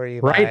first before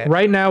you buy it.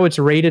 Right now, it's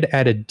rated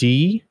at a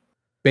D,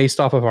 based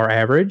off of our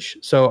average.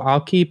 So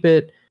I'll keep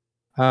it.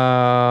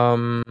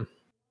 I'll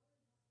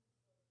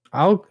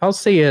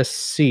say a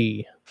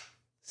C.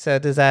 So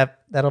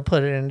that'll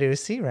put it into a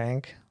C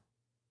rank?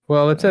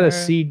 Well, it's at a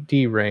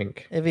C-D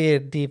rank. It'd be a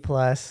D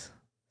plus.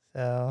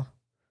 So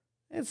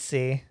it's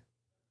C.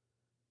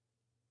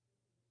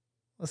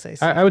 We'll say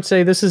C. I would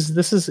say this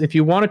is if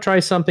you want to try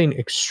something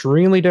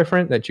extremely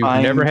different that you've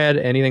never had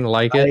anything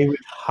like it. I would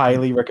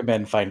highly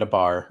recommend find a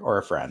bar or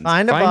a friend.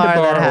 Find a bar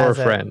that has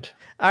or a friend.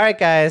 All right,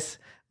 guys.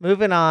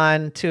 Moving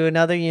on to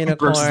another unicorn.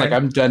 Brooks is like,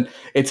 I'm done.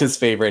 It's his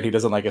favorite. He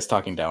doesn't like us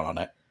talking down on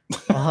it.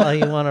 Oh,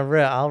 you want to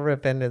rip? I'll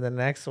rip into the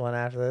next one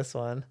after this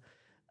one.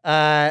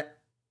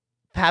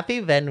 Pappy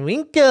Van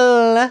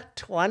Winkle,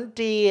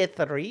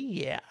 23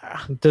 year.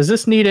 Does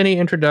this need any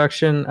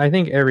introduction? I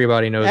think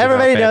everybody knows.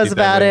 Everybody about knows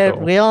about it.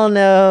 We all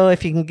know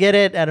if you can get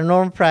it at a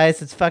normal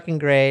price, it's fucking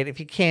great. If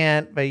you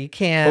can't, but you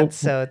can't,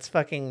 so it's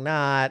fucking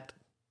not.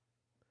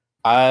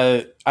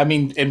 I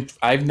mean, and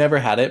I've never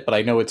had it, but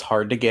I know it's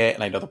hard to get,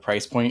 and I know the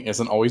price point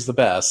isn't always the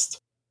best.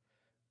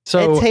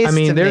 So, I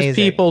mean, there's amazing.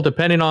 people,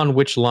 depending on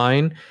which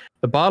line,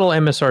 the bottle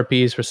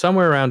MSRP is for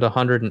somewhere around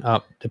 100 and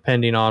up,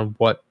 depending on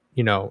what,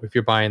 if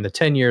you're buying the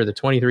 10-year, the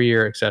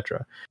 23-year,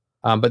 etc.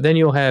 But then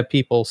you'll have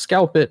people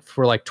scalp it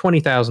for like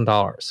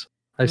 $20,000.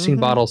 I've seen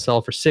bottles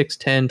sell for $6,000,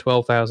 $10,000,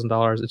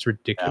 $12,000. It's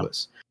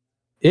ridiculous.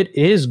 Yeah. It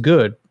is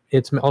good.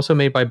 It's also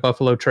made by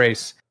Buffalo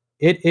Trace.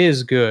 It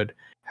is good.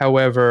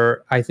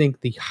 However, I think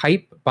the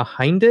hype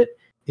behind it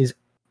is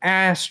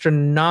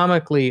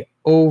astronomically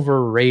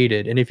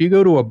overrated. And if you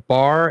go to a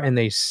bar and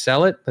they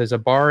sell it, there's a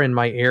bar in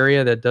my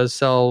area that does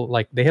sell,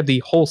 like, they have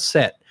the whole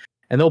set,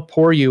 and they'll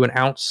pour you an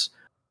ounce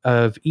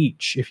of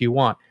each if you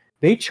want.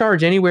 They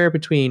charge anywhere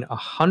between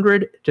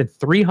 $100 to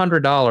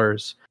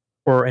 $300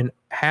 for an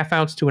half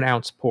ounce to an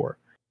ounce pour,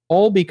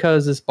 all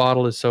because this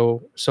bottle is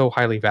so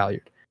highly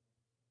valued.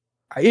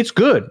 It's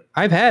good.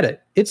 I've had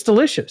it. It's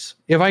delicious.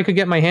 If I could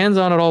get my hands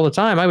on it all the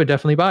time, I would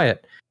definitely buy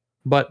it.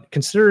 But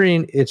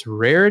considering its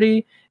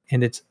rarity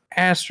and it's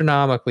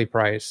astronomically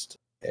priced,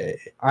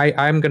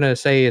 I'm going to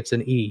say it's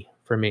an E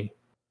for me.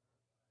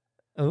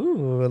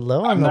 Ooh,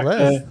 low on the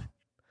list.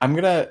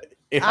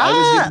 If I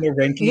was giving a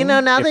ranking...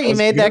 now that you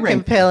made that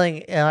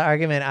compelling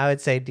argument, I would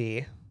say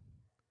D.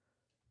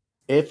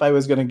 If I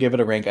was going to give it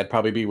a rank, I'd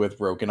probably be with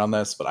Roukan on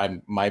this,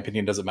 but my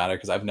opinion doesn't matter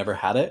because I've never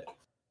had it.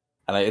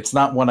 And it's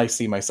not one I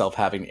see myself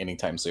having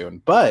anytime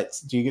soon. But,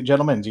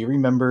 gentlemen, do you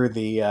remember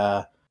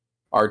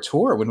our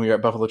tour when we were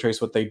at Buffalo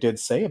Trace, what they did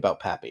say about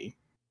Pappy?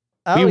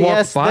 Oh, we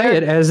walked by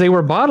it as they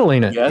were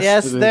bottling it.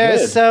 Yes,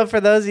 so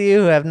for those of you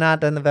who have not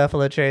done the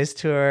Buffalo Trace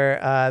tour,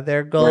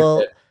 their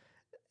goal...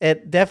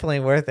 It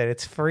definitely worth it.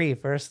 It's free,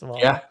 first of all.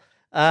 Yeah.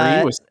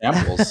 Free with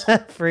samples.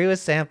 Free with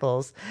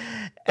samples.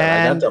 But I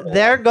got And double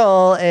their one.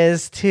 goal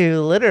is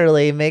to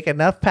literally make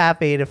enough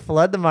Pappy to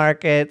flood the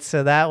market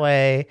so that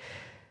way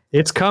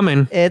It's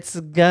coming. it's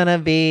gonna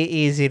be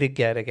easy to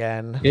get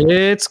again.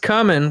 It's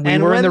coming. We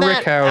And were in when the that-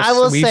 Rick house. I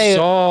will We say-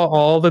 saw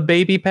all the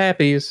baby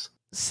Pappies.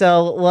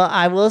 So, well,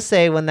 I will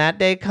say when that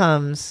day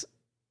comes,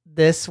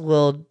 this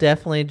will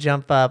definitely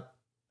jump up,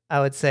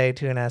 I would say,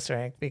 to an S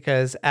rank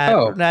because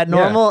at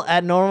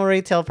normal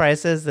retail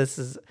prices, this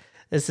is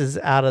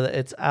out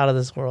of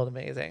this world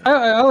amazing.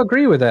 I'll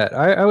agree with that.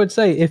 I would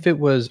say if it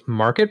was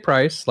market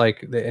price,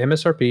 like the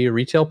MSRP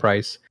retail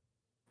price,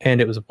 and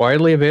it was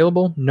widely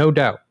available, no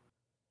doubt.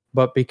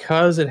 But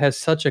because it has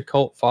such a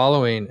cult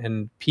following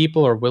and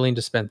people are willing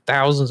to spend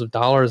thousands of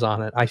dollars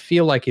on it, I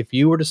feel like if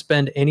you were to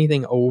spend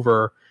anything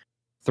over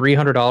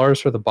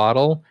 $300 for the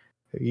bottle,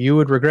 you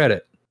would regret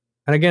it.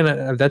 And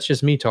again, that's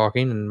just me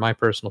talking and my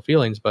personal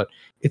feelings, but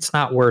it's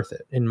not worth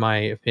it, in my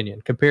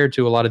opinion, compared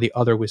to a lot of the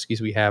other whiskeys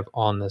we have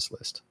on this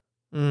list.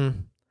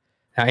 Mm.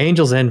 Now,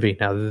 Angel's Envy.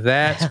 Now,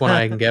 that's one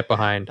I can get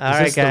behind. All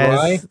right,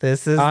 guys,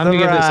 this is I'm the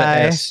going to give this an rye.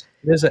 S.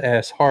 This is an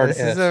S. Hard This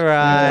S. is a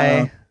rye.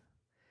 Yeah.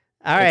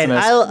 All right, It's an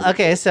S.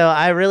 okay. So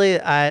I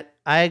really, I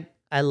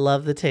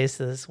love the taste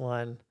of this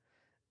one,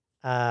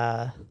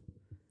 but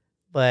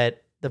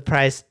the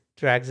price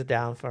drags it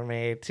down for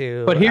me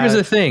too. But here's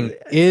the thing.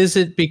 Is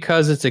it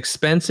because it's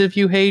expensive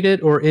you hate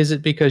it, or is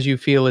it because you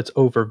feel it's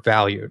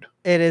overvalued?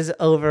 It is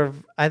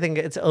I think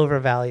it's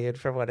overvalued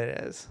for what it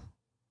is.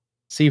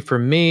 See, for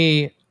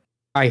me,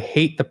 I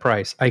hate the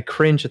price. I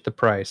cringe at the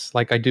price,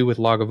 like I do with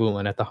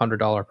Lagavulin at the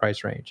 $100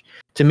 price range.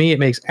 To me, it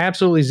makes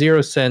absolutely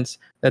zero sense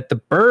that the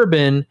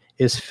bourbon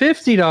is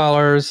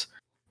 $50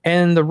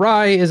 and the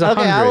rye is $100.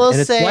 Okay, I will and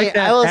it's say, like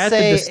that I will at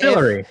say, the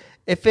distillery.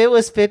 if it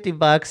was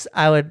 $50,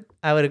 I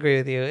would agree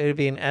with you. It would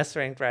be an S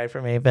ranked ride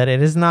for me, but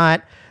it is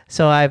not.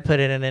 So I put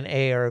it in an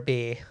A or a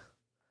B.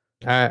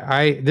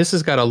 This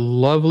has got a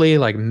lovely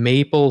like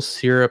maple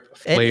syrup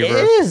flavor.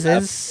 It is.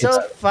 It's so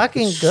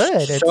fucking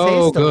good. It so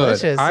tastes good.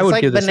 delicious. I It's would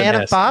like give this an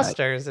Banana S.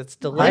 Fosters. It's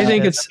delicious. I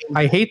think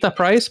I hate the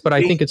price, but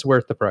I think it's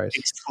worth the price.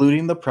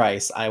 Excluding the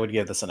price, I would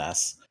give this an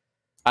S.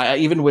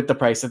 Even with the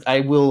price, I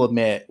will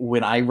admit,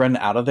 when I run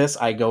out of this,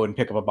 I go and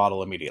pick up a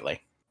bottle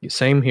immediately.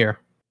 Same here.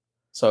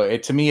 So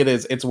to me,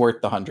 it's worth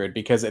the 100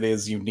 because it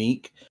is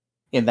unique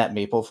in that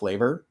maple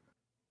flavor.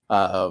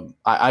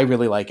 I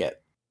really like it.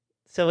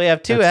 So we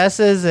have two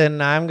S's,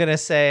 and I'm gonna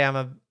say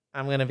I'm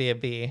gonna be a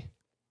B.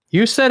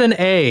 You said an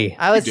A.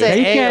 I would You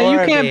say A You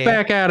or a can't B.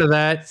 back out of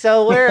that.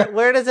 So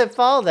where does it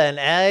fall then?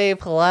 A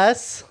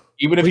plus?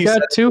 Even if We you got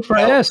said, 2 for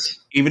well, S.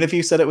 even if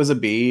you said it was a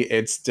B,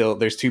 it's still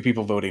there's 2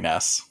 people voting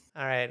S.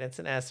 All right, it's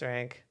an S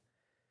rank.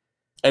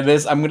 And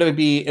this, I'm gonna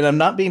be, and I'm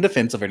not being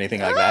defensive or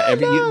anything like that.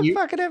 I'm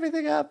fucking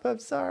everything up. I'm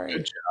sorry.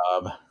 Good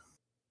job.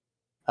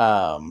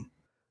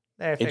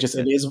 There,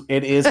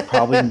 It is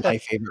probably my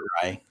favorite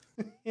rye.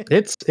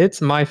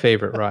 It's my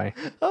favorite rye.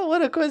 Oh,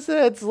 what a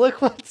coincidence!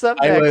 Look what's up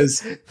I next.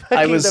 was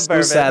Fucking the so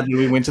bourbon. sad when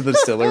we went to the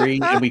distillery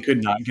and we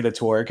could not get a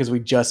tour because we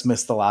just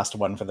missed the last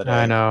one for the day.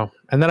 I know.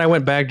 And then I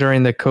went back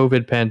during the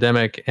COVID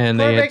pandemic, and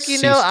they had Corbick,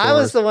 you know, ceased I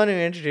was tours. the one who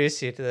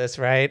introduced you to this,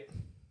 right?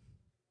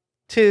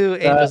 To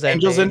Angel's Envy.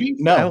 Angel's Envy?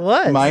 No, I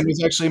was. Mine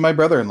was actually my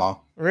brother-in-law.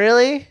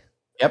 Really?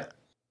 Yep,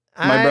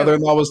 my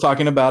brother-in-law was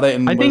talking about it,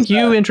 and I think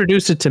you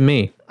introduced it to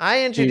me.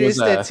 I introduced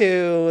it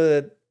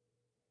to.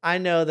 I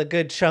know the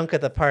good chunk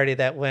of the party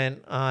that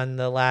went on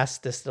the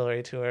last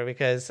distillery tour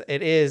because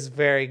it is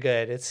very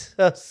good. It's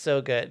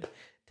so good.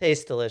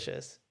 Tastes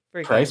delicious.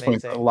 Freaking price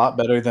point's amazing. a lot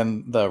better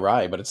than the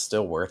rye, but it's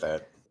still worth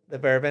it. The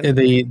bourbon.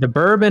 The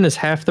bourbon is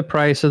half the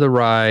price of the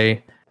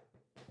rye.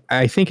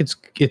 I think it's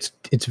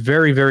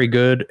very, very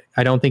good.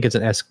 I don't think it's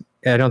an S.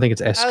 I don't think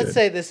it's S I would good.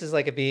 say this is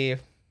like a B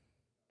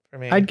for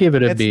me. I'd give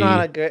it a it's B.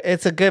 Not a good.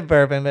 It's a good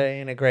bourbon, but it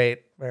ain't a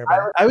great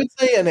bourbon. I would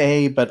say an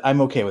A, but I'm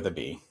okay with a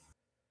B.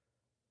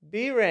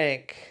 B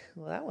rank.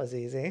 Well, that was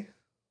easy.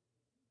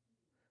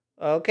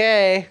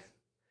 Okay.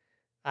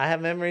 I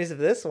have memories of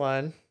this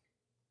one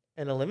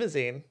in a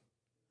limousine.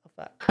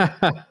 Oh,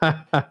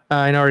 fuck.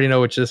 I already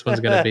know which this one's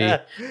gonna be.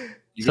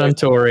 You guys-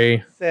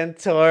 Suntory.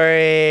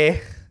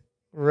 Centauri.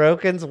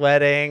 Roukan's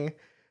wedding.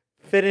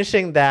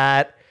 Finishing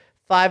that.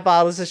 5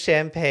 bottles of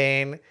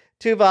champagne.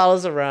 2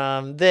 bottles of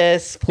rum.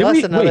 This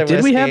plus another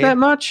Did we have whiskey. that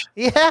much?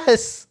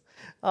 Yes.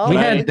 Oh, We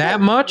my had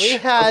that much We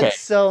had Okay.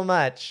 so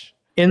much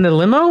in the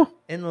limo?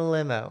 in the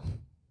limo.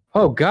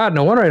 Oh God,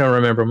 no wonder I don't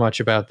remember much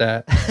about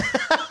that.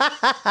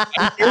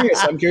 I'm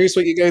curious. I'm curious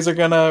what you guys are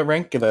gonna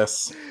rank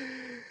this.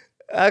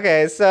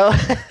 Okay, so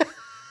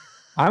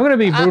I'm gonna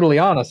be brutally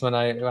honest when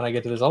I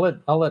get to this. I'll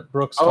let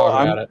Brooks Oh,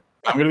 talk about it.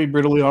 I'm gonna be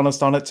brutally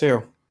honest on it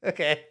too.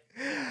 okay.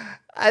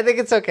 I think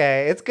it's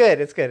okay. It's good.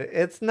 It's good.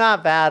 It's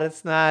not bad.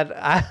 It's not.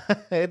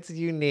 It's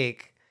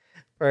unique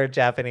for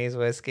Japanese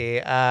whiskey.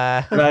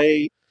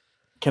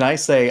 Can I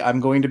say I'm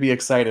going to be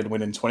excited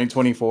when in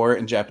 2024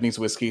 and Japanese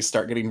whiskeys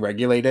start getting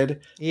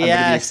regulated?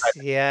 Yes.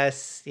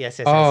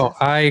 Oh,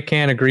 I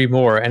can't agree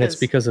more, and it's Yes.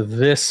 because of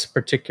this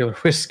particular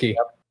whiskey.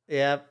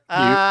 Yep.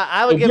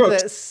 I would give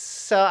Brooks. this.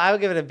 So I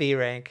would give it a B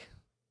rank.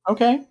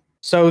 Okay.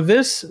 So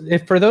this,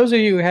 if for those of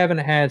you who haven't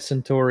had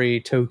Centauri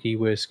Toki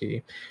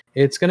whiskey,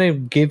 it's gonna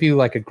give you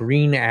like a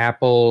green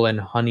apple and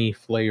honey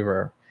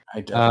flavor. I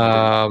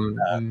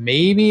definitely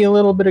Maybe a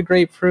little bit of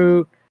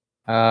grapefruit.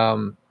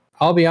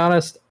 I'll be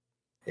honest,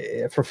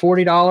 for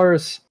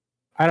 $40,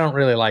 I don't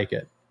really like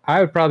it.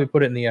 I would probably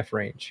put it in the F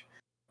range.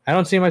 I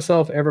don't see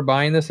myself ever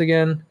buying this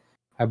again.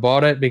 I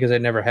bought it because I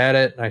never had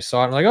it, and I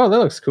saw it. And I'm like, oh, that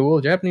looks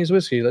cool, Japanese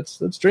whiskey. Let's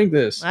drink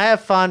this. I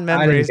have fond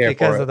memories care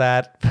because for of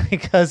that,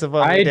 because of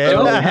what we I did.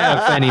 don't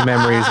have any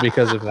memories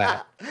because of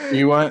that.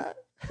 You want?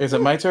 Is it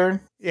my turn?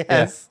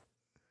 Yes.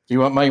 Do you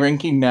want my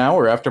ranking now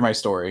or after my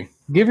story?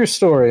 Give your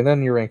story, and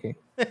then your ranking.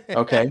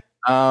 Okay.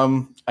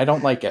 I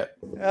don't like it.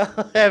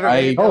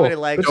 Nobody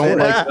likes Don't it.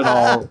 like it at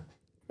all.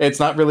 It's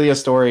not really a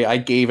story. I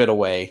gave it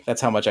away. That's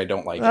how much I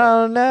don't like it.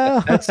 Oh no.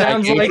 That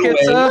sounds I gave like it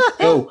it's away.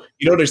 No,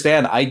 you don't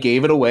understand. I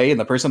gave it away, and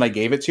the person I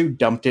gave it to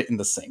dumped it in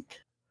the sink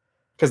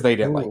because they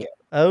didn't like it.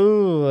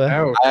 Oh.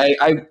 Ouch.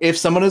 I if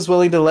someone is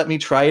willing to let me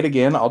try it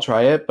again, I'll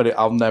try it, but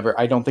I'll never.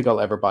 I don't think I'll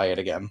ever buy it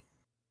again.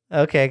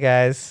 Okay,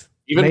 guys.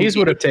 Maze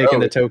would have taken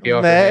the Tokyo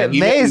off your hand.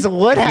 Maze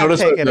would have notice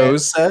taken what it.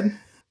 Rose said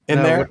in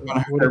No, there.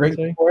 what did it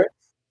say? For it?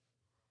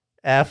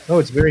 F. Oh,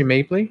 it's very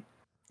mapley.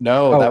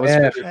 No, Oh, that was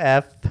F.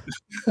 F.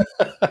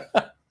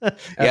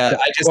 yeah.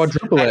 I just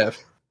Quadruple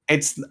F.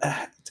 it's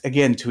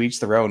again to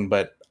each their own,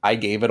 but I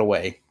gave it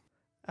away.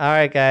 All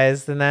right,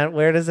 guys. Then that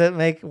where does it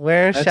make?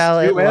 Where That's shall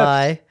it 2 Fs.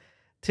 lie?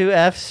 2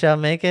 Fs shall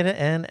make it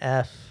an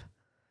F.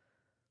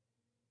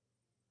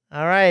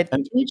 All right.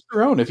 And to each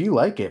their own. If you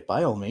like it,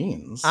 by all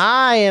means.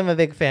 I am a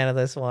big fan of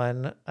this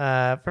one.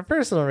 For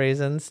personal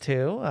reasons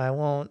too. I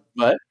won't.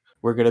 But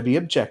we're gonna be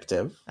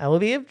objective. I will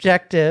be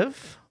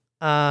objective.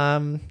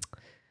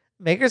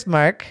 Maker's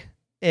Mark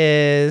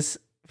is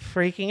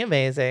freaking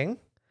amazing.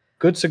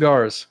 Good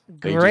cigars.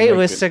 They do Great make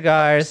with good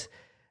cigars.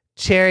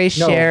 Cherry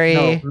No,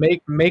 sherry.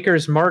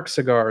 Maker's Mark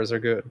cigars are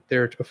good.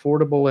 They're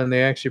affordable and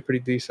they're actually pretty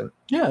decent.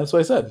 Yeah, that's what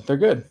I said. They're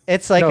good.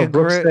 It's like no, a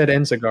Brooks group. said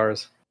end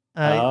cigars.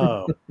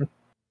 Oh,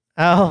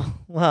 Oh,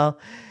 well,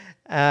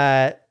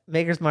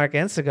 Maker's Mark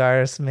and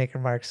cigars, Maker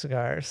Mark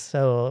cigars.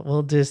 So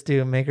we'll just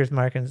do Maker's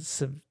Mark and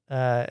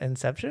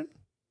Inception.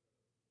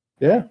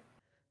 Yeah.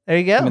 There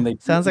you go. I mean, they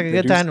Sounds do- like a they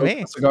good do time to soak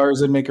me. the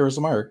Cigars and Maker's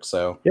Mark.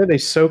 So Yeah, they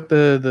soak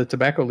the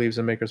tobacco leaves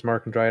in Maker's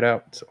Mark and dry it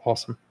out. It's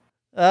awesome.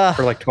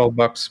 For like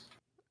 $12.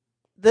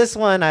 This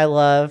one I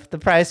love. The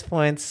price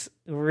point's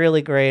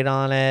really great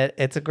on it.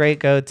 It's a great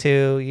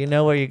go-to. You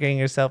know what you're getting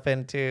yourself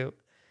into.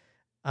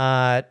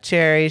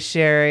 Cherry,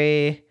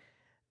 sherry,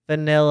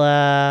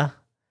 vanilla,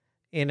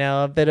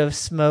 a bit of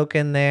smoke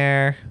in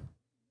there.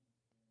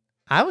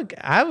 I'm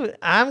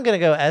gonna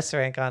go S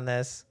rank on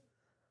this.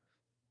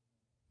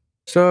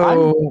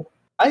 So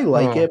I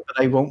like Oh. it,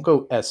 but I won't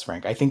go S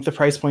rank. I think the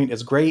price point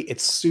is great.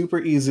 It's super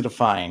easy to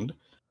find.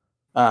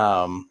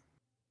 I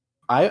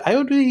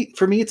would be,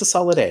 for me, it's a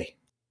solid A.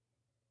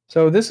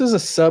 So this is a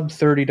sub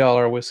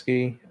 $30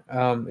 whiskey.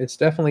 It's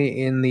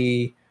definitely in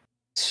the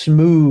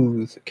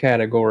smooth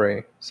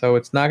category. So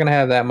it's not going to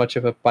have that much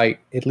of a bite,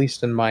 at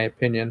least in my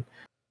opinion.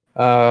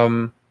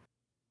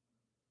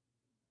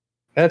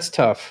 That's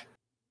tough.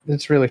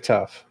 It's really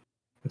tough.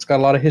 It's got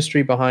a lot of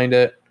history behind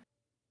it.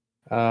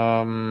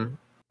 I'm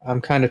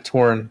kind of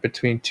torn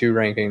between two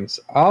rankings.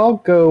 I'll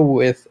go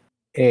with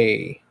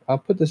A. I'll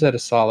put this at a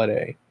solid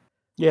A.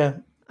 Yeah,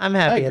 I'm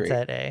happy agree. it's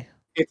at A.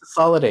 it's a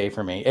solid A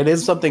for me. It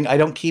is something I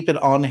don't keep it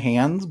on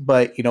hand,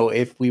 but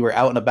if we were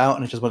out and about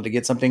and I just wanted to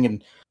get something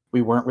and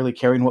we weren't really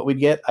caring what we'd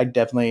get, I'd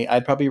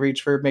probably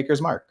reach for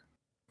Maker's Mark.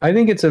 I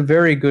think it's a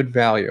very good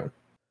value.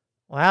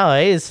 Wow,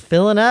 A is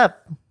filling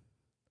up.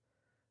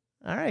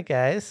 All right,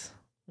 guys.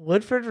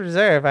 Woodford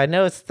Reserve. I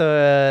know it's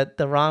the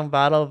wrong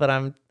bottle, but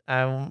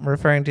I'm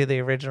referring to the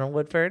original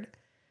Woodford.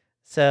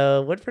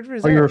 So Woodford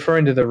Reserve. Are you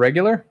referring to the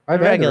regular? I've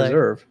The had regular. the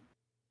reserve.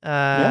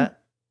 Yeah.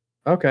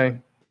 Okay.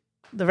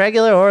 The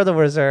regular or the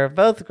reserve,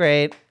 both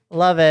great.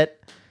 Love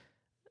it.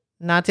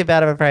 Not too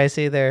bad of a price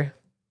either.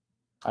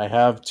 I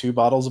have 2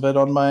 bottles of it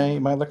on my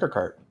liquor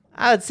cart.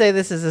 I would say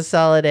this is a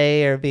solid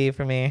A or B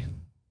for me.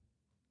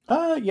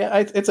 Yeah,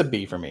 it's a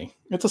B for me.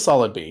 It's a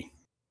solid B.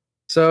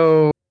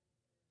 So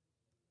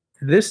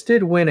this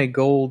did win a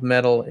gold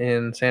medal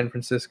in San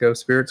Francisco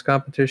Spirits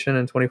Competition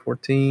in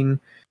 2014.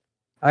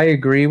 I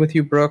agree with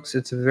you, Brooks.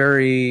 I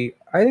think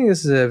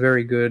this is a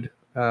very good,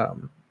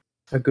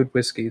 a good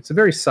whiskey. It's a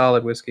very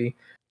solid whiskey.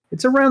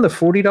 It's around the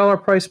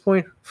 $40 price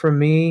point for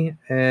me,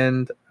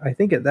 and I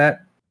think at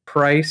that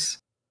price,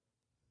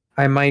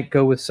 I might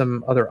go with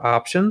some other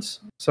options.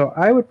 So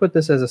I would put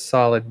this as a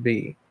solid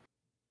B.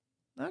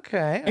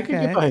 Okay. I can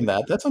get Okay. behind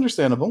that. That's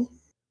understandable.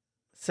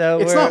 So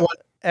It's not one.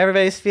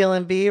 everybody's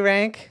feeling B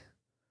rank.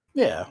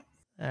 Yeah.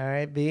 All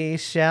right, B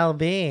shall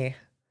be.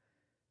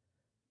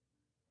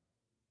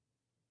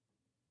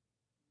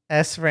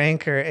 S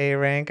rank or A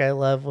rank. I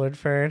love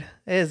Woodford.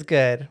 It is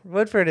good.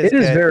 Woodford is It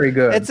is good. very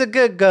good. It's a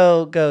good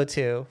go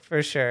to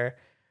for sure.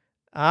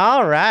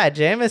 All right,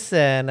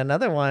 Jameson,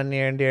 another one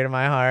near and dear to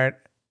my heart.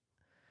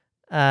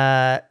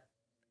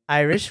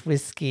 Irish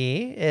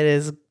whiskey. It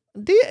is.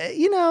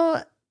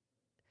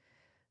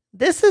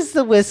 This is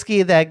the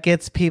whiskey that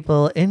gets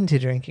people into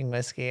drinking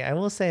whiskey. I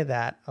will say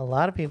that. A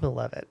lot of people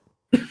love it.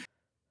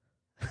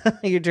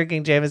 You're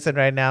drinking Jameson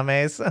right now,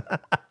 Mace.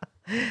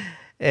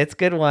 It's a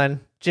good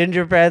one.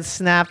 Gingerbread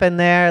snap in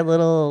there,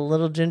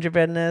 little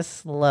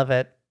gingerbreadness. Love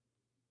it.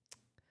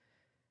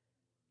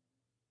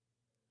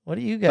 What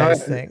do you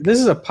guys think? This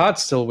is a pot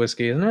still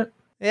whiskey, isn't it?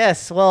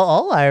 Yes, well,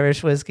 all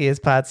Irish whiskey is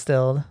pot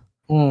stilled,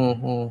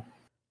 Mm-hmm.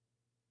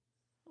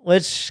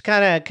 which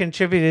kind of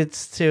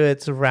contributes to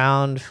its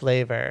round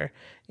flavor.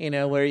 You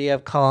know, where you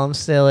have column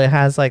still, it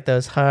has like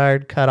those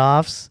hard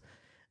cutoffs.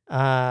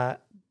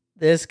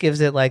 This gives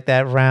it like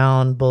that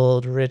round,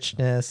 bold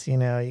richness. You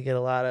know, you get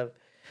a lot of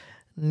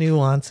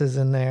nuances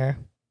in there.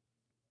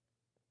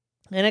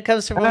 And it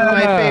comes from one of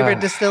my favorite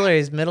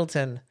distilleries,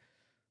 Middleton.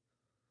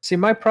 See,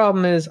 my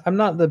problem is I'm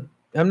not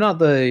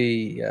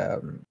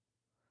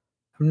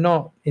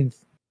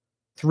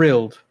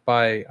thrilled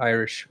by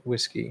Irish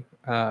whiskey.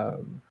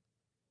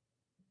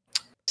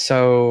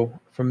 So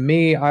for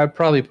me, I'd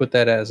probably put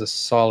that as a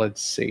solid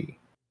C.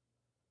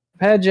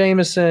 I've had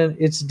Jameson.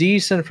 It's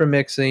decent for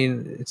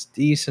mixing. It's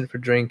decent for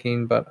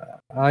drinking, but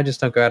I just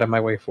don't go out of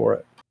my way for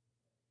it.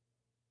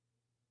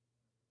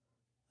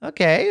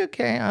 Okay,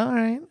 all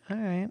right.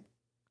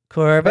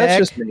 Corbick. That's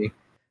just me.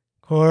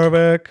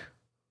 Corbick.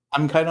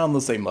 I'm kind of on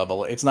the same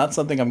level. It's not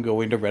something I'm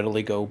going to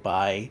readily go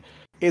buy.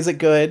 Is it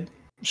good?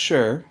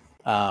 Sure.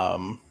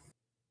 So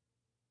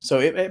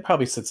it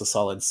probably sits a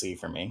solid C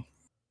for me.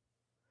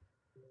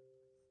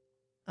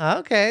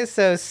 Okay,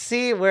 so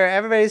C, where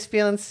everybody's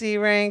feeling C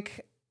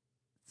rank.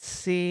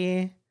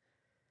 C.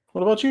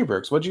 What about you,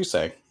 Brooks? What'd you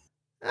say?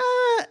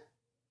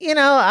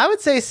 I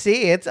would say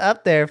C. It's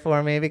up there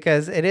for me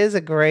because it is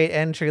a great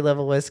entry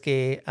level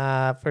whiskey,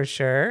 for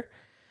sure,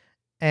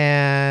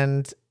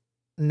 and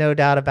no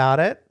doubt about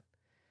it.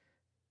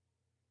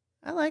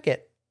 I like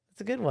it.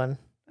 It's a good one.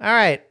 All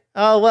right.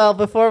 Oh well,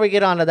 before we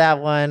get on to that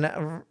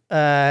one,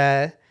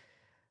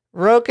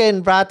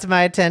 Roukan brought to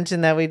my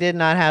attention that we did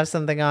not have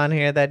something on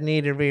here that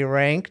needed to be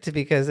ranked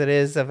because it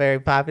is a very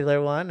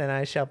popular one, and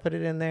I shall put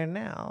it in there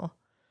now.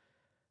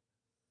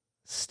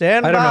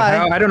 Stand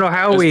by. I don't know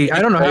how we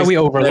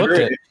overlooked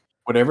it.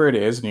 Whatever it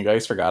is, and you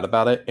guys forgot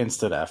about it,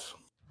 instant F.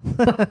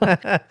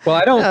 Well,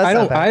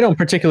 I don't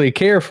particularly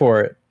care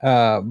for it,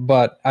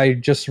 but I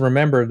just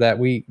remember that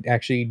we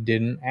actually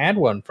didn't add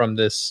one from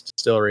this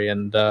distillery,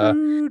 and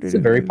it's a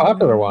very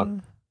popular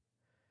one.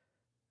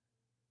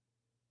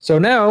 So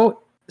now,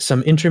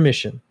 some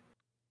intermission.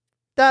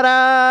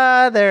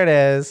 Ta-da! There it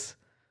is.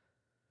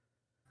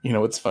 You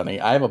know what's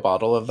funny? I have a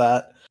bottle of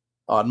that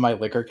on my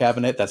liquor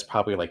cabinet that's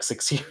probably like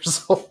 6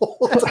 years old.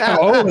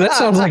 Oh, that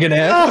sounds like an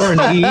F or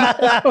an E.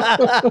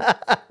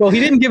 Well, he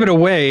didn't give it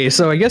away,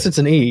 so I guess it's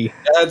an E.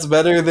 That's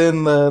better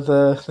than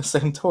the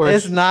Centaur.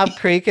 Is Knob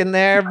Creek in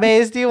there?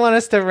 Maze, do you want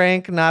us to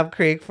rank Knob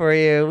Creek for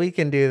you? We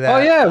can do that. Oh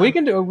yeah, we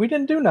can do. We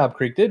didn't do Knob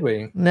Creek, did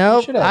we?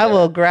 Nope. I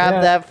will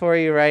grab that for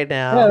you right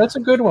now. Yeah, that's a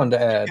good one to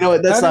add. You know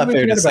what? That's not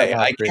fair to say.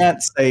 I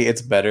can't say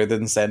it's better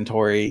than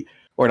Centauri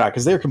or not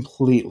because they're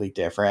completely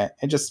different.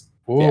 And just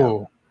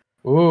ooh.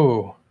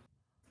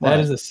 That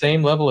is the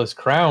same level as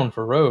Crown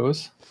for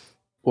Rose.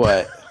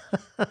 What?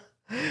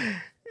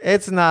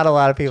 It's not a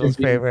lot of people's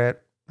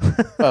favorite.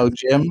 Oh,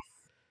 Jim?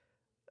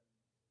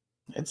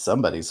 It's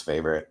somebody's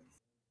favorite.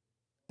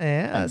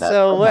 Yeah.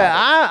 So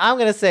I'm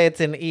going to say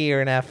it's an E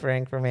or an F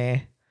rank for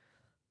me.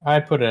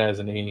 I'd put it as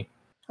an E.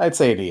 I'd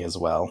say an E as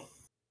well.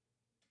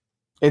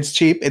 It's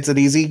cheap. It's an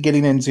easy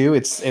getting into.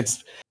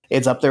 It's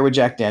up there with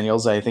Jack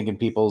Daniels, I think, in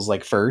people's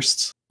like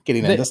first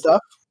getting into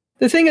stuff.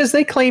 The thing is,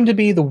 they claim to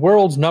be the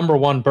world's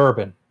 #1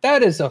 bourbon.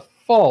 That is a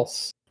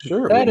false.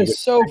 Sure, that is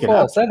so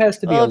false. That has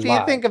to be a lie. If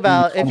you think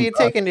about, if you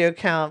take into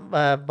account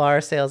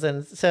bar sales,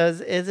 and so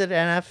is it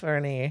an F or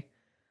an E?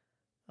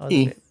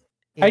 E.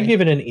 I'd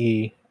give it an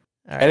E.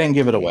 Right. I didn't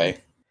give it away.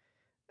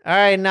 All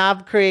right,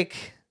 Knob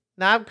Creek.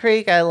 Knob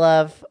Creek, I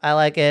love. I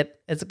like it.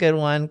 It's a good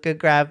one. Good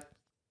grab.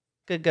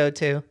 Good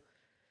go-to.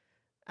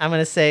 I'm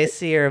going to say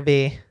C or a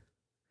B.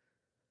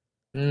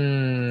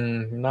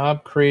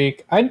 Knob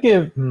Creek. I'd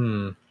give...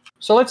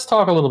 So let's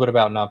talk a little bit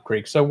about Knob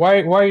Creek. So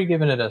why are you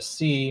giving it a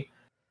C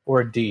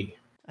or a D?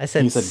 I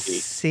said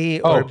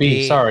C or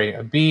B. B. Sorry,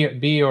 a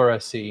B or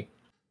a C.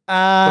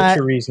 What's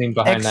your reasoning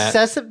behind that?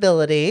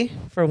 Accessibility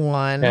for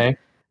one. Okay.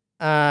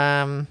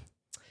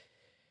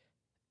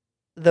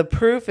 The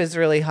proof is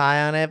really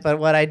high on it, but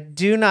what I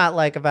do not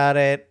like about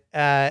it,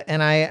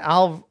 and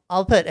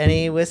I'll put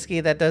any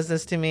whiskey that does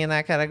this to me in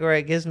that category.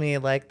 It gives me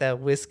like the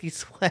whiskey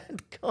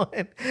sweat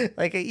going,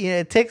 like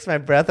it takes my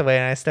breath away,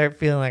 and I start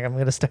feeling like I'm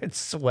gonna start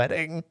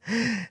sweating.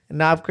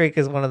 Knob Creek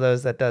is one of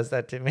those that does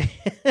that to me.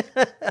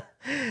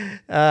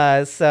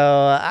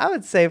 So I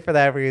would say for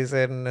that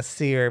reason, a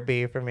C or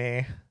B for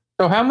me.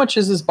 So how much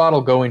is this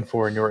bottle going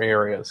for in your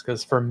areas?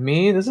 Because for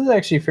me, this is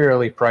actually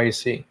fairly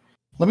pricey.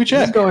 Let me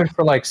check. It's going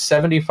for like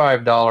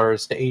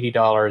 $75 to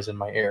 $80 in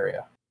my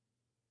area.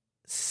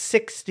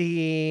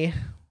 60.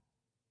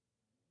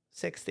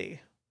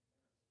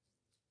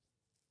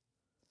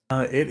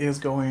 It is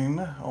going.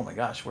 Oh my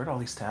gosh, where'd all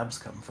these tabs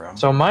come from?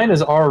 So mine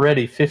is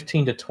already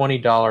 $15 to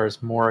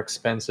 $20 more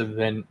expensive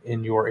than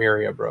in your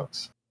area,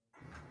 Brooks.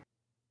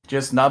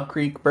 Just Knob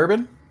Creek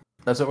bourbon.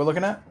 That's what we're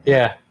looking at.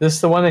 Yeah,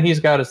 the one that he's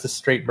got is the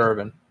straight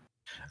bourbon.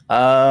 But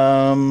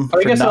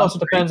I guess it also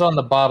depends on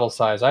the bottle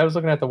size. I was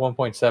looking at the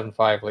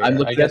 1.75 liter. I'm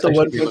looking at the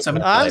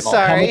 1.75. I'm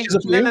sorry. How much is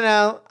it for you?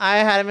 No. I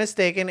had a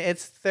mistaken.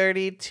 It's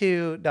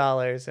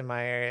 $32 in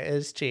my area.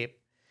 It's cheap.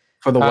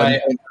 For the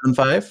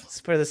 1.75?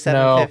 It's for the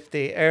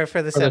 750 or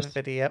for the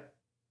 750. Yep.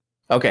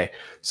 Okay,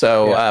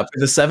 so for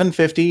the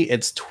 750,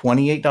 it's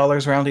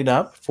 $28 rounding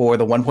up. For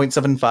the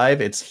 1.75,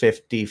 it's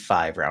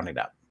 $55 rounding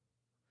up.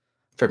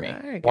 For me.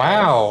 Right,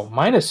 wow,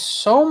 mine is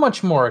so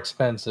much more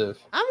expensive.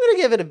 I'm gonna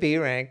give it a B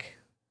rank.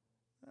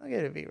 I'll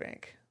give it a B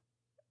rank.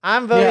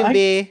 I'm voting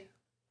B.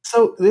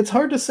 So it's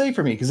hard to say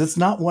for me because it's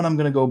not one I'm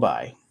gonna go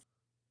buy.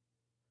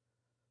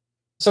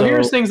 So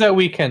here's things that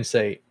we can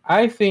say.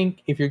 I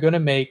think if you're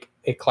gonna make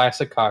a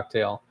classic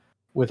cocktail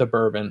with a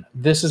bourbon,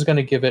 this is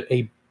gonna give it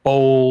a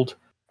bold,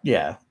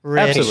 rich,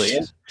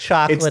 absolutely,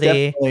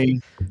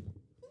 chocolatey.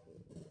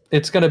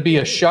 It's gonna be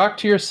a shock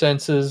to your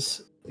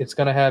senses. It's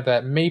going to have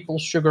that maple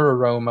sugar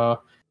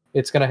aroma.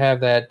 It's going to have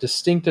that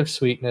distinctive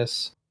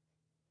sweetness.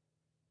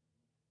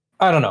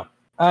 I don't know.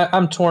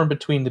 I'm torn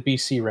between the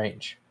BC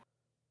range.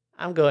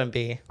 I'm going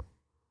B.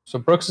 So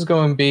Brooks is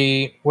going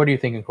B. What are you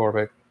thinking,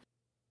 Corbick?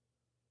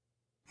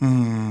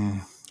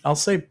 I'll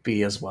say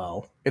B as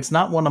well. It's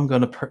not one I'm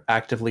going to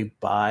actively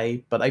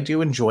buy, but I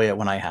do enjoy it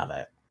when I have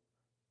it.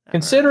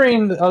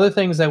 Considering the other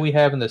things that we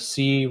have in the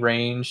C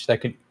range that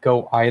could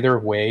go either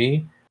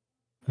way,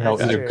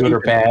 either good or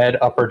bad,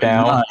 up or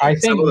down. I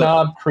think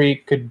Knob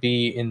Creek could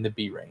be in the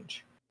B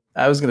range.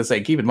 I was going to say,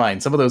 keep in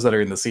mind, some of those that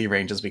are in the C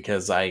range is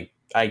because I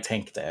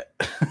tanked it.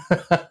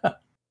 All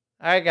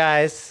right,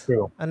 guys.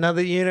 True.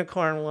 Another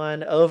unicorn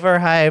one.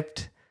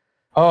 Overhyped.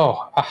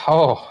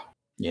 Oh.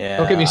 Yeah.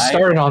 Don't get me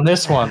started on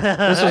this one.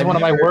 This was one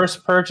of my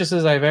worst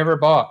purchases I've ever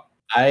bought.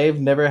 I've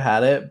never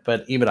had it,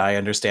 but even I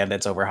understand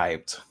it's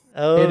overhyped.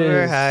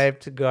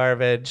 Overhyped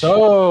garbage.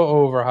 So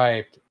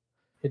overhyped.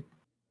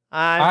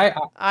 I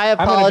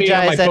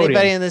apologize to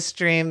anybody in the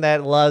stream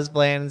that loves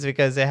Bland's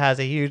because it has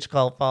a huge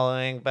cult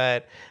following,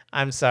 but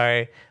I'm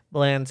sorry.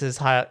 Bland's is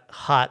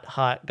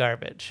hot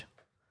garbage.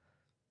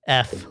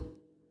 F.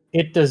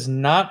 It does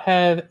not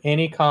have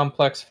any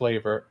complex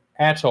flavor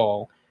at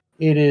all.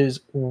 It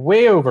is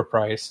way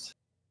overpriced.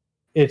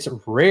 It's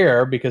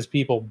rare because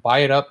people buy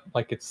it up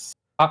like it's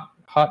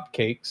hot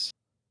cakes.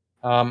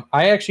 I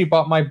actually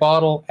bought my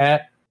bottle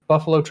at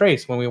Buffalo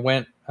Trace when we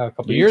went a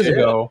couple years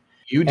ago.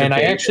 And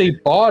I actually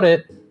bought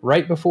it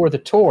right before the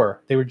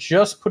tour. They were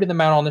just putting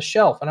them out on the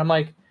shelf. And I'm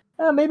like,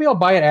 maybe I'll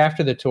buy it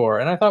after the tour.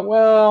 And I thought,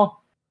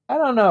 well, I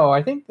don't know.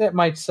 I think that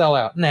might sell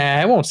out.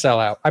 Nah, it won't sell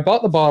out. I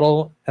bought the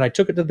bottle and I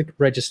took it to the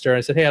register. And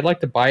I said, hey, I'd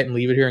like to buy it and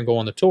leave it here and go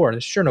on the tour. And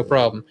it's sure, no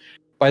problem.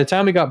 By the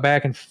time we got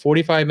back in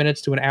 45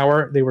 minutes to an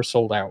hour, they were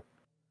sold out.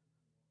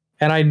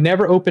 And I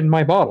never opened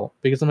my bottle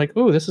because I'm like,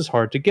 ooh, this is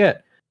hard to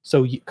get.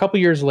 So a couple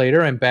years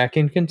later, I'm back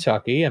in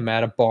Kentucky. I'm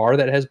at a bar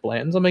that has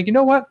Blanton's. I'm like, you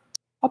know what?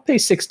 I'll pay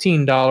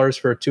 $16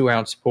 for a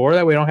 2-ounce pour.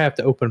 That way I don't have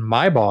to open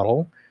my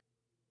bottle.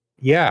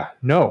 Yeah,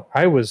 no.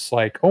 I was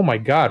like, oh my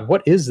God,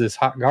 what is this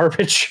hot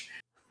garbage?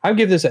 I'd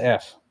give this an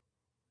F.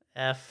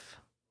 F.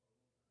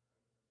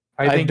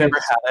 I've never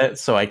had it,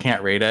 so I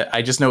can't rate it.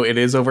 I just know it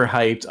is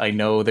overhyped. I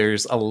know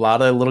there's a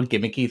lot of little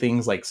gimmicky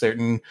things, like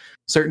certain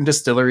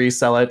distilleries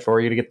sell it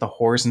for you to get the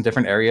horse in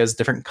different areas,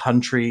 different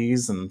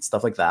countries, and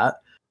stuff like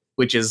that.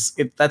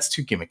 That's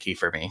too gimmicky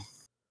for me.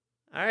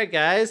 All right,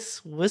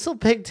 guys. Whistle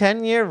Pig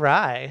 10-year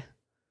rye.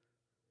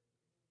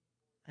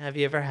 Have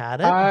you ever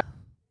had it? I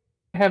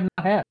have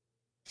not had it.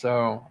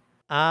 So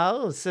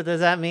does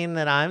that mean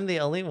that I'm the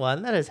only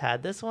one that has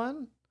had this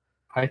one?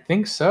 I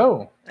think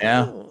so.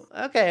 Yeah. Ooh,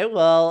 okay,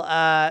 well,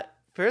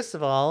 first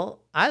of all,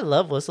 I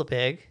love Whistle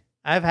Pig.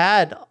 I'm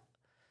going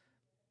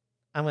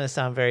to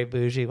sound very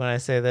bougie when I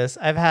say this.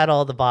 I've had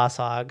all the Boss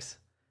Hogs.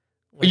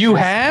 You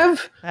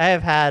have? I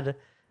have had.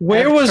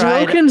 Where was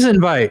Roukan's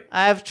invite?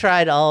 I've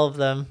tried all of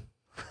them.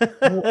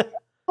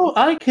 Well,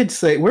 I could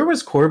say, where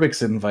was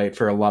Corbick's invite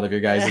for a lot of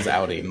your guys'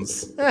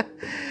 outings?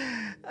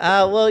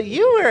 Well,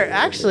 you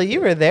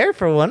were there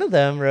for one of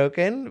them,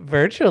 Roukan,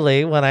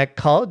 virtually when I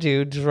called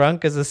you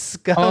drunk as a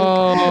skunk.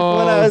 Oh,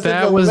 when I was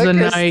that was the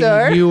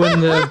night you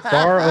and the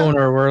bar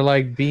owner were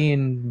like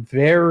being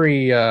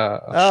very.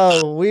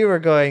 We were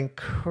going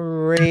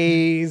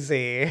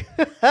crazy.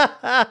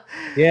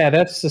 Yeah,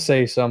 that's to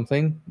say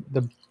something.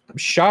 The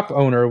shop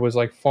owner was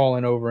like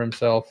falling over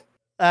himself.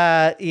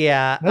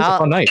 Yeah, that's a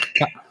fun night.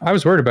 I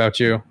was worried about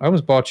you. I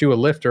almost bought you a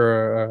Lyft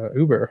or a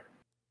Uber.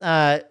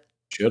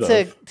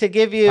 To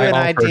give you an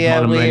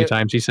idea, many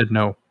times he said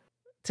no.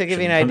 To give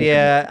you an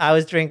idea, I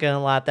was drinking a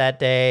lot that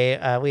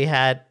day. We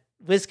had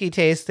whiskey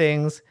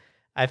tastings.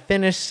 I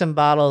finished some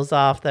bottles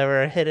off that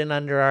were hidden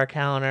under our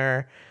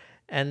counter,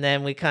 and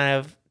then we kind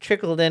of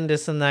trickled into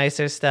some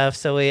nicer stuff.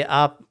 So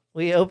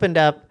we opened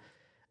up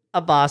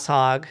a Boss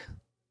Hog,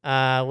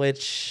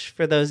 which,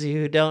 for those of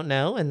you who don't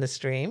know in the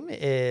stream,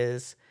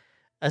 is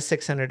a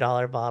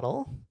 $600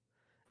 bottle.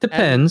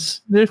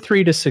 Depends. They're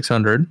 300 to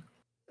 600.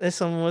 This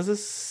one was a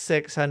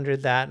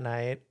 600 that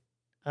night.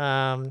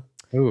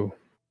 Ooh.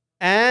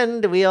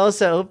 And we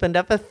also opened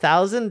up a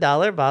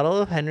 $1,000 bottle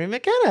of Henry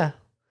McKenna.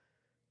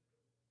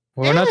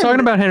 Well, we're not talking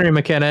about Henry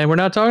McKenna. We're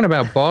not talking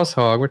about Boss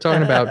Hog. We're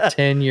talking about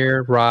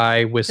 10-year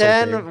rye Whistle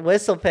Pig.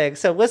 Whistle Pig.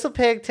 So Whistle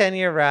Pig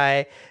 10-year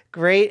rye,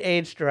 great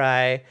aged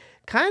rye,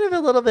 kind of a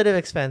little bit of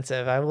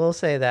expensive, I will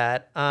say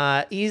that.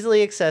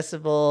 Easily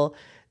accessible.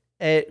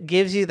 It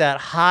gives you that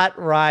hot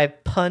rye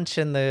punch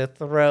in the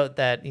throat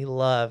that you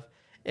love.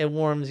 It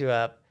warms you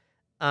up.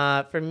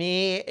 For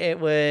me,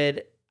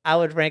 I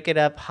would rank it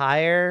up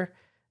higher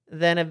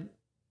than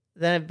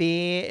a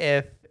B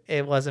if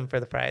it wasn't for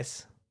the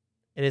price.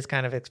 It is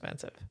kind of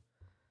expensive.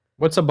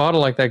 What's a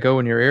bottle like that go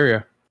in your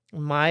area?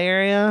 My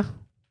area?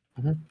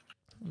 Mhm.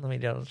 Let me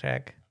double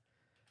check.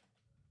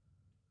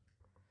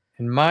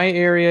 In my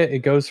area, it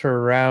goes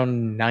for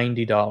around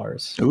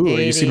 $90. Ooh, are you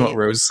 80. seeing what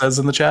Rose says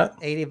in the chat?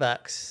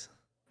 $80.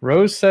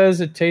 Rose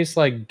says it tastes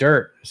like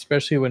dirt,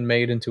 especially when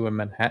made into a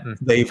Manhattan.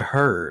 They've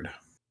heard.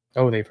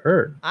 Oh, they've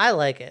heard. I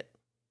like it.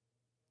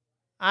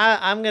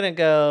 I'm going to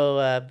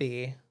go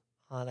B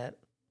on it.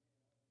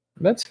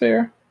 That's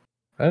fair.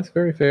 That's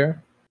very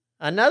fair.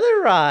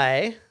 Another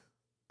rye.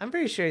 I'm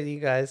pretty sure you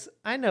guys,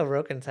 I know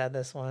Roukan's had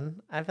this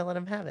one. I've let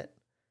him have it.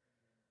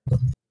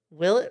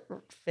 Willet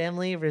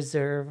Family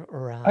Reserve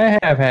Rye. I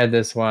have had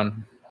this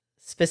one.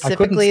 Specifically I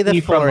couldn't see the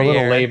from the little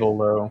 4-year. label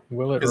though.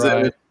 Will it Is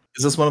rye?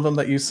 this one of them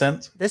that you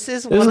sent? This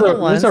is This one is of a- the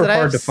this ones is a that I've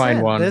hard to find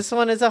sent. one. This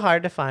one is a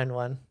hard to find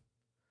one.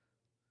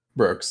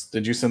 Brooks,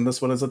 did you send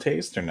this one as a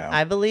taste or no?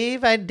 I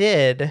believe I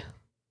did.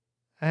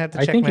 I have to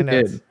I check think my you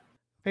notes. did.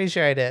 Pretty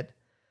sure I did.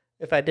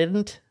 If I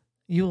didn't,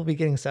 you will be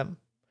getting some.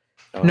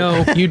 Oh,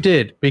 No, okay. you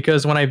did,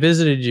 because when I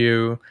visited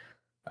you,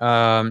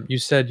 you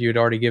said you'd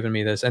already given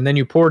me this, and then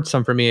you poured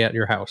some for me at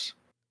your house.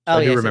 So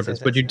I do remember this,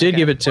 but you did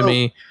give it to Well,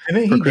 me.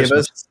 Didn't for he give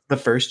Christmas. us the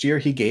first year?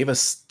 He gave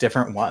us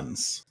different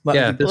ones.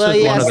 Yeah, this Well, was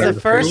one yes, of the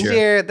the first first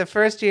year. The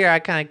first year, I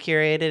kind of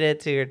curated it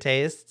to your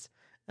tastes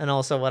and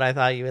also what I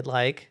thought you would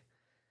like.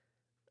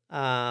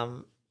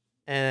 And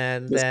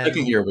The then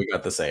second year we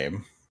got the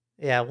same.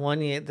 yeah,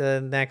 one year. The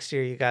next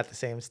year, you got the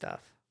same stuff.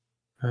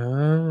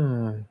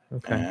 Oh,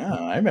 okay. Yeah,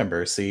 I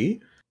remember.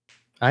 See,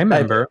 I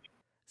remember.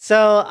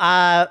 So,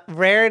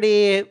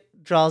 rarity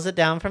draws it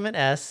down from an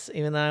S,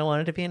 even though I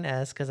want it to be an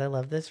S because I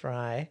love this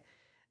rye.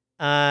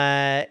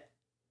 I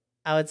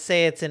would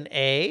say it's an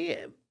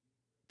A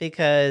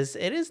because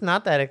it is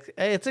not that.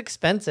 It's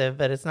expensive,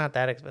 but it's not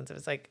that expensive.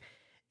 It's like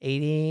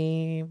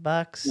 $80.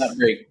 not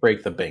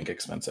break the bank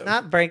expensive.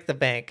 Not break the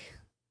bank.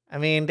 I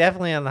mean,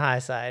 definitely on the high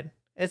side.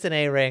 It's an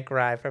A rank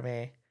rye for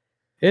me.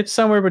 It's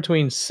somewhere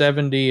between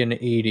 70 and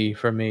 80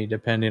 for me,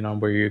 depending on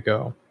where you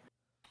go.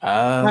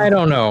 I Um,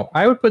 don't know.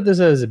 I would put this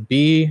as a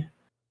B, how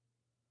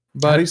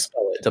but do you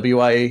spell it?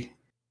 W-I.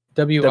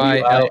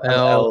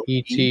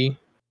 WILLET.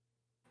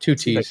 Two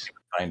See if I T's. can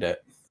find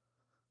it.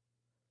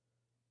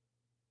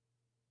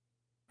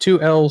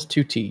 2 L's,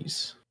 2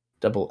 T's.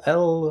 Double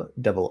L,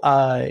 double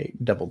I,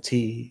 double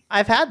T.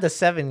 I've had the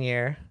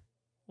 7-year,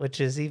 which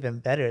is even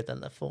better than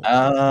the 4.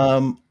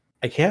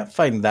 I can't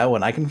find that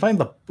one. I can find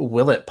the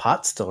Willet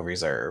Pot Still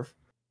Reserve.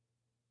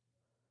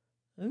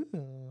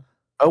 Ooh.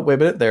 Oh, wait a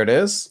minute. There it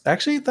is.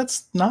 Actually,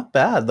 that's not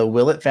bad. The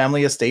Willet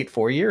Family Estate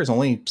 4 years,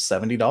 only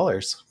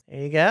 $70. There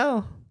you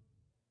go.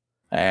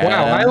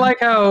 Wow, I like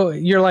how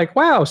you're like,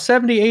 wow,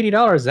 $70,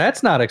 $80.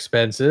 That's not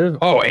expensive.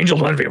 Oh,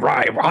 Angel's Envy,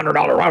 right?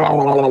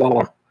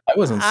 $100. I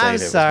wasn't saying I'm it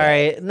was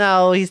sorry.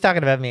 No, he's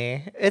talking about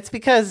me. It's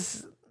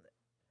because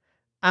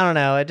I don't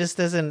know. It just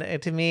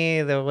doesn't. To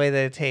me, the way that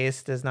it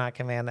tastes does not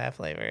command that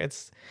flavor.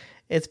 It's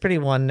pretty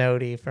one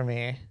notey for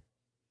me.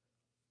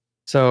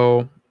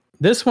 So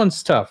this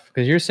one's tough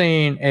because you're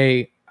saying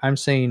A, I'm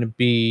saying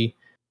B,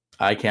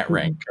 bad. I can't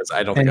rank because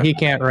I don't and think he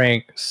can't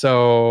rank.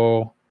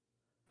 So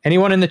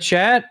anyone in the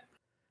chat?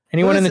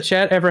 Anyone in the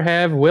chat ever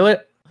have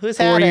Willet Who's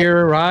had it?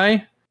 4-year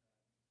rye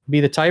be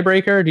the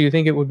tiebreaker? Do you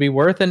think it would be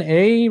worth an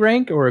A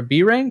rank or a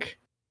B rank?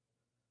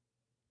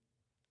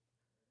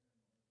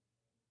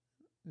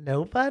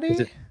 Nobody. Is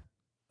it-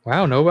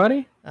 Wow,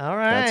 nobody? All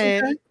That's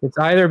right. okay. It's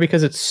either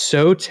because it's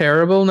so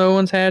terrible no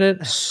one's had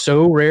it,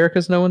 so rare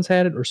because no one's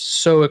had it, or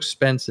so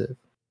expensive.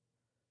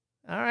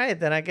 All right.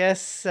 Then I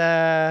guess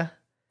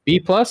B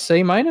plus,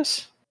 A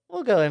minus?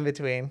 we'll go in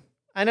between.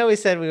 I know we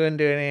said we wouldn't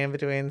do any in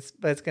betweens,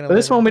 but it's gonna. For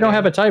this live in one, we don't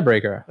have a between.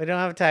 tiebreaker. We don't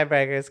have a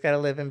tiebreaker. It's got to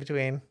live in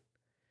between.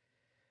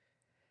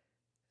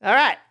 All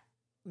right.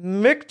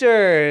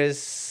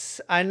 Michter's.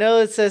 I know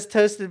it says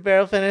toasted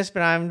barrel finish,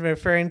 but I'm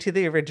referring to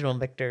the original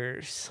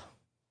Michter's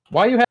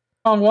Why you have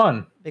the wrong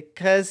one?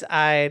 because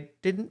I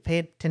didn't pay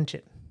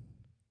attention.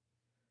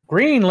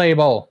 Green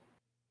label.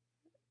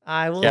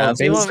 I will. Yeah,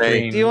 do, you want,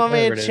 green, do you want me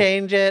whatever to it is.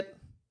 change it?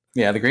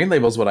 Yeah, the green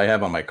label is what I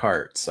have on my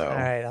cart. So All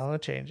right, I'll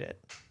change it.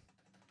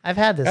 I've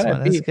had this Gotta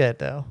one. It's be- good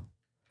though.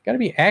 Got to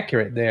be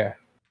accurate there.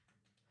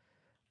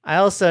 I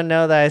also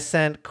know that I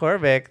sent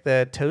Corbick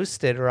the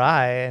toasted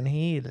rye, and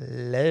he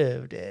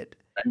loved it.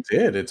 I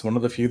did. It's one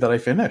of the few that I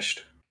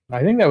finished.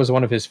 I think that was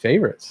one of his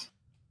favorites.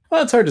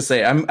 Well, it's hard to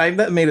say.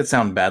 That made it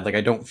sound bad. Like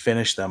I don't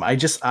finish them. I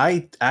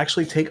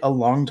actually take a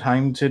long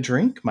time to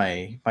drink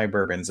my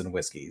bourbons and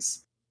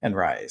whiskeys and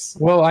ryes.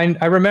 Well, I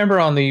remember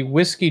on the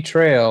whiskey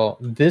trail,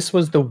 this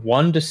was the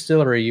one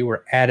distillery you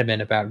were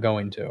adamant about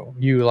going to.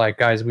 You like,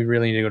 guys, we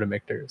really need to go to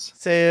Michter's.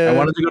 So I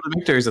wanted to go to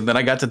Victor's, and then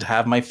I got to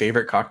have my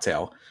favorite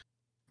cocktail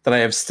that I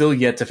have still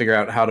yet to figure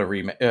out how to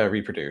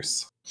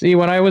reproduce. See,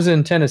 when I was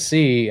in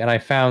Tennessee and I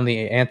found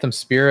the Anthem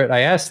Spirit,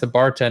 I asked the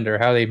bartender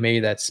how they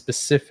made that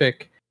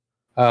specific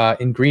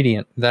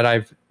ingredient that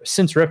I've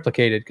since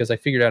replicated because I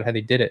figured out how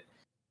they did it.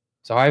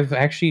 So I've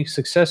actually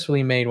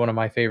successfully made one of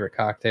my favorite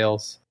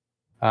cocktails.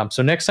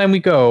 So next time we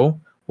go,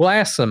 we'll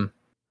ask them,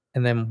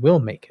 and then we'll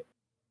make it.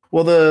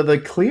 Well,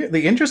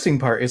 the interesting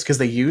part is because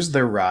they used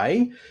their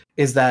rye,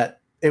 is that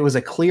it was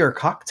a clear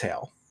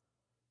cocktail.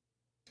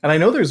 And I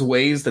know there's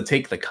ways to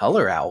take the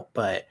color out,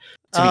 but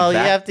to be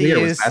that clear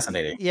was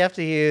fascinating. You have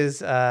to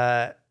use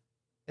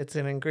it's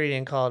an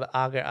ingredient called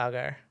agar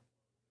agar.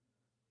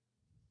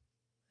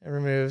 It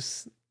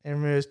removes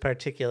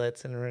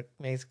particulates and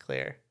makes it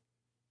clear.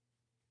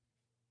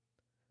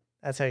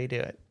 That's how you do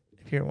it,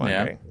 if you're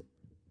wondering.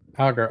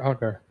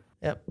 Agar.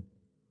 Yep.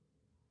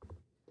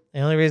 The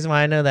only reason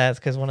why I know that is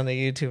because one of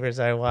the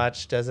YouTubers I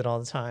watch does it all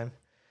the time.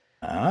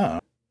 Oh.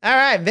 All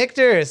right,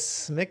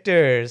 Michter's.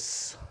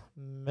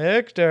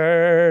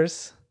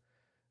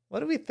 What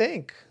do we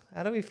think?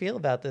 How do we feel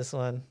about this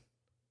one?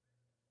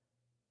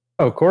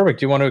 Oh, Corbick,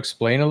 do you want to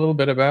explain a little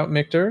bit about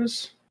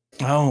Michter's?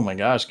 Oh my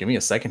gosh, give me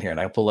a second here and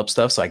I'll pull up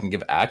stuff so I can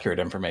give accurate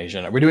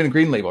information. We're doing a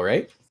green label,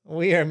 right?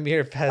 We are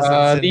mere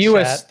peasants. The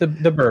US, the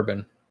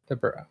bourbon.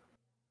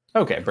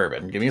 Okay,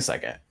 bourbon. Give me a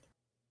second.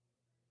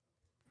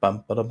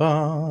 Bum ba da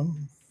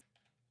bum.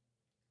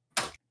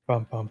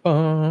 Bum bum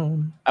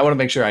bum. I want to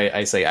make sure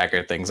I say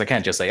accurate things. I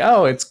can't just say,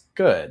 oh, it's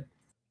good.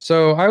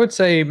 So I would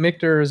say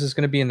Michter's is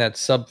going to be in that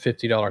sub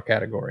 $50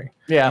 category.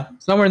 Yeah.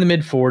 Somewhere in the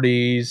mid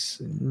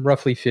 40s,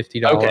 roughly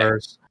 $50.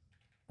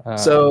 Okay.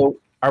 So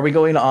are we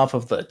going off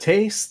of the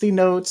tasty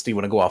notes? Do you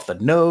want to go off the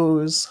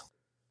nose?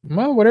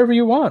 Well, whatever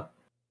you want.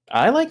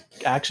 I like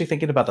actually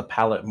thinking about the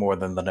palate more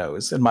than the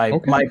nose, in my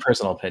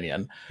personal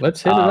opinion.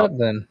 Let's hit it up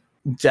then.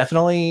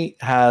 Definitely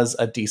has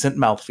a decent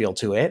mouthfeel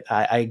to it.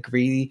 I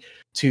agree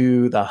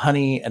to the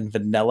honey and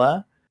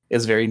vanilla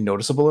is very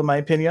noticeable in my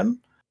opinion.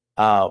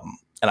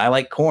 And I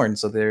like corn,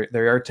 so there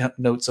are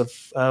notes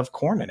of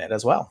corn in it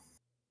as well.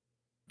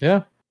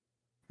 Yeah.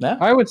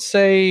 I would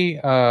say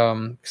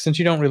since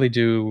you don't really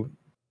do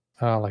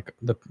like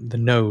the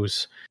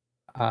nose,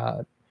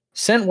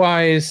 scent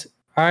wise,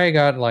 I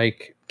got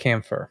like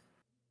camphor.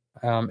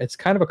 It's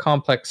kind of a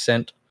complex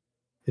scent.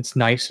 It's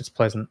nice. It's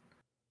pleasant.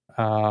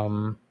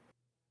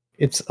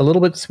 It's a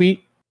little bit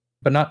sweet,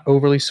 but not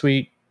overly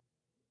sweet.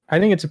 I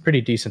think it's a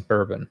pretty decent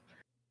bourbon.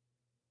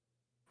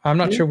 I'm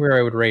not sure where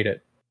I would rate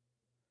it.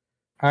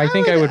 I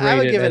think I would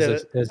rate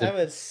it as I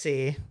would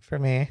C for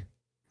me.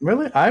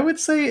 Really? I would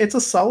say it's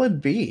a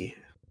solid B.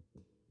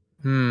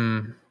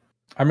 I'm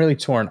really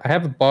torn. I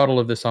have a bottle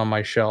of this on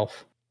my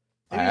shelf.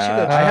 I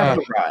have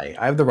the rye.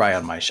 I have the rye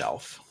on my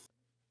shelf.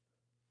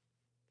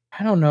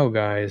 I don't know,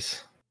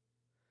 guys.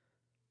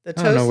 The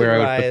toasted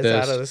rye is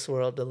out of this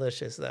world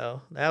delicious,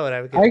 though. That would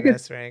I would give the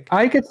best rank.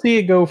 I could see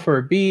it go for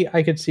a B.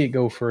 I could see it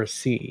go for a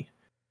C.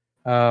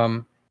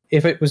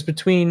 If it was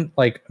between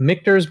like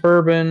Michter's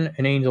bourbon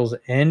and Angel's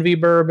Envy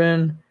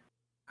bourbon,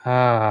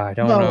 I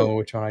don't know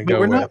which one I'd go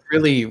with. We're not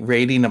really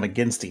rating them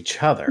against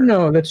each other.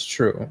 No, that's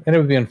true, and it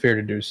would be unfair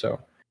to do so.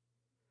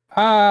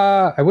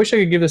 I wish I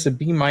could give this a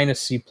B minus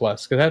C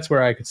plus because that's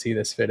where I could see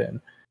this fit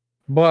in.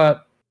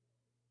 But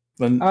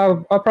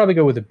I'll probably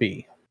go with a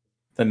B.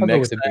 The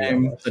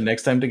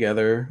next time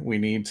together, we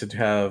need to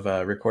have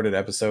a recorded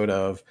episode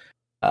of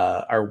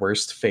our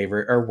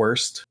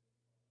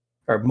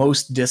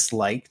most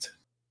disliked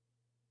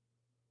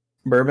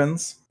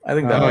bourbons. I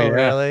think that.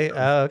 Really?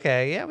 Oh,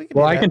 okay. Yeah, we can.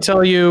 Well, I can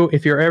tell you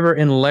if you're ever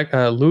in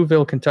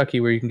Louisville, Kentucky,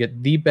 where you can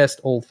get the best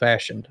old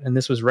fashioned, and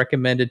this was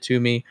recommended to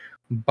me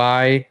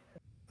by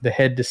the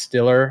head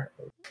distiller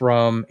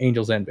from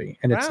Angel's Envy,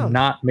 and it's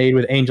not made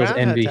with Angel's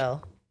Envy.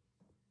 Hotel.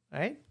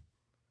 Right?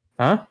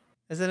 Huh?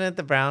 Isn't it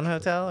the Brown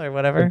Hotel or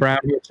whatever? The Brown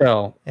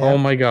Hotel. Yeah. Oh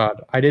my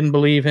God. I didn't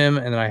believe him,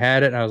 and then I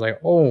had it, and I was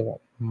like,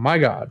 oh my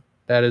God.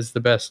 That is the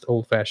best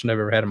old fashioned I've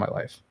ever had in my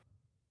life.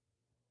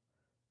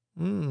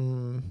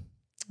 All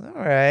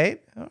right.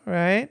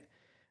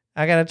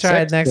 I got to try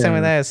it next time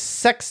with that.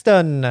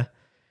 Sexton,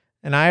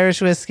 an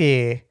Irish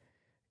whiskey.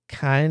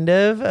 Kind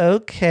of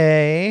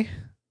okay.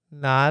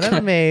 Not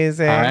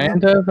amazing.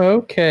 Kind of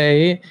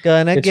okay.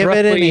 Gonna give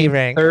it an E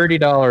rank.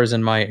 $30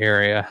 in my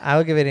area. I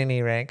would give it an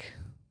E rank.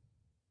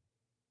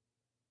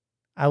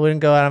 I wouldn't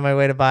go out of my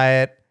way to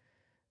buy it.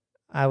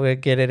 I would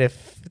get it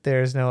if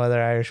there's no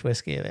other Irish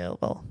whiskey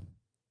available.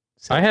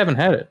 So, I haven't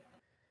had it.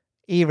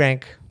 E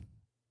rank.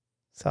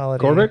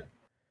 Solid. Corbick?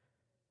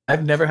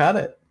 I've never had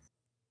it.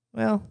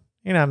 Well,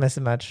 you're not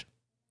missing much.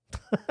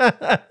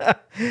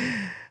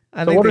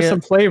 What are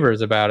some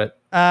flavors about it?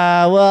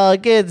 Well,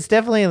 again,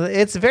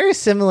 it's very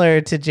similar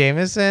to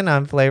Jameson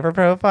on flavor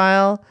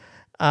profile.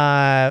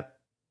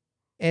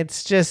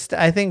 It's just,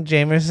 I think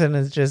Jameson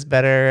is just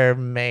better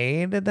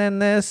made than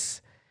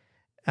this.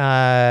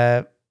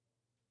 I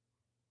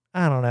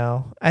don't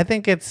know. I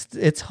think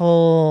it's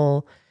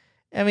whole.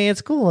 I mean, it's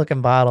a cool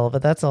looking bottle,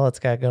 but that's all it's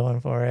got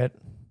going for it.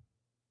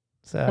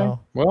 So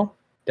Okay. Well,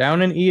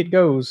 down in E it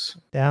goes.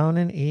 down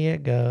in E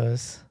it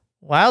goes.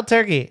 Wild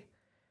Turkey.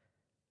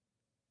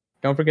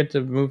 Don't forget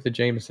to move the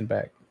Jameson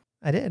back.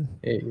 I did.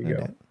 There you I go.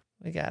 did.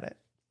 We got it.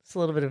 It's a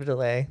little bit of a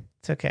delay.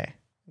 It's okay.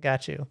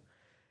 Got you.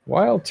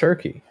 Wild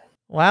Turkey.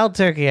 Wild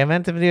Turkey. I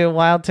meant to do a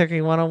Wild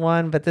Turkey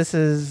 101, but this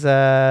is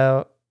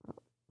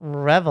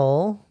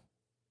Revel.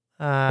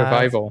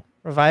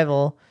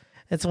 Revival.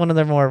 It's one of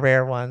their more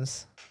rare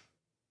ones.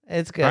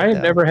 It's good. I've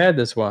though. never had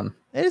this one.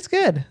 It's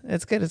good.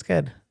 It's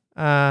good.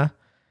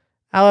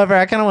 However,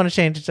 I kind of want to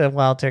change it to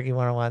Wild Turkey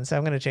 101, so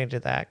I'm going to change it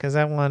to that because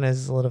that one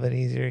is a little bit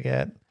easier to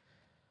get.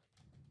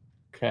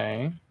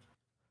 Okay.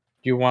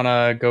 Do you want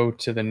to go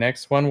to the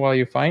next one while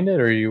you find it,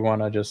 or you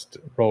want to just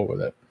roll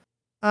with it?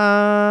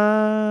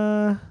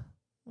 Uh,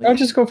 I'll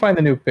just go find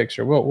the new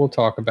picture. We'll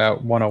talk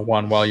about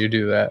 101 while you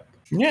do that.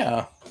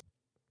 Yeah.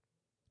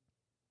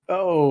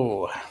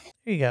 Oh,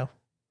 Here you go.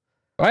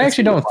 I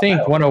actually don't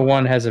think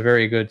 101 has a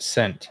very good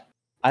scent.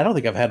 I don't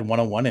think I've had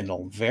 101 in a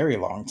very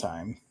long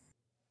time.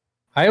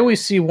 I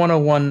always see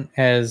 101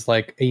 as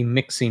like a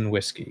mixing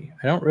whiskey.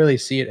 I don't really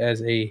see it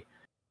as a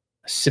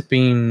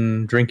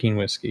sipping, drinking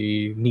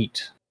whiskey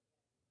neat.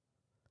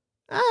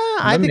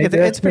 I think maybe it's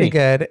that's pretty me.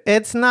 good.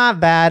 It's not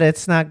bad.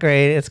 It's not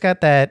great. It's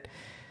got that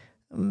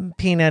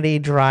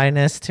peanutty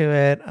dryness to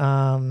it.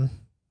 I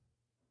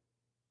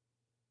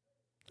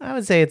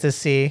would say it's a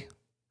C.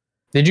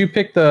 Did you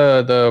pick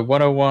the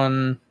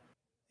 101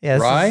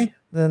 Yes. rye?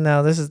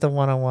 No, this is the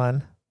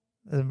 101.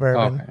 The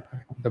bourbon. Okay.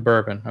 The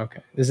bourbon.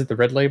 Okay. Is it the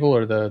red label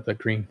or the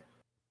green?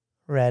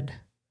 Red.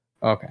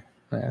 Okay.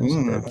 Yeah, it's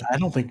the bourbon. I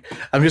don't think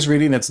I'm just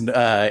reading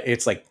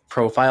it's like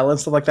profile and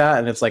stuff like that,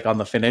 and it's like on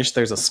the finish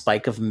there's a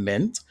spike of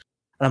mint,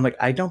 and I'm like,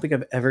 I don't think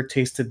I've ever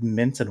tasted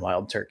mint in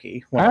Wild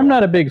Turkey. I'm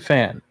not a big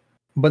fan.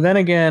 But then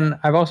again,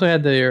 I've also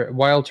had the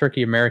Wild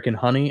Turkey American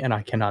Honey, and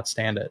I cannot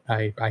stand it.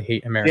 I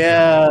hate American honey.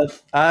 Yeah,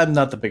 I'm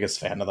not the biggest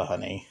fan of the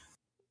honey.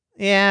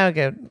 Yeah,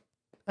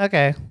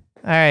 okay.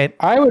 All right.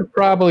 I would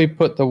probably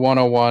put the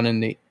 101 in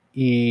the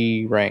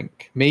E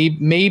rank.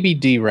 Maybe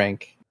D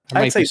rank. I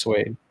I'd might say- be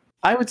swayed.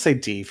 I would say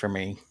D for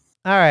me.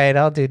 All right,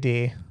 I'll do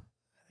D. I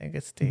think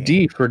it's D.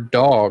 D for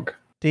dog.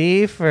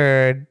 D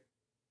for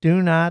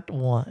do not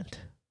want.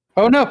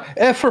 Oh no,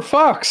 F for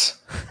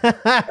fox.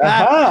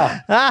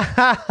 Aha!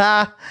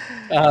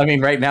 I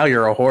mean, right now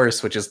you're a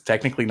horse, which is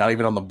technically not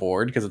even on the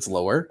board because it's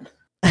lower.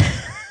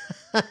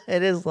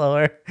 It is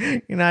lower.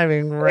 You're not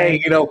even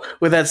Hey, right.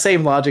 with that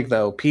same logic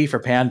though, P for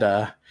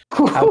panda.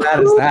 How bad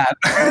is that?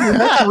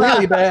 That's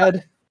really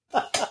bad.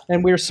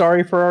 And we're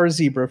sorry for our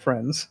zebra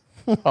friends.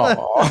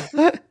 Aw.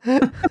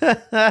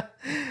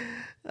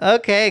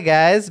 Okay,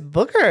 guys,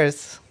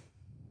 Bookers.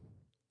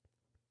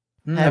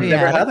 Have I've you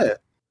never had had it.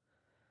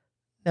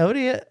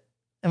 Nobody.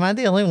 Am I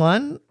the only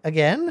one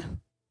again?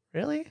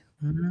 Really?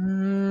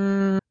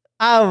 Mm,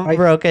 Oh,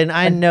 Broken.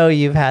 I know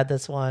you've had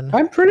this one.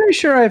 I'm pretty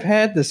sure I've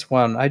had this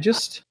one.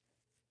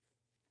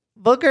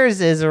 Booker's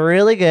is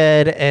really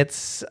good.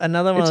 It's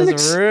another one It's of an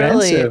those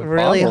really, expensive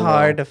really bottle,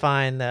 hard though. to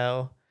find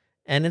though,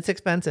 and it's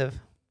expensive.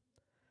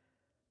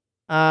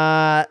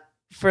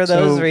 For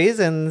those So-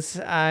 reasons,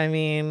 I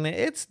mean,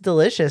 it's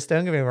delicious.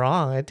 Don't get me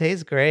wrong; it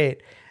tastes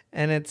great,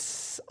 and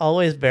it's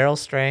always barrel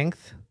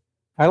strength.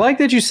 I like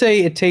that you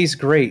say it tastes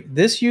great.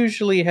 This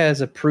usually has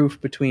a proof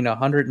between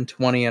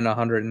 120 and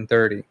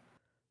 130.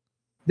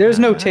 There's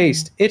no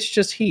taste. It's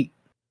just heat.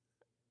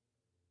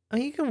 Oh,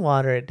 you can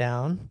water it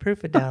down,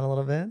 proof it down a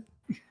little bit.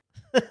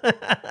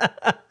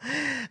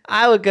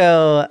 I would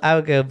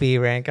go B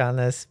rank on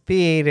this.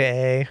 B to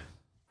A.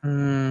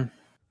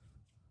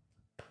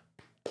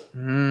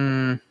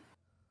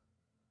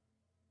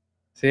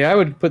 See, I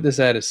would put this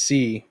at a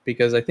C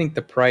because I think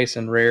the price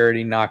and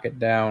rarity knock it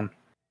down.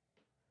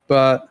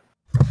 But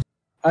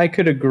I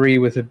could agree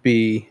with a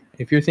B.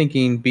 If you're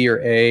thinking B or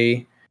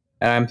A,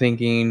 and I'm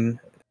thinking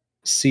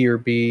C or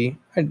B,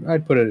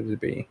 I'd put it at a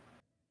B.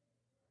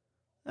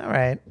 All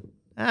right.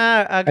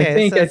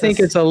 Okay. I think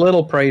it's a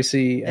little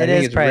pricey. I It think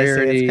is it's pricey.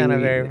 rarity. It's kind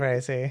of very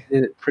pricey.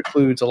 It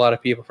precludes a lot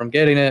of people from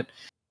getting it,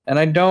 and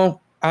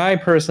I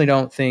personally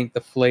don't think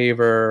the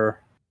flavor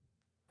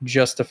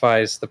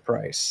justifies the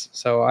price.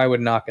 So I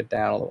would knock it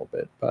down a little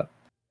bit, but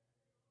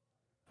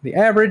the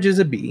average is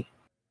a B.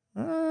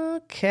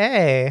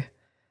 Okay.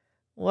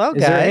 Well,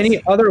 Is guys. there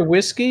any other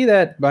whiskey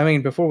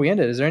before we end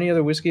it, is there any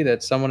other whiskey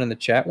that someone in the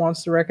chat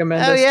wants to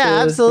recommend? Oh us yeah, to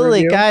absolutely,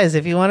 review? guys.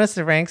 If you want us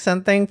to rank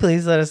something,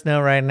 please let us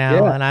know right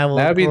now, Yeah, and I will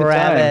that'd be the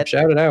grab time. it.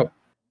 Shout it out.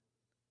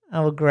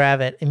 I will grab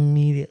it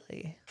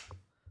immediately.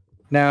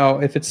 Now,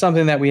 if it's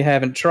something that we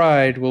haven't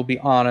tried, we'll be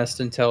honest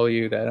and tell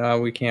you that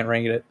we can't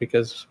rank it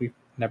because we've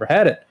never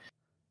had it.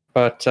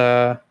 But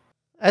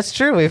That's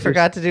true. We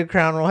forgot to do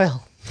Crown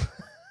Royal.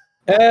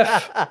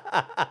 F.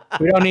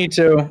 We don't need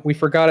to. We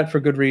forgot it for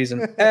good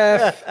reason.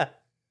 F.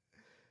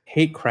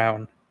 Hate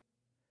Crown.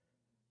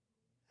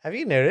 Have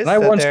you noticed? And I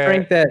that once they're-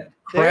 drank that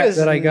crap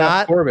that I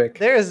got Corbick.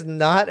 There is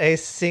not a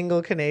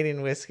single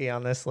Canadian whiskey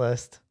on this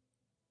list.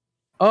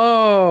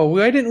 Oh,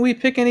 why didn't we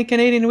pick any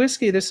Canadian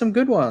whiskey? There's some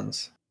good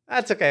ones.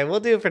 That's okay. We'll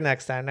do it for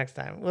next time. We could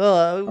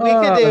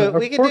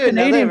do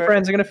Canadian another.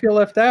 friends are gonna feel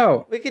left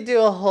out. We could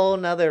do a whole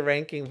nother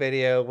ranking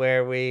video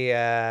where we,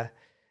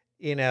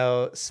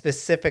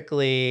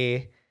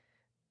 specifically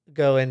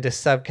go into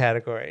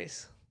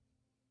subcategories.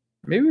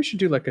 Maybe we should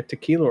do like a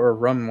tequila or a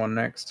rum one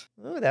next.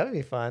 Oh, that would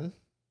be fun.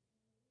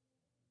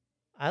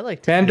 I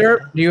like Vander,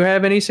 tequila. do you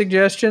have any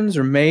suggestions?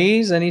 Or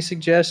Maze, any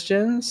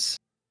suggestions?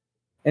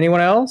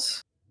 Anyone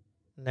else?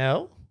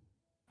 No.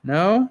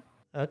 No?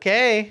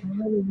 Okay.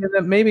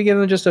 Maybe give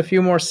them just a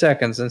few more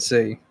seconds and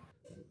see.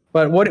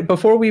 But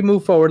before we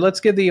move forward,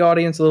 let's give the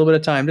audience a little bit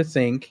of time to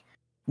think.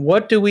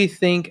 What do we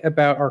think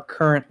about our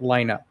current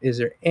lineup? Is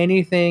there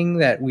anything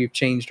that we've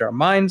changed our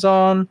minds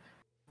on?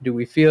 Do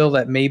we feel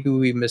that maybe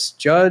we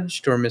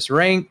misjudged or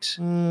misranked?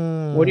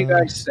 What do you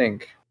guys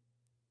think?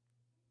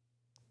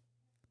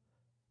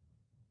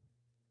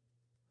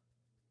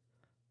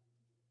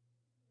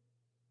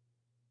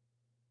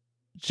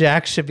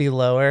 Jack should be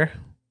lower.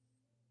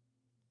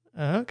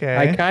 Okay.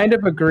 I kind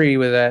of agree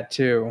with that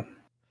too.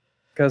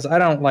 Because I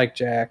don't like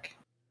Jack.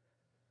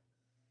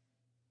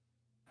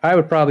 I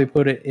would probably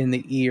put it in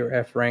the E or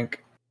F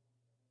rank.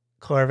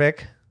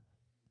 Corbick.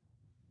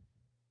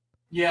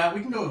 Yeah,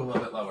 we can go a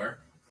little bit lower.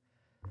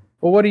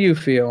 Well, what do you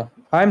feel?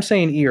 I'm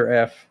saying E or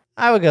F.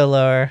 I would go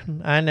lower.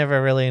 I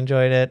never really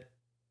enjoyed it.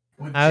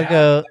 With I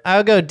Jack,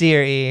 would go D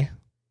or E.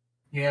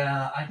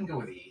 Yeah, I can go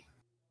with E.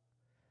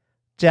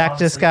 Jack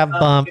just Honestly, got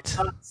bumped.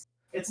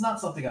 It's not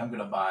something I'm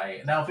gonna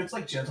buy. Now, if it's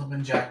like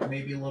Gentleman Jack,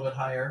 maybe a little bit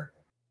higher,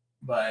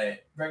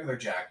 but regular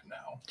Jack,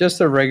 no.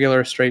 Just a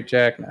regular straight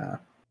Jack now.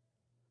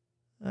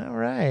 All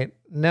right.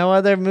 No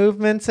other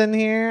movements in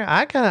here.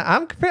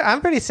 I'm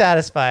pretty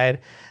satisfied.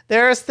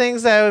 There's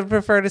things I would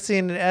prefer to see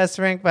in an S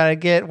rank, but I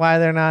get why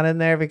they're not in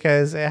there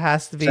because it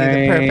has to be the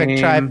perfect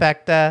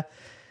trifecta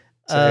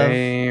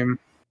of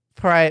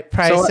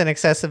price and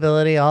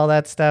accessibility, all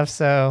that stuff.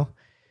 So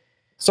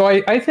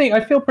I think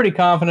I feel pretty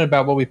confident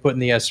about what we put in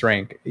the S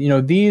rank.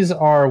 These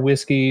are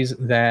whiskeys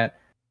that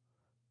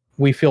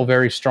we feel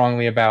very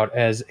strongly about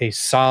as a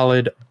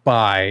solid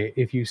buy.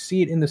 If you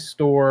see it in the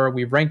store,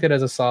 we've ranked it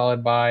as a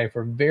solid buy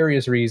for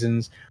various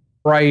reasons: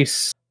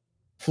 price,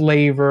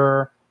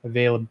 flavor,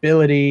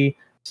 availability.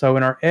 So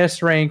in our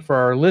S rank for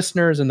our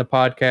listeners in the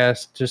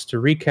podcast, just to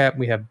recap,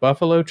 we have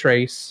Buffalo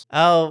Trace.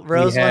 Oh,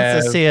 Rose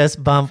wants to see us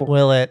bump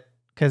Willet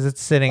because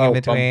it's sitting in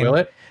between. Bump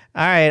Willet.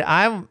 All right,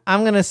 I'm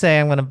gonna say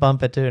I'm gonna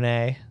bump it to an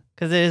A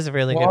because it is a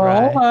really good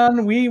rye. Hold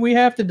on, we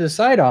have to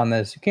decide on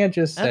this. You can't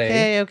just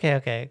say.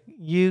 Okay.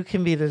 You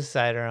can be the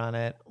decider on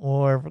it,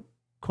 or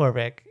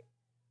Corbick.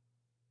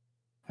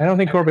 I don't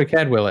think Corbick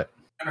had Willet.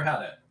 Never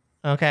had it.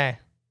 Okay,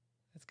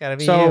 it's got to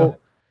be So,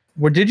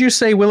 did you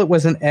say Willet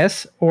was an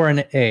S or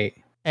an A?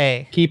 you.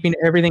 A. Keeping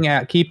everything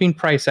out, keeping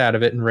price out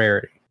of it and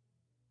rarity.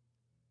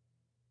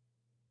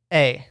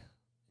 A,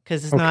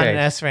 because it's not an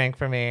S rank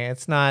for me.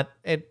 It's not.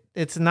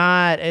 It's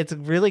not. It's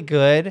really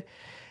good.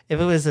 If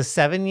it was a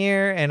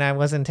 7-year and I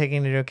wasn't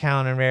taking into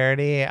account in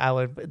rarity,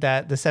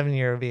 the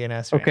 7-year would be an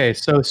S rank. Okay,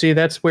 so see,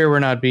 that's where we're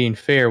not being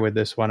fair with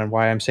this one, and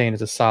why I'm saying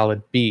it's a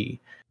solid B,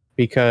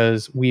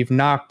 because we've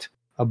knocked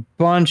a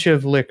bunch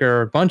of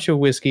liquor, a bunch of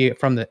whiskey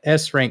from the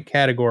S rank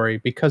category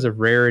because of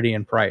rarity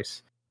and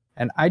price,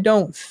 and I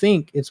don't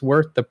think it's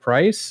worth the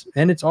price,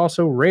 and it's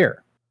also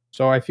rare.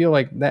 So I feel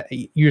like that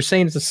you're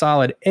saying it's a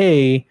solid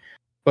A,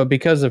 but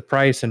because of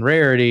price and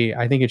rarity,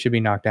 I think it should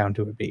be knocked down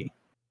to a B.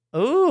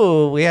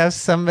 Ooh, we have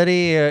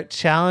somebody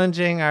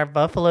challenging our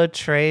Buffalo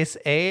Trace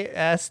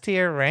S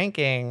tier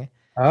ranking.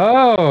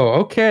 Oh,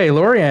 okay,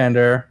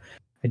 Loriander.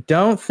 I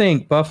don't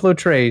think Buffalo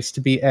Trace to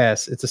be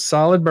S. It's a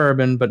solid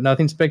bourbon, but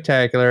nothing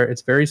spectacular.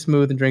 It's very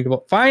smooth and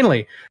drinkable.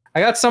 Finally, I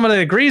got someone that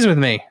agrees with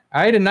me.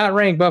 I did not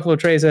rank Buffalo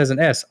Trace as an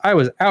S. I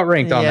was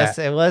outranked on that. Yes,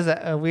 it was.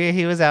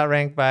 He was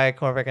outranked by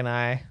Corbick and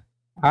I.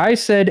 I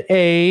said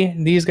A.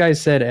 These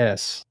guys said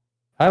S.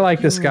 I like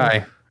this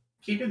guy.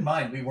 Keep in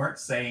mind, we weren't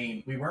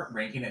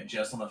ranking it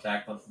just on the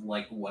fact of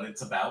like what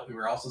it's about. We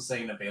were also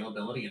saying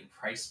availability and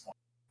price point.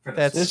 For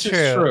That's this.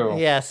 true.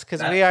 Yes,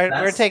 because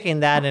we're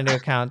taking that into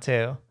account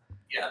too.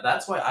 Yeah,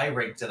 that's why I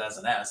ranked it as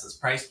an S, is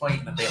price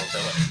point and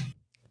availability.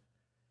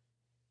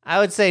 I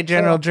would say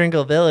general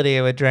drinkability.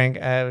 It would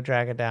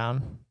drag it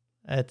down.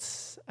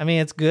 It's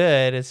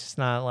good. It's just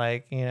not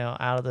like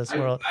out of this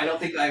world. I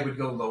don't think I would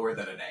go lower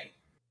than an A.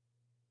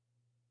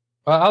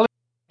 Well, I'll let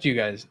you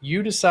guys.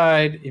 You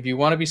decide if you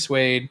want to be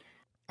swayed.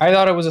 I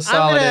thought it was a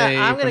solid A.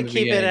 I'm gonna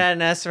keep it at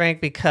an S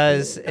rank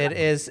because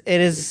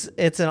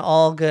it's an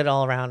all good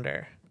all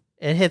rounder.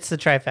 It hits the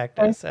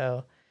trifecta,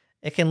 so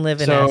it can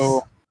live in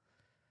S.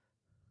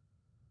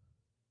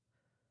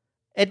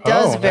 It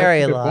does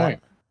vary a lot.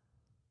 Point.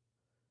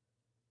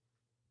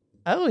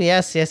 Oh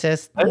yes.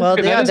 Well,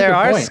 there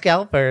are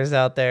scalpers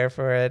out there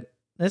for it.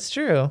 That's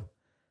true.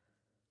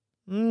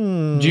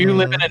 Do you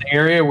live in an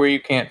area where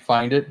you can't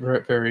find it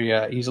very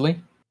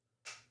easily?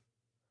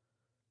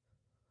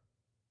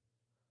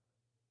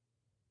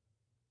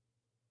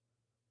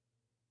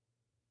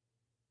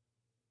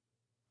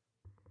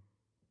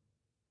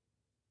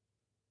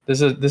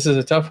 This is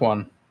a tough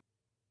one.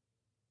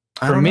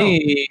 I For don't know.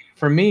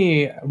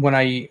 me, when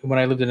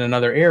I lived in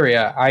another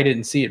area, I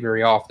didn't see it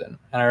very often.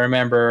 And I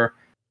remember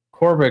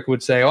Corbick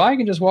would say, "Oh, I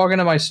can just walk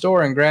into my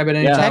store and grab it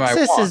anytime I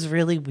Texas want." is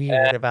really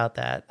weird about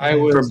that. I Yeah.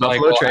 was For like,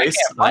 Buffalo well, Trace,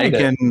 I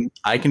can't find it.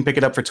 I can pick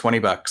it up for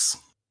 $20.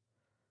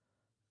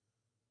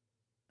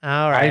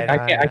 All right. I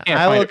can't I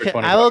find will. it for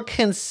 20 I will bucks.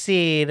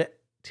 concede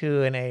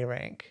to an A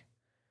rank.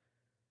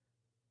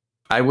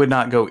 I would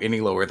not go any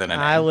lower than an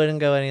A. I wouldn't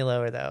go any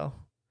lower though.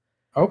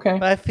 Okay.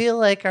 But I feel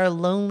like our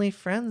lonely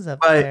friends up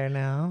But- there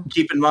now.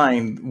 Keep in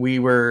mind,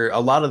 a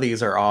lot of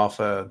these are off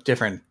of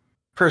different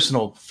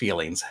personal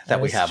feelings that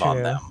we That's have on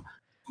true. them.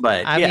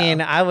 But I yeah,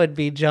 mean, I would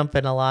be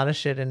jumping a lot of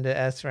shit into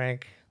S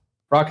rank.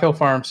 Rock Hill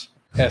Farms,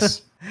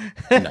 S.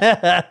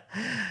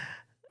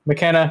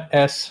 McKenna,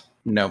 S.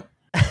 no.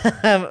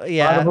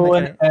 Yeah. Audible,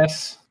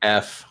 S.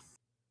 F.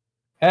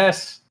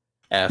 S.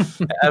 F.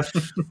 F.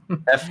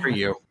 F for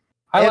you.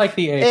 I like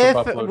the A for If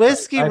Buffalo.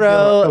 Whiskey Trace. I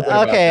Row, feel good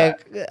about okay,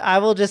 that. I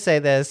will just say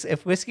this: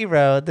 if Whiskey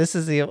Row, this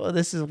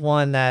is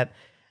one that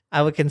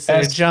I would consider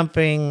S.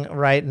 jumping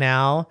right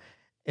now,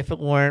 if it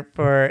weren't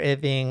for it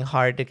being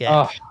hard to get.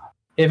 Oh,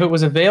 if it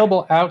was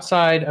available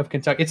outside of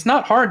Kentucky, it's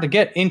not hard to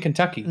get in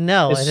Kentucky.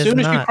 No, as it is soon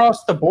as you not.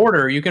 cross the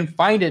border, you can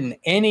find it in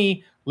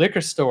any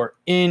liquor store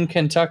in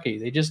Kentucky.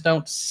 They just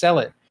don't sell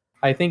it.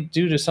 I think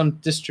due to some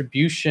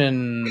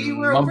distribution We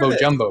were over mumbo this.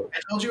 jumbo. I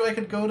told you I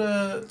could go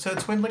to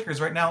Twin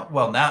Liquors right now.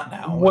 Well, not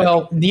now.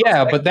 Well,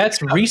 yeah, but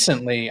that's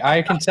recently.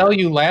 I can tell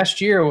you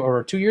last year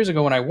or 2 years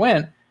ago when I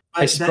went,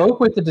 I spoke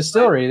with the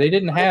distillery. They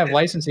didn't have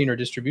licensing or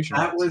distribution.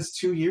 That rights. was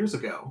 2 years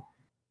ago.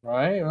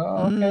 Right.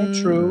 Well,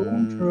 okay. True.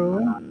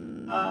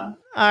 All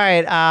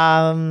right.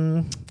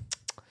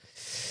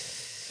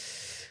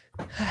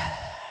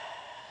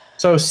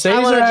 So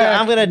Sazerac,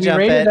 I'm gonna we jump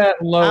rated it.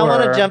 that lower. I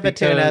want to jump it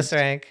to an because- S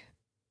rank.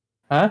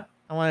 Huh?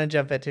 I want to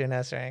jump it to an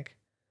S rank.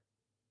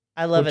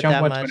 I love it jump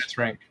that what to an much. S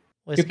rank.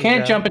 Whiskey You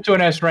can't Row. jump into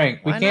an S rank.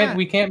 Why not?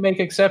 We can't make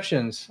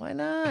exceptions. Why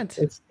not?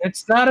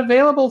 It's not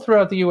available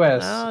throughout the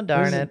U.S. Oh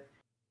darn it.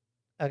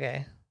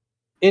 Okay.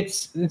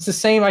 It's the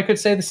same. I could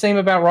say the same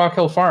about Rock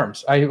Hill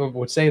Farms. I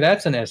would say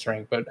that's an S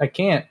rank, but I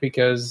can't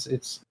because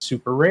it's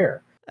super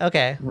rare.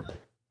 Okay.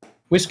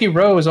 Whiskey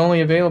Row is only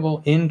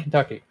available in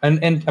Kentucky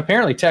and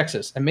apparently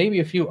Texas and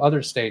maybe a few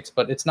other states,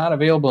 but it's not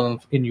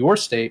available in your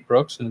state,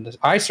 Brooks. And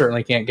I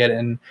certainly can't get it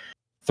in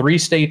 3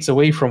 states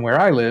away from where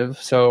I live,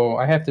 so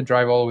I have to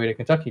drive all the way to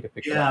Kentucky to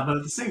pick it up. Yeah, but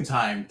at the same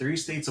time, 3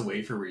 states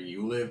away from where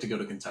you live to go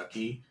to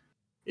Kentucky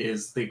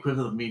is the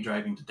equivalent of me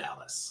driving to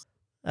Dallas.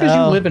 Because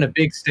you Oh. live in a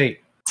big state.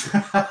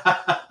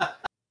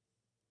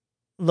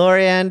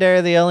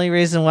 Loriander, the only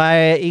reason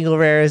why Eagle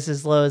Rare is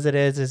as low as it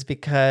is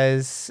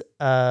because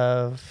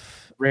of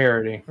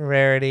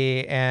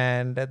Rarity.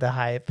 and the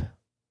hype.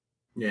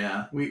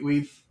 Yeah,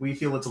 we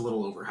feel it's a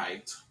little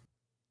overhyped.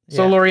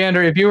 So Yeah.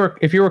 Loriander, if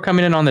you were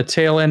coming in on the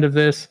tail end of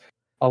this,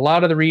 a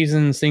lot of the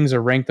reasons things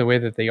are ranked the way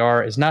that they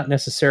are is not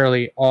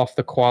necessarily off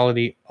the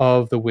quality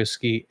of the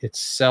whiskey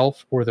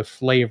itself or the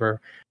flavor.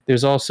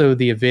 There's also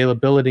the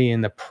availability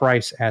and the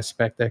price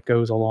aspect that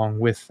goes along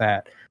with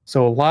that.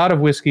 So a lot of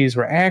whiskeys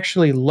were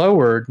actually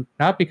lowered,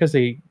 not because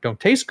they don't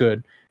taste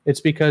good,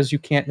 it's because you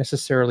can't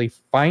necessarily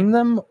find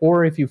them,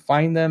 or if you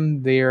find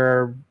them,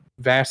 they're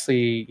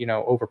vastly,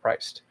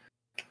 overpriced.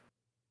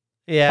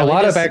 Yeah, a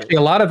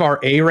lot of our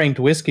A-ranked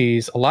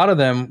whiskeys, a lot of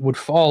them would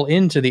fall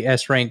into the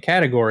S-ranked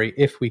category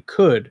if we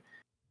could,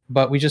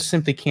 but we just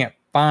simply can't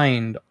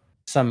find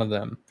some of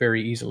them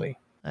very easily.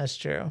 That's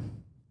true.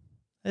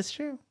 That's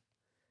true.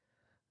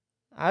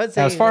 I would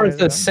say Now, as far as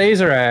the Eagle Rare,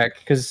 Sazerac,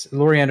 because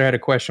Loriander had a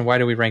question, why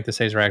do we rank the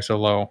Sazerac so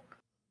low?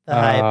 the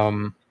hype.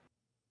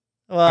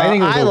 Well, I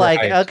think it was like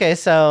overhyped. okay,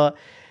 so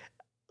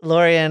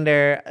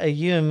Loriander,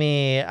 you and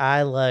me,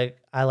 I like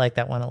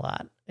that one a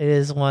lot. It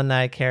is one that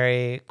I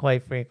carry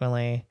quite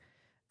frequently.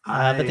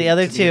 But the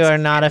other two are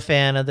not a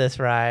fan of this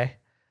rye.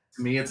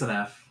 To me, it's an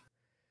F.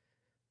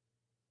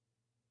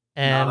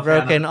 And Not a fan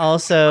of Roukan it.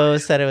 also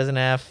said it was an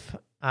F.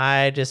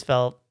 I just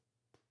felt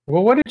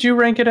Well, what did you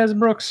rank it as,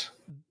 Brooks?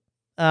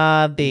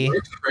 B.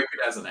 Brooks would rank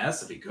it as an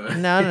S if he could.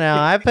 No.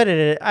 I put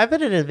it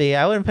at B.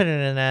 I wouldn't put it in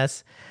an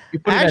S. You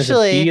put it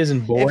Actually, as a B as in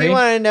boy? if you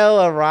want to know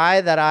a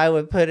rye that I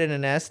would put in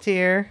an S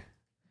tier,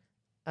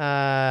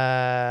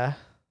 let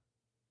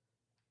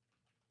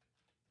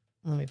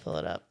me pull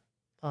it up.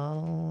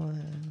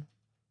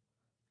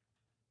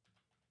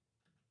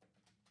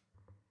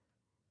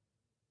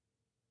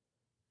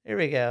 Here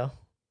we go.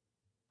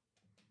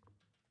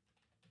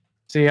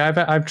 See,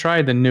 I've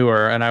tried the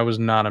newer, and I was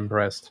not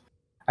impressed.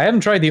 I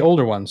haven't tried the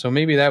older one, so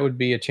maybe that would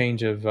be a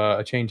change of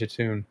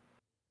tune.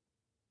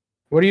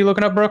 What are you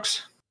looking up,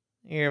 Brooks?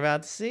 You're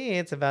about to see.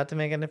 It's about to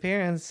make an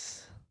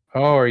appearance.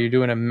 Oh, are you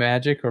doing a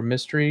magic or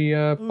mystery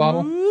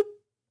bottle? Whoop,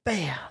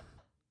 bam.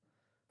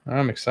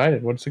 I'm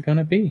excited. What's it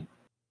gonna be?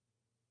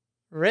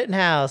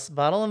 Rittenhouse,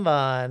 Bottle and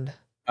Bond.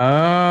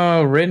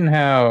 Oh,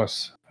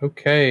 Rittenhouse.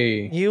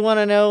 Okay. You want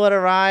to know what a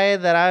rye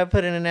that I would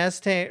put in an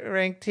S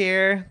rank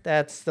tier?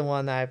 That's the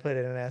one that I put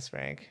in an S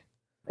rank.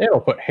 It'll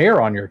put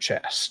hair on your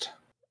chest.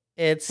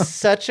 It's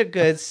such a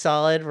good,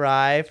 solid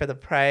rye for the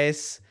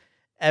price.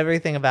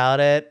 Everything about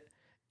it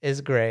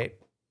is great.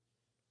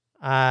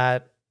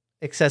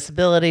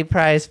 Accessibility,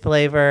 price,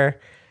 flavor,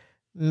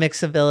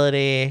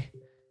 mixability.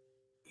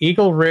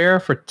 Eagle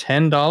Rare for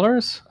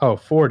 $10? Oh,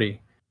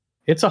 40.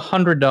 It's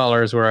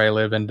 $100 where I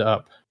live and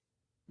up.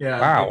 Yeah.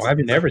 Wow, I've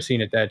never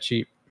seen it that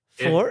cheap.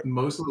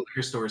 Most of the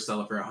liquor stores sell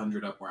it for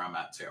 $100 up where I'm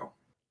at too.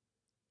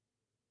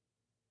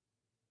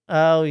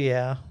 Oh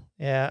yeah.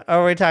 Yeah.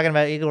 Oh, we're talking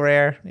about Eagle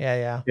Rare.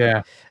 Yeah.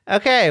 Yeah.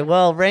 Okay.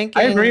 Well,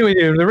 ranking. I agree with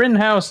you. The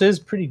Rittenhouse is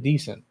pretty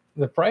decent.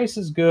 The price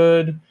is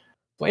good.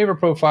 Flavor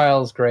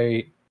profile is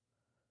great.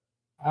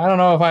 I don't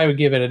know if I would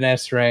give it an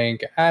S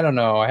rank. I don't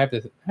know. I have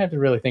to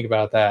really think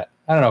about that.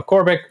 I don't know.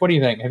 Corbick, what do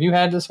you think? Have you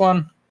had this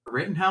one?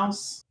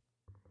 Rittenhouse?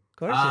 Of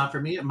course.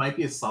 For me, it might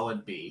be a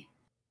solid B.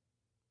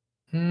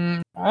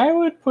 I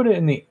would put it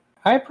in the.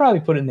 I'd probably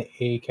put it in the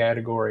A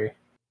category.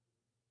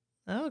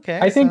 Okay.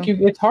 I think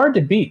it's hard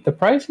to beat. The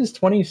price is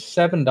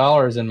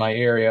 $27 in my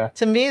area.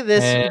 To me,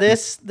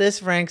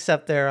 this ranks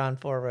up there on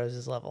Four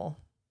Roses level.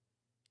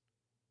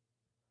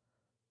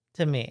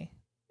 To me,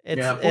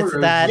 it's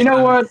that. You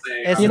know what?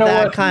 It's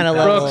that kind of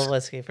level of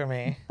whiskey for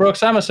me.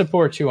 Brooks, I'm gonna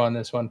support you on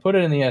this one. Put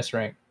it in the S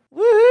rank.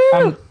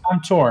 Woohoo!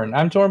 I'm torn.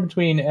 I'm torn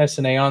between S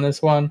and A on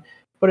this one.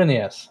 Put in the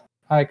S.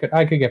 I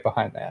could get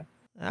behind that.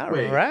 All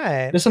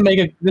right. This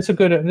makes a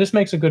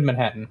good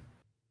Manhattan.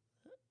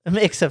 It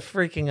makes a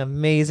freaking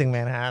amazing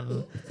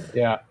Manhattan.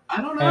 Yeah.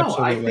 I don't know.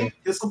 Absolutely. I think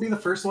this will be the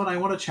first one I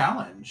want to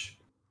challenge.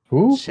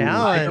 Ooh.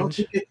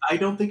 Challenge. I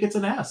don't think it's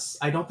an S.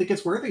 I don't think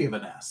it's worthy of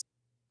an S.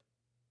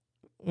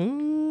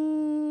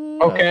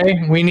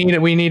 Okay, we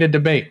need a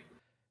debate.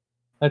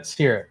 Let's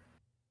hear it.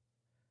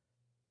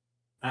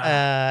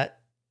 I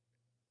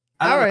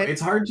don't all know. right.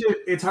 It's hard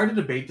to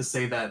debate to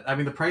say that. I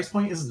mean, the price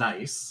point is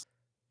nice.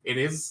 It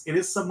is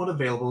somewhat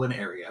available in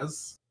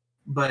areas,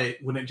 but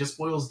when it just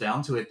boils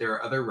down to it, there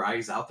are other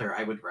ryes out there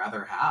I would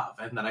rather have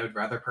and that I would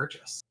rather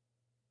purchase.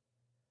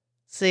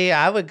 See,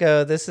 I would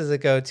go. This is a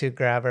go-to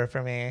grabber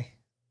for me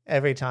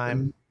every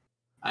time.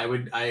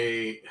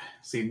 I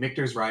see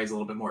Michter's rye is a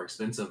little bit more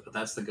expensive, but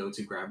that's the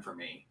go-to grab for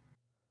me.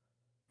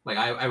 Like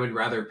I would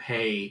rather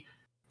pay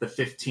the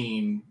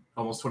 $15,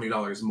 almost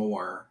 $20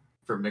 more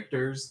for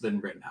Michter's than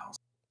Rittenhouse.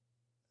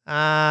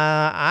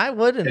 I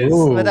wouldn't,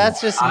 Ooh. but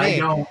that's just me.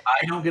 I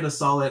don't get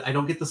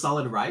the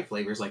solid rye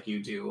flavors like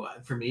you do.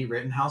 For me,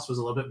 Rittenhouse was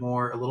a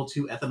little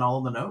too ethanol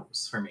in the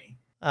nose for me.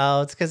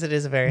 Oh, it's because it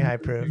is a very high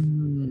proof.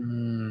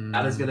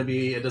 That is going to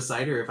be a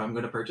decider if I'm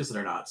going to purchase it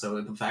or not.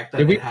 So the fact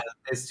that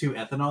it's too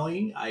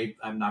ethanol-y,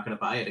 I'm not going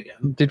to buy it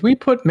again. Did we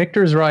put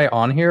Michter's rye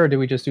on here, or did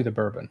we just do the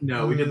bourbon?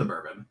 No, we did the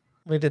bourbon.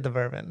 We did the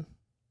bourbon.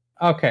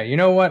 Okay, you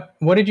know what?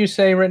 What did you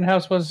say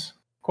Rittenhouse was,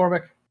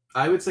 Corbick?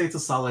 I would say it's a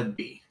solid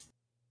B.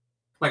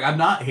 Like, I'm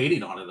not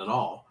hating on it at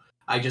all.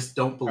 I just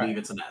don't believe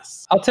it's an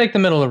S. I'll take the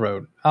middle of the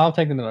road.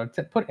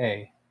 Put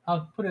A.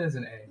 I'll put it as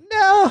an A.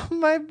 No,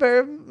 no.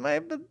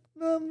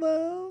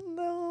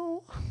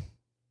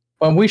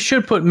 Well, we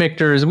should put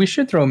Michter's. We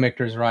should throw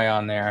Michter's rye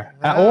on there,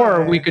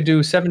 or we could do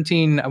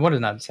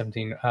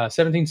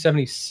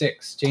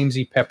 1776 James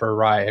E. Pepper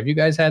rye. Have you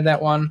guys had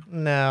that one?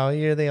 No,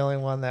 you're the only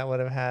one that would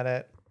have had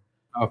it.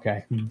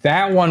 Okay,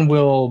 that one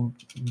will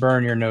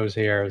burn your nose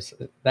hairs.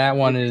 That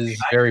one is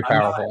very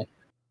powerful.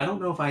 I don't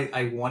know if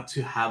I want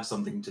to have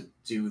something to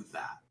do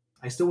that.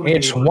 I still want.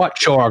 It's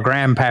what your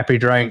grandpappy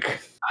drank.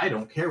 I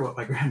don't care what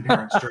my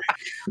grandparents drink.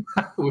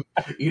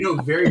 You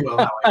know very well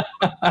how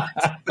I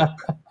feel.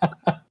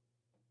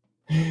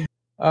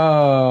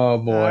 Oh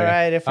boy! All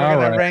right, if we're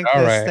gonna rank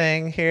this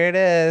thing, here it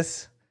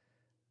is.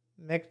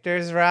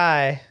 Michter's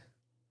rye.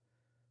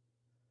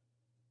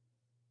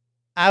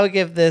 I would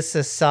give this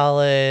a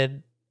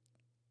solid.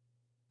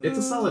 It's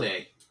a solid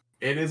A.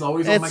 It is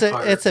always on my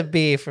card. It's a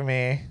B for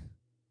me.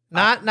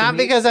 Not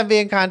because I'm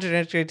being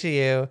contradictory to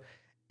you.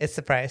 It's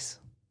the price.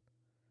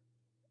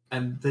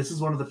 And this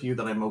is one of the few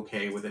that I'm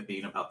okay with it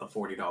being about the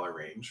 $40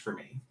 range for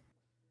me.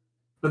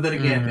 But then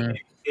again,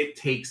 it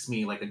takes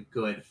me like a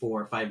good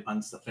 4 or 5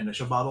 months to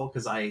finish a bottle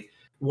because I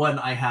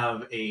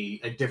have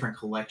a different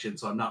collection,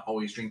 so I'm not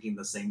always drinking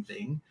the same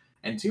thing.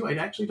 And 2, I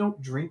actually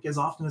don't drink as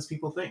often as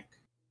people think.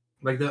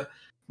 Like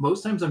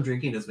most times I'm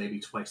drinking is maybe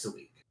twice a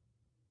week.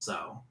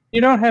 So you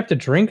don't have to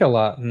drink a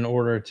lot in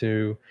order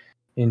to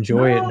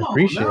enjoy it and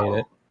appreciate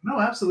it. No,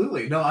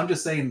 absolutely. No, I'm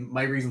just saying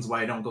my reasons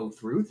why I don't go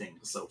through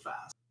things so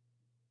fast.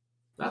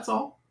 That's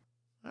all.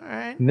 All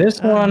right.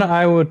 This one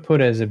I would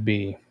put as a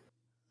B.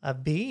 A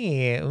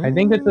B. Ooh. I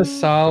think it's a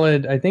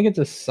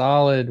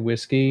solid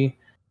whiskey.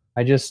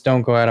 I just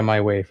don't go out of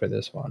my way for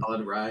this one.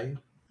 Solid rye.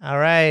 All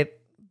right.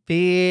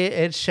 B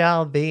it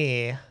shall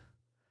be.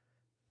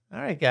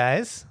 All right,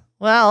 guys.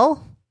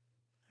 Well,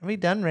 are we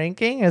done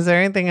ranking? Is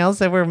there anything else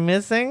that we're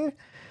missing?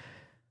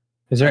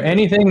 Is there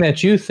anything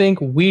that you think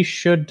we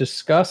should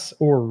discuss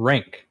or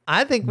rank?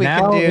 I think we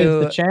now can do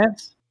is the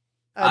chance.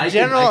 I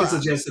can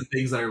suggest some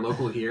things that are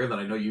local here that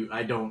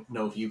I don't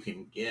know if you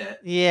can get.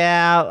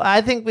 Yeah,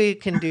 I think we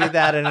can do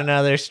that in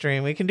another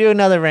stream. We can do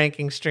another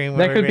ranking stream.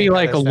 That could be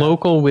like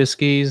local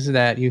whiskeys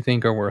that you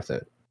think are worth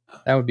it.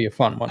 That would be a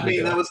fun one. I to mean,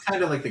 do. that was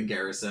kind of like the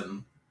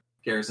Garrison.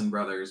 Garrison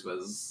Brothers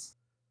was,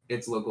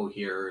 it's local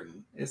here,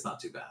 and it's not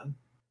too bad.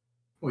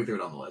 We threw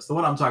it on the list. The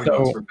one I'm talking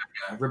about is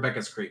Rebecca.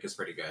 Rebecca's Creek is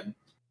pretty good.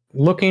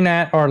 Looking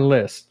at our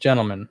list,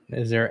 gentlemen,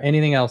 is there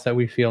anything else that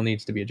we feel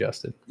needs to be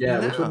adjusted? Yeah,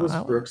 No, which one was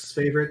Brooks'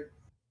 favorite?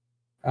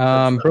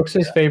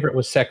 Brooks's favorite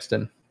was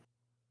Sexton.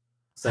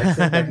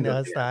 Sexton? That can No, go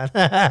it's there.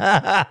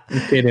 not.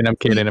 I'm kidding. I'm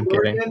kidding.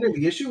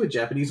 The issue with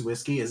Japanese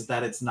whiskey is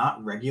that it's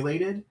not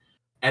regulated,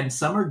 and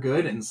some are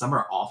good and some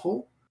are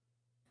awful.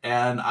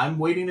 And I'm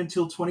waiting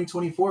until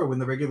 2024 when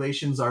the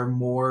regulations are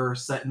more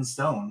set in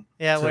stone.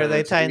 Yeah, where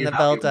they tighten the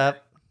belt reevaluate.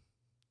 up.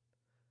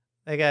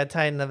 They gotta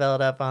tighten the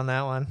belt up on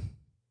that one.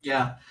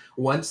 Yeah,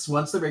 once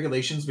the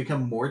regulations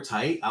become more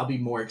tight, I'll be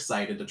more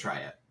excited to try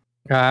it.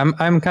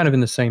 I'm kind of in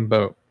the same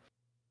boat.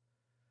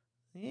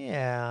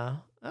 Yeah.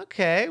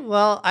 Okay.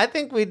 Well, I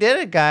think we did